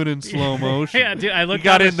was moving in slow motion. Yeah, dude, I looked You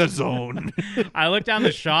got down in the zone. I looked down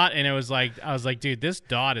the shot, and I was like, dude, this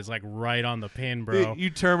dot is like right on the pin, bro. You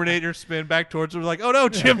Terminator spin back towards him. Like, oh no,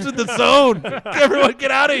 Jim's in the zone. Everyone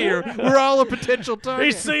get out of here. We're all a potential target.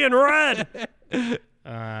 He's seeing red. That's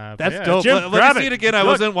yeah. dope. Jim, Let grab me see it. it again. I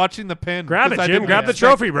Look. wasn't watching the pin. Grab it, 'cause I Jim. didn't Grab the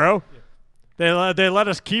expect- trophy, bro. They let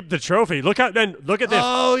us keep the trophy. Look at this.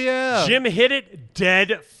 Oh, yeah. Jim hit it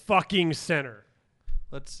dead fucking center.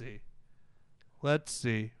 Let's see. Look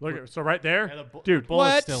at so right there, The dude.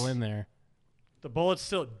 bullet's what? still in there. The bullet's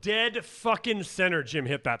still dead fucking center. Jim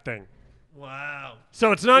hit that thing. Wow.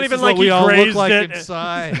 So it's not This even is like what we he all look grazed like it.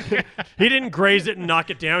 inside. He didn't graze it and knock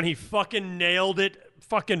it down. He fucking nailed it.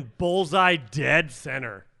 Fucking bullseye dead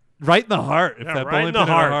center. Right in the heart. If Yeah, that right bowling in the pin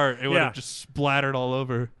had a heart. heart, it would Yeah. have just splattered all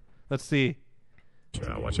over. Let's see.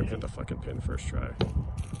 Watch him hit the fucking pin first try.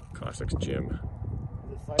 Classics Jim.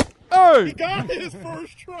 He got it his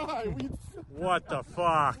first try. What the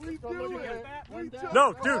fuck? We do it.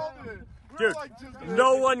 No, dude.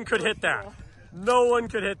 No one could hit that. No one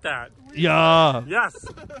could hit that. Yeah. Yes.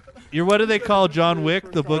 You're what do they call John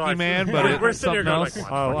Wick, the boogeyman, but We're it's sitting here something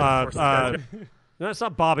going else? like, no, it's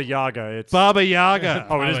not Baba Yaga. It's Baba Yaga.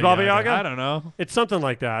 Oh, it is Baba Yaga? I don't know. It's something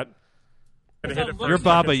like that. You're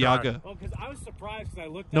Baba Yaga. Oh, because I was surprised because I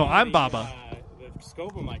looked No, down I'm the, Baba. The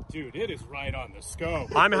scope. I'm like, dude, it is right on the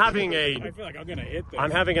scope. I'm having I feel like I'm gonna hit this.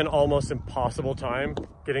 I'm having an almost impossible time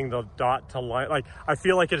getting the dot to line. Like, I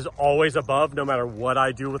feel like it is always above no matter what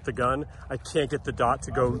I do with the gun. I can't get the dot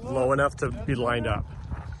to go low enough to be lined up.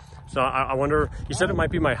 So I wonder, you said it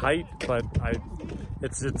might be my height, but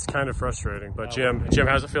it's kind of frustrating. But Jim,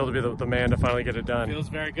 how's it feel to be the man to finally get it done? Feels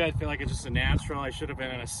very good. I feel like it's just a natural. I should have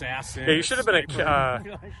been an assassin. Yeah, you should have been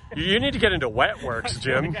you need to get into wet works, I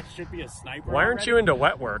feel Jim. like I should be a sniper. Why aren't you into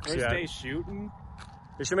wet works First yet? day shooting.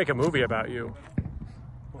 They should make a movie about you.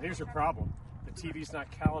 Well, here's your problem. The TV's not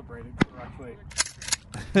calibrated correctly.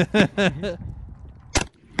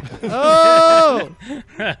 Oh!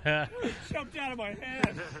 Jumped out of my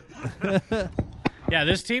head. Yeah,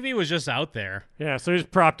 this TV was just out there. Yeah, so he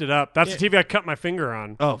just propped it up. That's the TV I cut my finger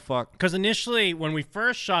on. Oh, fuck. Because initially, when we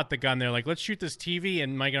first shot the gun, they're like, let's shoot this TV.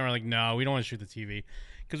 And Mike and I were like, no, we don't want to shoot the TV.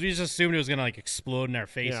 Because we just assumed it was going to like explode in our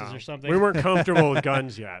faces or something. We weren't comfortable with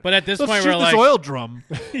guns yet. But at this point, shoot we're like, this oil drum.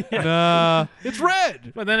 Nah, it's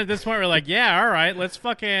red. But then at this point, we're like, yeah, all right, let's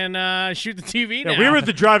fucking shoot the TV now. Yeah, we were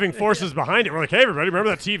the driving forces behind it. We're like, hey, everybody,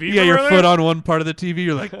 remember that TV? Yeah, your over foot there? on one part of the TV.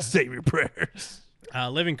 You're like, say your prayers.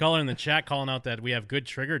 Living Color in the chat calling out that we have good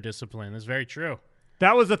trigger discipline. That's very true.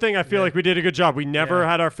 That was the thing. I feel like we did a good job. We never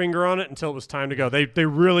had our finger on it until it was time to go. They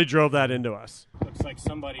really drove that into us. Looks like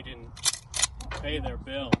somebody didn't pay their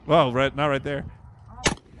bill. Well, not right there.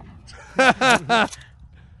 I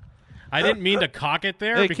didn't mean to cock it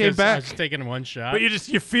there It because came back. I was just taking one shot. But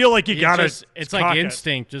you feel like you gotta. It's cock like it.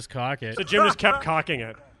 instinct. Just cock it. So Jim just kept cocking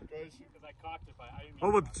it.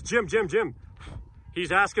 Oh, well, Jim. He's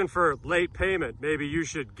asking for late payment. Maybe you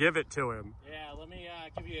should give it to him. Yeah, let me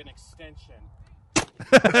give you an extension.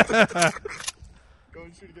 Go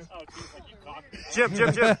and shoot again. Oh, geez, like you cocked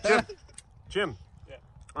it. Jim.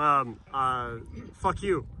 Yeah. Fuck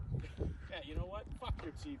you. Yeah, you know what? Fuck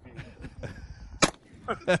your TV.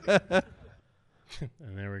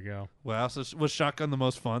 And there we go. Wow, so was shotgun the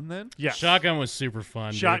most fun then? Yeah. Shotgun was super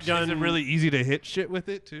fun. Shotgun. Is it really easy to hit shit with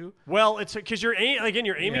it too? Well, it's because you're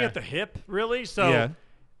aiming at the hip, really. So, Yeah.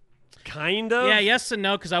 kind of. Yeah, yes and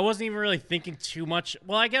no, because I wasn't even really thinking too much.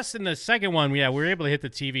 Well, I guess in the second one, we were able to hit the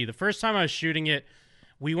TV. The first time I was shooting it,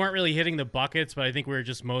 we weren't really hitting the buckets, but I think we were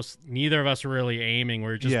just neither of us were really aiming. We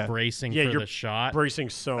were just bracing for you're the shot. bracing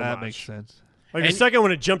so much. That makes sense. Like the second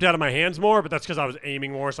one, it jumped out of my hands more, but that's because I was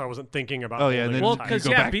aiming more, so I wasn't thinking about. And then Well, you because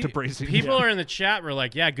go back to bracing. people are in the chat were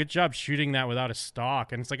like, "Yeah, good job shooting that without a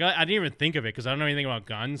stock." And it's like I didn't even think of it because I don't know anything about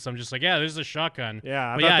guns. So I'm just like, "Yeah, there's a shotgun."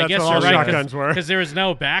 Yeah, but I I guess what all you're right shotguns were. because there was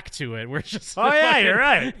no back to it. We're just Oh yeah, you're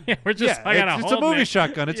right. Yeah, we're just it's a movie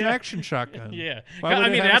shotgun. It's an action shotgun. Yeah, Why would I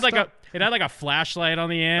mean, have it had like stock? it had like a flashlight on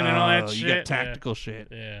the end and all that shit. You got tactical shit.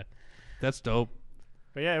 Yeah, that's dope.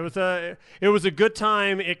 But yeah, it was a good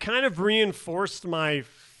time. It kind of reinforced my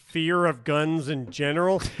fear of guns in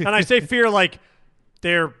general, and I say fear like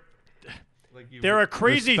they're a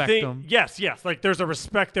crazy thing. Them. Yes, like there's a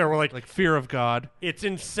respect there. Where like fear of God. It's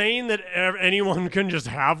insane that anyone can just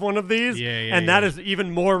have one of these, and yeah. that is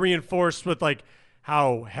even more reinforced with like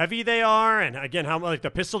how heavy they are, and again how like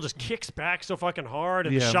the pistol just kicks back so fucking hard,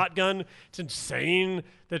 and the shotgun. It's insane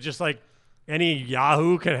that just like any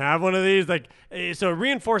Yahoo can have one of these. Like so, it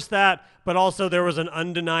reinforced that, but also there was an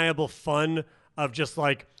undeniable fun of just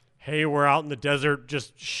like, hey, we're out in the desert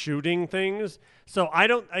just shooting things. So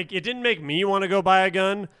it didn't make me want to go buy a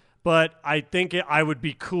gun, but I think I would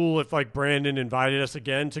be cool if like Brandon invited us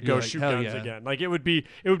again to go shoot guns again. Like it would be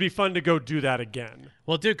fun to go do that again.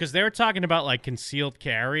 Well, dude, because they were talking about like concealed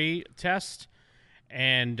carry test,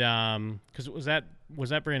 and because was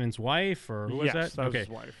that Brandon's wife or who was that? That was his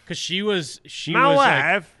wife. Because she was my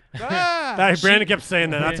wife. Brandon kept saying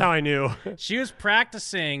that. That's how I knew. She was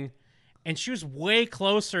practicing. And she was way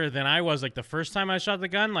closer than I was, like, the first time I shot the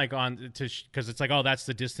gun, like, because it's like, oh, that's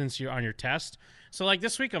the distance you're on your test. So, like,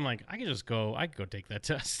 this week, I'm like, I could go take that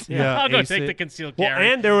test. Yeah, I'll go take the concealed carry.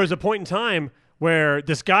 Well, and there was a point in time where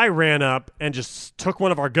this guy ran up and just took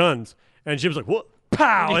one of our guns, and she was like, what?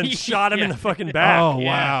 Pow! And shot him in the fucking back. Oh,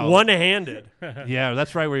 wow. One-handed. Yeah,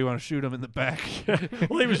 that's right where you want to shoot him in the back.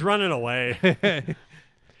 Well, he was running away.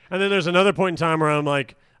 And then there's another point in time where I'm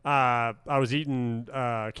like, I was eating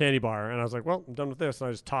candy bar, and I was like, well, I'm done with this. And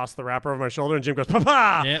I just tossed the wrapper over my shoulder, and Jim goes,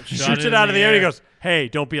 "Papa!" Yep, shoots it out of the air, and he goes, hey,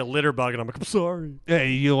 don't be a litter bug. And I'm like, I'm sorry.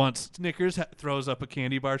 Hey, you want Snickers? Throws up a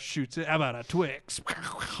candy bar, shoots it. How about a Twix?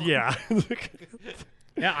 Yeah.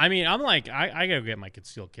 Yeah, I mean, I'm like, I got to get my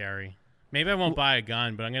concealed carry. Maybe I won't buy a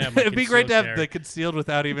gun, but I'm going to have my It'd be great to have carry. the concealed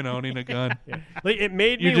without even owning a gun. Like, it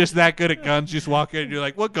made You're me just that good at guns. You just walk in and you're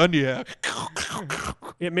like, what gun do you have?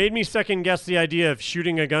 It made me second guess the idea of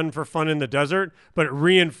shooting a gun for fun in the desert, but it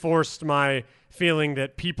reinforced my feeling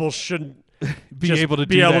that people shouldn't be able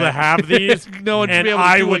to have these. No one should and be able to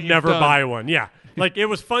I do what would you've never done. buy one. Yeah. Like, it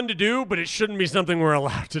was fun to do, but it shouldn't be something we're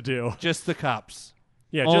allowed to do. Just the cops.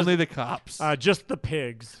 Yeah, only the cops. Just the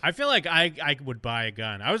pigs. I feel like I would buy a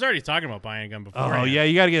gun. I was already talking about buying a gun before. Oh, yeah,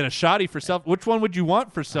 you got to get a shotty for self. Which one would you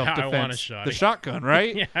want for self-defense? I want a shotty. The shotgun,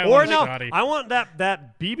 right? Yeah, I Or want a no, shotty. I want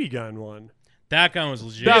that BB gun one. That gun was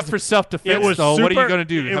legit. Not for self-defense, It was though. What are you super- going to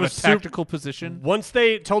do? it Have a was tactical position? Once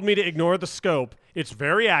they told me to ignore the scope, it's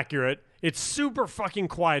very accurate. It's super fucking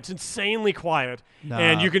quiet. It's insanely quiet, Nah,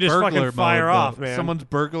 and you can just burglar fucking fire mode, off, though. man. Someone's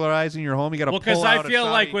burglarizing your home. You got to Well, pull because out I feel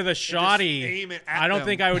a like with a and just shoddy, aim it at I don't them.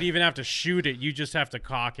 think I would even have to shoot it. You just have to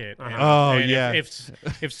cock it. And- Oh, and yeah.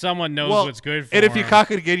 If someone knows Well, what's good for and if you them-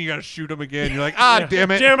 cock it again, you got to shoot them again. You're like,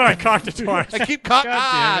 damn it. Damn it, I cocked it twice. I keep cocking. God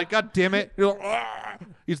damn it. God damn it. You're like, "Ah."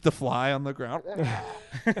 He's the fly on the ground.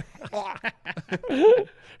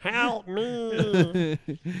 Help me.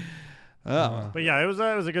 Oh. But yeah, it was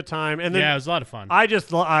a good time, and then Yeah, it was a lot of fun. I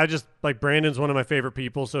just like Brandon's one of my favorite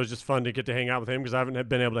people, so it's just fun to get to hang out with him because I haven't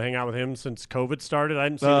been able to hang out with him since COVID started. I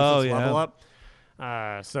hadn't seen him since Level Up,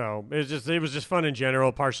 so it was just fun in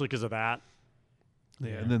general, partially because of that.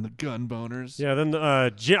 Yeah, and then the gun boners. Yeah, then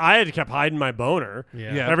I had kept hiding my boner.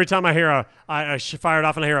 Yeah. Every time I hear I fired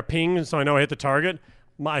off and I hear a ping, so I know I hit the target.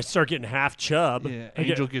 I start getting half chub. Yeah,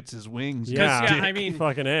 Angel gets his wings. Yeah, I mean,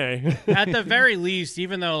 fucking A. At the very least,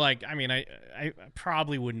 even though, like, I mean, I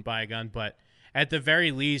probably wouldn't buy a gun, but at the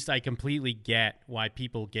very least, I completely get why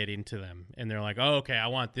people get into them. And they're like, oh, okay, I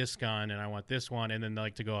want this gun and I want this one. And then they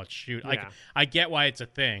like to go out and shoot. Yeah. I get why it's a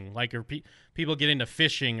thing. Like, people get into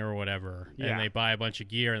fishing or whatever, Yeah. and they buy a bunch of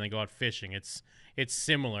gear and they go out fishing. It's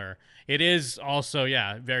similar. It is also,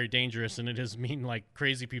 very dangerous, and it does mean, like,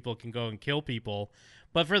 crazy people can go and kill people.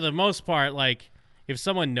 But for the most part, like, if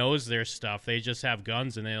someone knows their stuff, they just have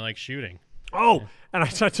guns and they like shooting. Oh, and I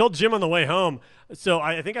told Jim on the way home. So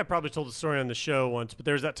I think I probably told the story on the show once, but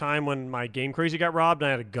there's that time when my Game Crazy got robbed and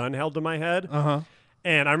I had a gun held to my head. Uh-huh.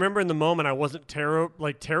 And I remember in the moment I wasn't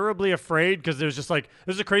terribly afraid because there was just like,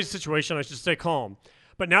 this is a crazy situation. I should stay calm.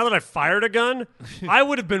 But now that I fired a gun, I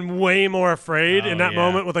would have been way more afraid in that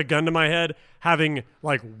moment with a gun to my head, having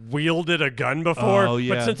like wielded a gun before. Oh,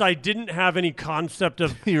 yeah. But since I didn't have any concept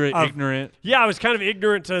of You're of- ignorant. Yeah, I was kind of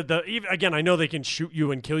ignorant to again, I know they can shoot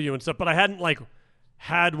you and kill you and stuff, but I hadn't like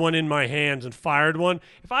had one in my hands and fired one.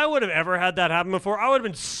 If I would have ever had that happen before, I would have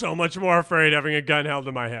been so much more afraid having a gun held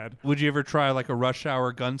to my head. Would you ever try like a rush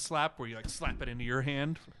hour gun slap where you like slap it into your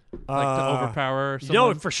hand? Like to overpower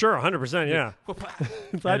someone? No, for sure, 100%, yeah.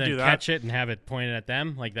 And I'd then do that. catch it and have it pointed at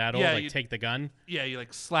them like that. Yeah, Or like you- take the gun. Yeah, you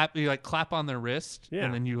like clap on their wrist, Yeah.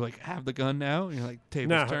 and then you like have the gun now. And you're like,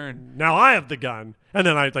 tables turn. Now I have the gun. And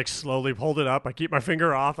then I like slowly hold it up. I keep my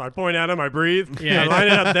finger off. I point at him. I breathe. Yeah. I line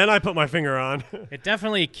it up. Then I put my finger on. It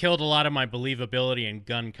definitely killed a lot of my believability in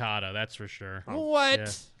gun kata, that's for sure. What? Yeah.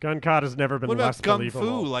 Gun kata's never been What about less gun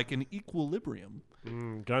believable. fu, like an equilibrium?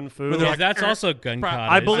 Gun fu. Where they're like, That's also gun kata.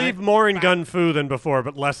 I believe more in gun fu than before,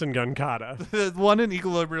 but less in gun kata. The one in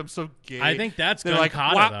equilibrium so gay. I think that's They're gun like,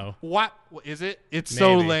 kata, what, though. What is it? It's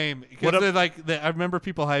so Maybe. lame. What Because they're like, I remember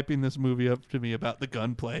people hyping this movie up to me about the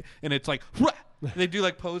gunplay, and it's like, "Wha-" they do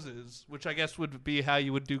like poses, which I guess would be how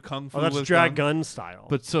you would do kung fu. Oh, that's with drag gun, gun style.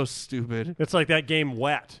 but so stupid. It's like that game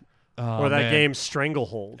Wet. Oh, or that man. game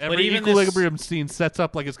Stranglehold. Every even equilibrium scene sets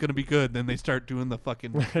up like it's going to be good, then they start doing the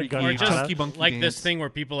fucking freaky Gun Or just chunky bunky like dance. this thing where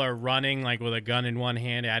people are running like with a gun in one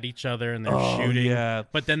hand at each other and they're Oh, shooting. yeah.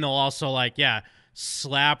 But then they'll also like,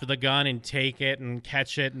 slap the gun and take it and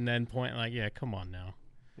catch it and then point like, come on now.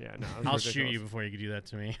 Yeah, no. I'll shoot you before you can do that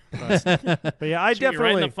to me. But yeah, I Shoot you right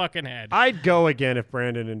definitely. in the fucking head. I'd go again if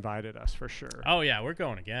Brandon invited us for sure. Oh yeah, we're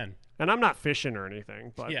going again. And I'm not fishing or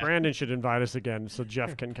anything, but Yeah. Brandon should invite us again so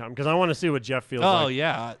Jeff can come because I want to see what Jeff feels like. Oh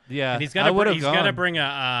yeah, yeah. And he's I got would've to bring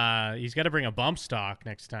gone. he's got to bring a bump stock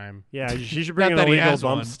next time. Yeah, he should bring Not an that he illegal has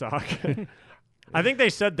bump one. stock. I think they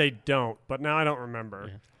said they don't, but now I don't remember.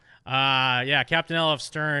 Captain L.F.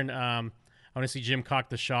 Stern. I want to see Jim cock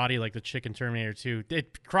the shoddy like the chick in Terminator 2.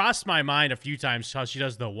 It crossed my mind a few times how she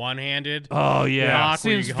does the one-handed. Oh yeah, cock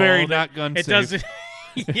where seems you very hold not gun It safe. doesn't.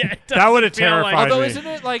 Yeah, it That would've doesn't feel like- terrified Although me.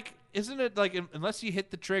 isn't it like unless you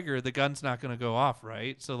hit the trigger, the gun's not going to go off,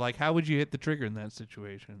 right? So like, how would you hit the trigger in that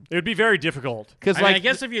situation? It would be very difficult. Because I mean, I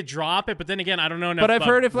guess if you drop it, but then again, I don't know enough. but I've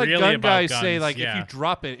heard if like really gun about guys guns, say like yeah. if you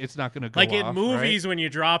drop it, it's not going to go like off, in movies right? when you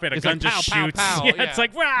drop it, a It's gun like just pow, pow, shoots. pow, Yeah, yeah. it's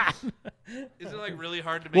like wah. Is it like really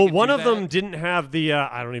hard to make? Well, it one do of them that? didn't have the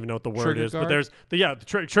I don't even know what the word Trigger is, but guard? there's the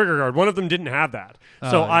trigger guard. One of them didn't have that.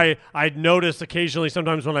 So yeah. I'd noticed occasionally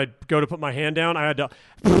sometimes when I'd go to put my hand down, I had to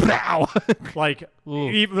like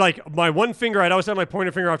even, like my one finger, I'd always have my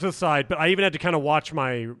pointer finger off to the side, but I even had to kind of watch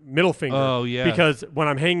my middle finger. Oh, yeah. Because when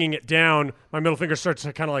I'm hanging it down, my middle finger starts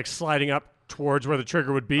to kind of like sliding up towards where the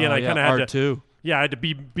trigger would be, and Oh, I yeah, kind of had to R2. Yeah, I had to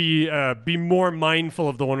be more mindful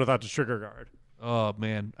of the one without the trigger guard. Oh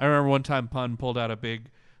man, I remember one time Pun pulled out a big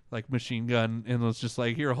like machine gun and was just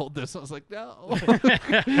like, "Here, hold this." I was like, "No,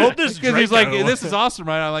 Hold this." because he's Draco. like, "This is awesome,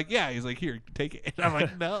 right?" I'm like, "Yeah." He's like, "Here, take it." And I'm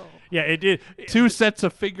like, "No." Yeah, it did. 2 sets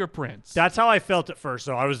of fingerprints. That's how I felt at first.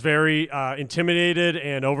 So I was very intimidated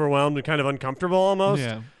and overwhelmed and kind of uncomfortable almost.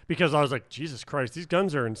 Yeah. because I was like, Jesus Christ, these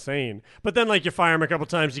guns are insane. But then, like, you fire them a couple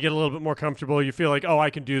times, you get a little bit more comfortable. You feel like, oh, I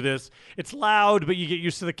can do this. It's loud, but you get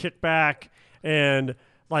used to the kickback. And,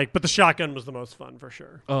 like, but the shotgun was the most fun for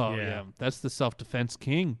sure. Oh, yeah. That's the self-defense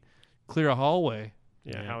king. Clear a hallway.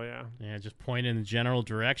 Yeah, hell yeah. Yeah, just point in the general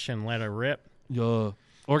direction, let it rip. Yeah.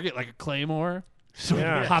 Or get, like, a claymore. So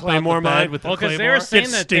Yeah, hop Claymore out the bed mine. with the Well, 'cause they claymore. were saying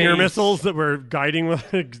Get that stinger they- missiles that were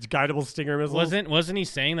guidable stinger missiles. Wasn't he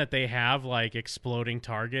saying that they have like exploding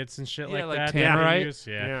targets and shit Yeah, like like that? they Tannerite? use?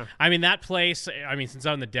 Yeah. Yeah. I mean that place. I mean, since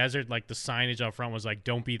out in the desert, like the signage out front was like,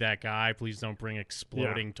 "Don't be that guy. Please don't bring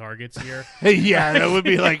exploding targets here." Yeah, that would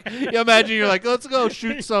be like. You imagine you're like, let's go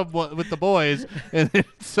shoot someone with the boys, and then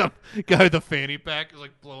some guy with a fanny pack is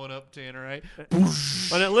like blowing up Tannerite.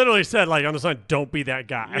 And it literally said, like, on the sign, don't be that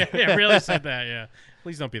guy. Yeah, it really said that. Yeah.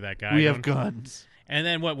 Please don't be that guy. We have guns. And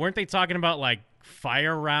then what? Weren't they talking about like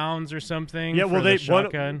fire rounds or something? Yeah, for well, the they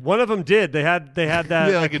shotgun? one of them did. They had that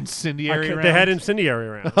Yeah, like incendiary They had rounds? incendiary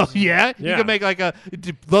rounds. Oh yeah, you Yeah. can make like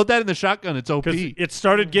load that in the shotgun. It's OP. 'Cause it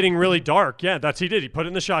started getting really dark. Yeah, that's what he did. He put it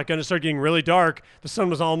in the shotgun. It started getting really dark. The sun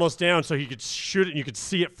was almost down, so he could shoot it, and you could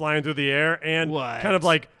see it flying through the air, and kind of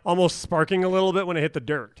like almost sparking a little bit when it hit the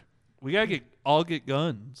dirt. We gotta all get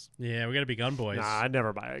guns. Yeah, we gotta be gun boys. Nah, I'd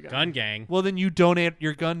never buy a gun. Gun gang. Well, then you donate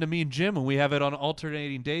your gun to me and Jim, and we have it on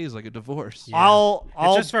alternating days like a divorce. I'll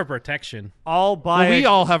it's just for protection. I'll buy. Well, we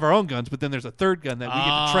all have our own guns, but then there's a third gun that we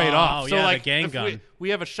get to trade off. Oh, So yeah, the like, gang if gun. we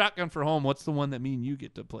have a shotgun for home. What's the one that me and you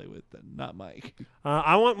get to play with? Then not Mike.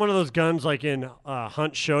 I want one of those guns like in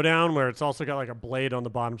Hunt Showdown, where it's also got like a blade on the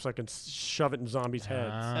bottom, so I can shove it in zombies'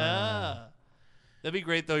 heads. That'd be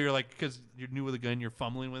great though. You're like, because you're new with a gun, you're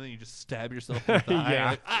fumbling with it, you just stab yourself in the eye. Yeah,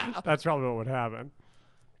 Like, ah! that's probably what would happen.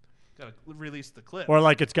 Gotta release the clip. Or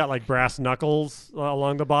like it's got like brass knuckles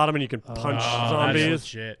along the bottom, and you can punch zombies.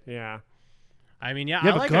 That's legit. Yeah. I mean, yeah, You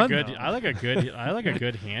I have a like gun, a good. though. I like a good. I like a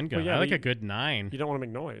good handgun. Well, yeah, I like you- a good 9. You don't want to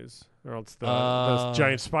make noise, or else the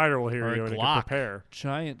giant spider will hear or you a and it Glock. can prepare.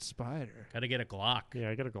 Giant spider. Gotta get a Glock. Yeah,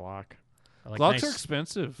 I get a Glock. I like Glocks nice- are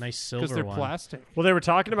expensive. Nice because silver they're one. plastic. Well, they were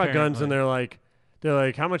talking about guns, and Apparently. they're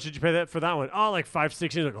like, how much did you pay that for that one? Oh, like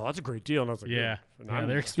 $560. Like, oh, that's a great deal. And I was like, Yeah. for Yeah, nine-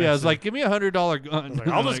 they're Yeah, expensive. I was like, give me $100 gun. I was like,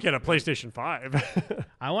 I'll just get a PlayStation 5.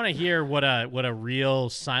 I want to hear what a real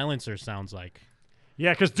silencer sounds like.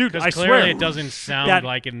 Yeah, because dude, I clearly swear it doesn't sound that-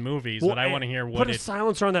 like in movies, Well, but I want to hear what put a it.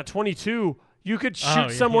 silencer on that 22. You could shoot Oh, yeah,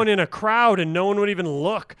 someone in a crowd and no one would even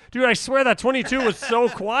look. Dude, I swear that 22 was so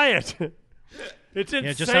quiet. It's insane. Yeah,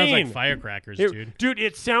 it just sounds like firecrackers, dude.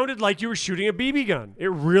 It sounded like you were shooting a BB gun.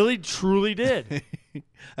 It really, truly did.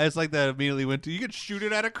 I just like that immediately went to, you could shoot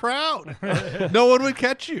it at a crowd. No one would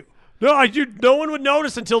catch you. No, no one would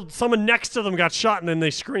notice until someone next to them got shot and then they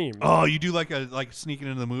screamed. Oh, you do like sneaking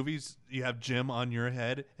into the movies. You have Jim on your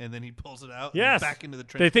head, and then he pulls it out. Yes. And back into the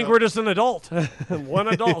trench. They think coat. we're just an adult. One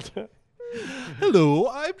adult. Hello,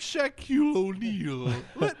 I'm Shaquille O'Neal.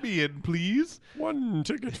 Let me in, please. One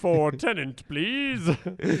ticket for tenant, please.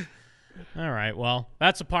 All right, well,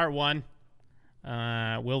 that's a part 1.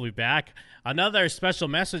 We'll be back. Another special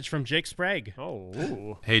message from Jake Sprague.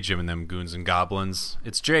 Oh. Hey, Jim and them goons and goblins.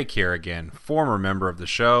 It's Jake here again, former member of the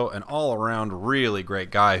show, an all-around really great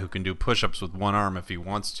guy who can do push-ups with one arm if he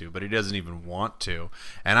wants to, but he doesn't even want to.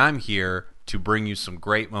 And I'm here to bring you some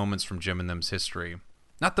great moments from Jim and them's history.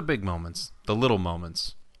 Not the big moments, the little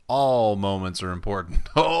moments. All moments are important.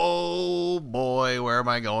 Oh, boy, where am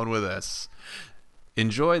I going with this?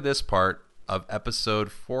 Enjoy this part of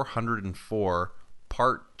episode 404,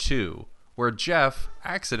 part 2, where Jeff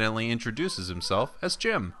accidentally introduces himself as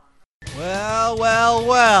Jim. Well, well,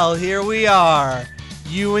 well, here we are.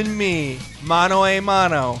 You and me, mano a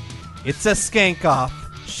mano. It's a skank off.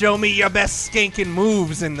 Show me your best skanking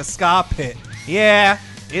moves in the ska pit. Yeah,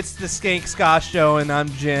 it's the Skank Ska Show, and I'm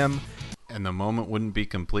Jim. And the moment wouldn't be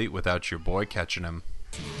complete without your boy catching him.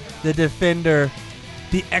 The defender,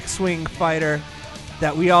 the X-Wing fighter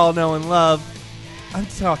that we all know and love. I'm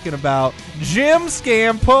talking about Jim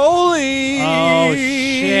Scampoli. Oh,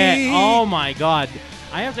 shit. Oh, my God.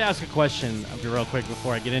 I have to ask a question real quick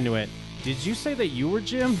before I get into it. Did you say that you were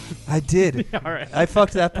Jim? I did. All right. I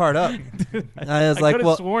fucked that part up. I was like, could have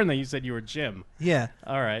well, sworn that you said you were Jim. Yeah.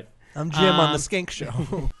 All right. I'm Jim on the Skank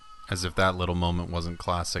Show. As if that little moment wasn't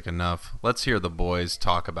classic enough, let's hear the boys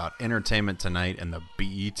talk about Entertainment Tonight and the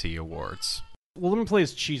BET Awards. Well, let me play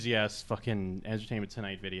this cheesy ass fucking Entertainment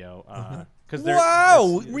Tonight video. Because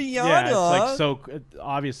Wow, Yeah, Rihanna. it's like so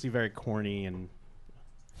obviously very corny and.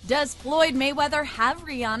 Does Floyd Mayweather have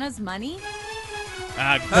Rihanna's money?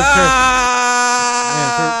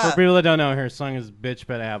 For people that don't know, her song is "Bitch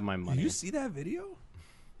Better Have My Money." Did you see that video?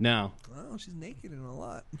 No. Oh, she's naked in a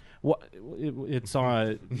lot. What? It's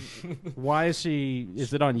on. Why is she?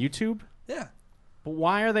 Is it on YouTube? Yeah. But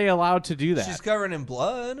why are they allowed to do that? She's covered in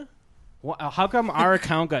blood. How come our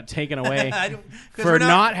account got taken away I don't- 'cause for we're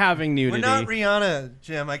not having nudity? We're not Rihanna,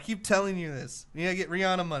 Jim. I keep telling you this. You gotta get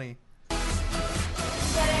Rihanna money.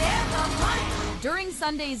 During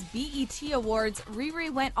Sunday's BET Awards,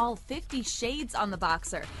 Riri went all 50 shades on the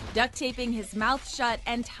boxer, duct taping his mouth shut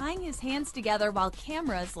and tying his hands together while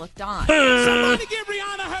cameras looked on. Somebody give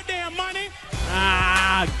Rihanna her damn money.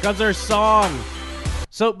 Because her song.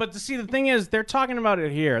 So, but see, the thing is, they're talking about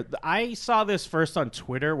it here. I saw this first on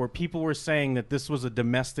Twitter where people were saying that this was a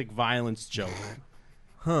domestic violence joke.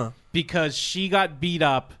 Huh. Because she got beat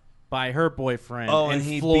up by her boyfriend, Oh, and and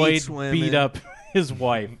he Floyd beats women. beat up his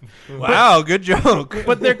wife. Wow, good joke.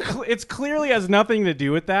 But it's clearly has nothing to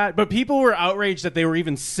do with that. But people were outraged that they were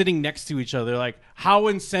even sitting next to each other. Like, how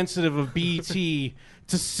insensitive of BET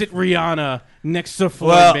to sit Rihanna next to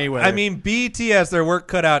Floyd Mayweather. I mean, BET has their work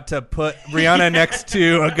cut out to put Rihanna next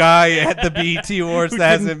to a guy at the BET Awards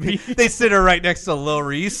that hasn't been. They sit her right next to Lil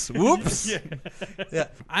Reese. Whoops. Yeah.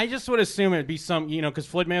 I just would assume it'd be some, because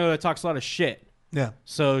Floyd Mayweather talks a lot of shit. Yeah.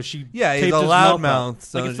 So she. Yeah, he's taped a his mouth loudmouth. up.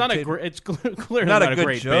 So Like, it's not tape- it's clearly not a good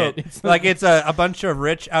great joke. bit. It's Like it's a bunch of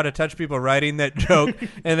rich, out of touch people writing that joke,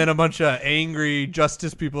 and then a bunch of angry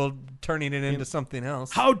justice people turning it into something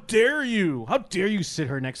else. How dare you? How dare you sit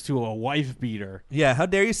her next to a wife beater? Yeah, how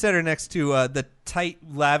dare you set her next to the tight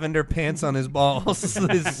lavender pants on his balls,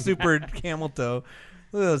 his super camel toe.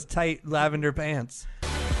 Look at those tight lavender pants.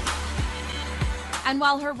 And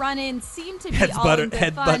while her run-in seemed to be Head all butter- in good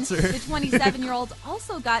head fun, butts her. the 27-year-old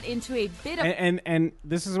also got into a bit of And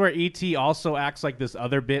this is where ET also acts like this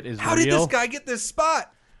other bit is How real. did this guy get this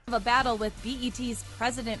spot? a battle with BET's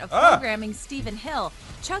president of programming, Stephen Hill,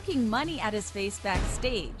 chucking money at his face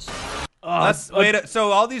backstage.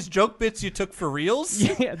 So all these joke bits you took for reals?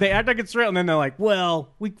 Yeah, they act like it's real, and then they're like, "Well,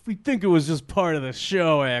 we think it was just part of the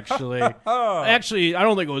show, actually. Actually, I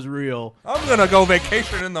don't think it was real. I'm gonna go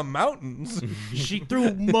vacation in the mountains." She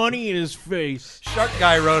threw money in his face. Shark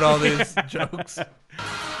Guy wrote all these jokes.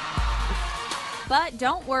 But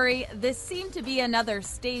don't worry, this seemed to be another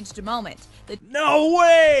staged moment. No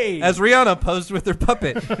way! As Rihanna posed with her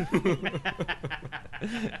puppet.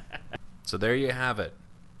 So there you have it.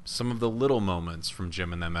 Some of the little moments from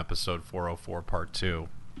Jim and Them episode 404 part 2.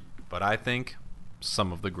 But I think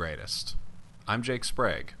some of the greatest. I'm Jake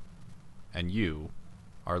Sprague, and you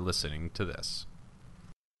are listening to this.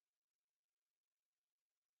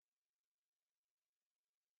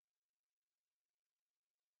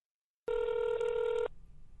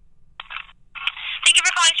 Thank you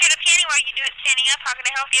for calling Straight Up Tanning, where you do it standing up. How can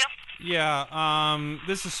I help you? Yeah,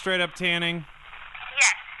 this is Straight Up Tanning.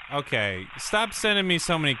 Yes. Okay, stop sending me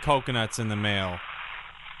so many coconuts in the mail.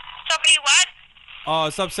 So many what? Oh,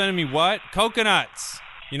 stop sending me what? Coconuts.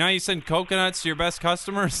 You know how you send coconuts to your best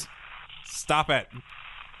customers? Stop it.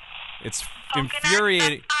 It's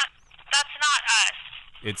infuriating. That's not us.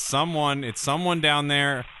 It's someone down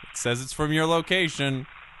there. It says it's from your location.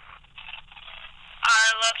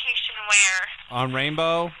 Our location where? On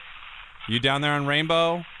Rainbow? You down there on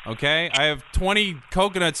Rainbow? Okay, I have 20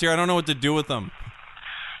 coconuts here. I don't know what to do with them.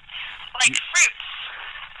 Like fruits.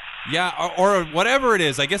 Yeah, or whatever it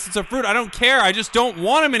is. I guess it's a fruit. I don't care. I just don't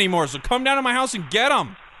want them anymore. So come down to my house and get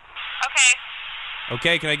them. Okay.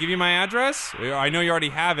 Okay, can I give you my address? I know you already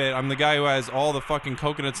have it. I'm the guy who has all the fucking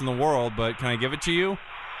coconuts in the world, but can I give it to you?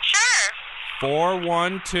 Sure.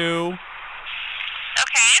 412 Okay.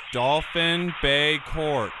 Dolphin Bay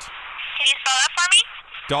Court. Can you spell that for me?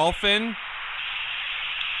 Dolphin?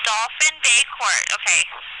 Dolphin Bay Court. Okay.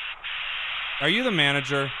 Are you the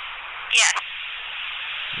manager? Yes.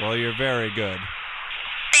 Well, you're very good.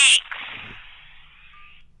 Thanks.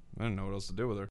 I don't know what else to do with her.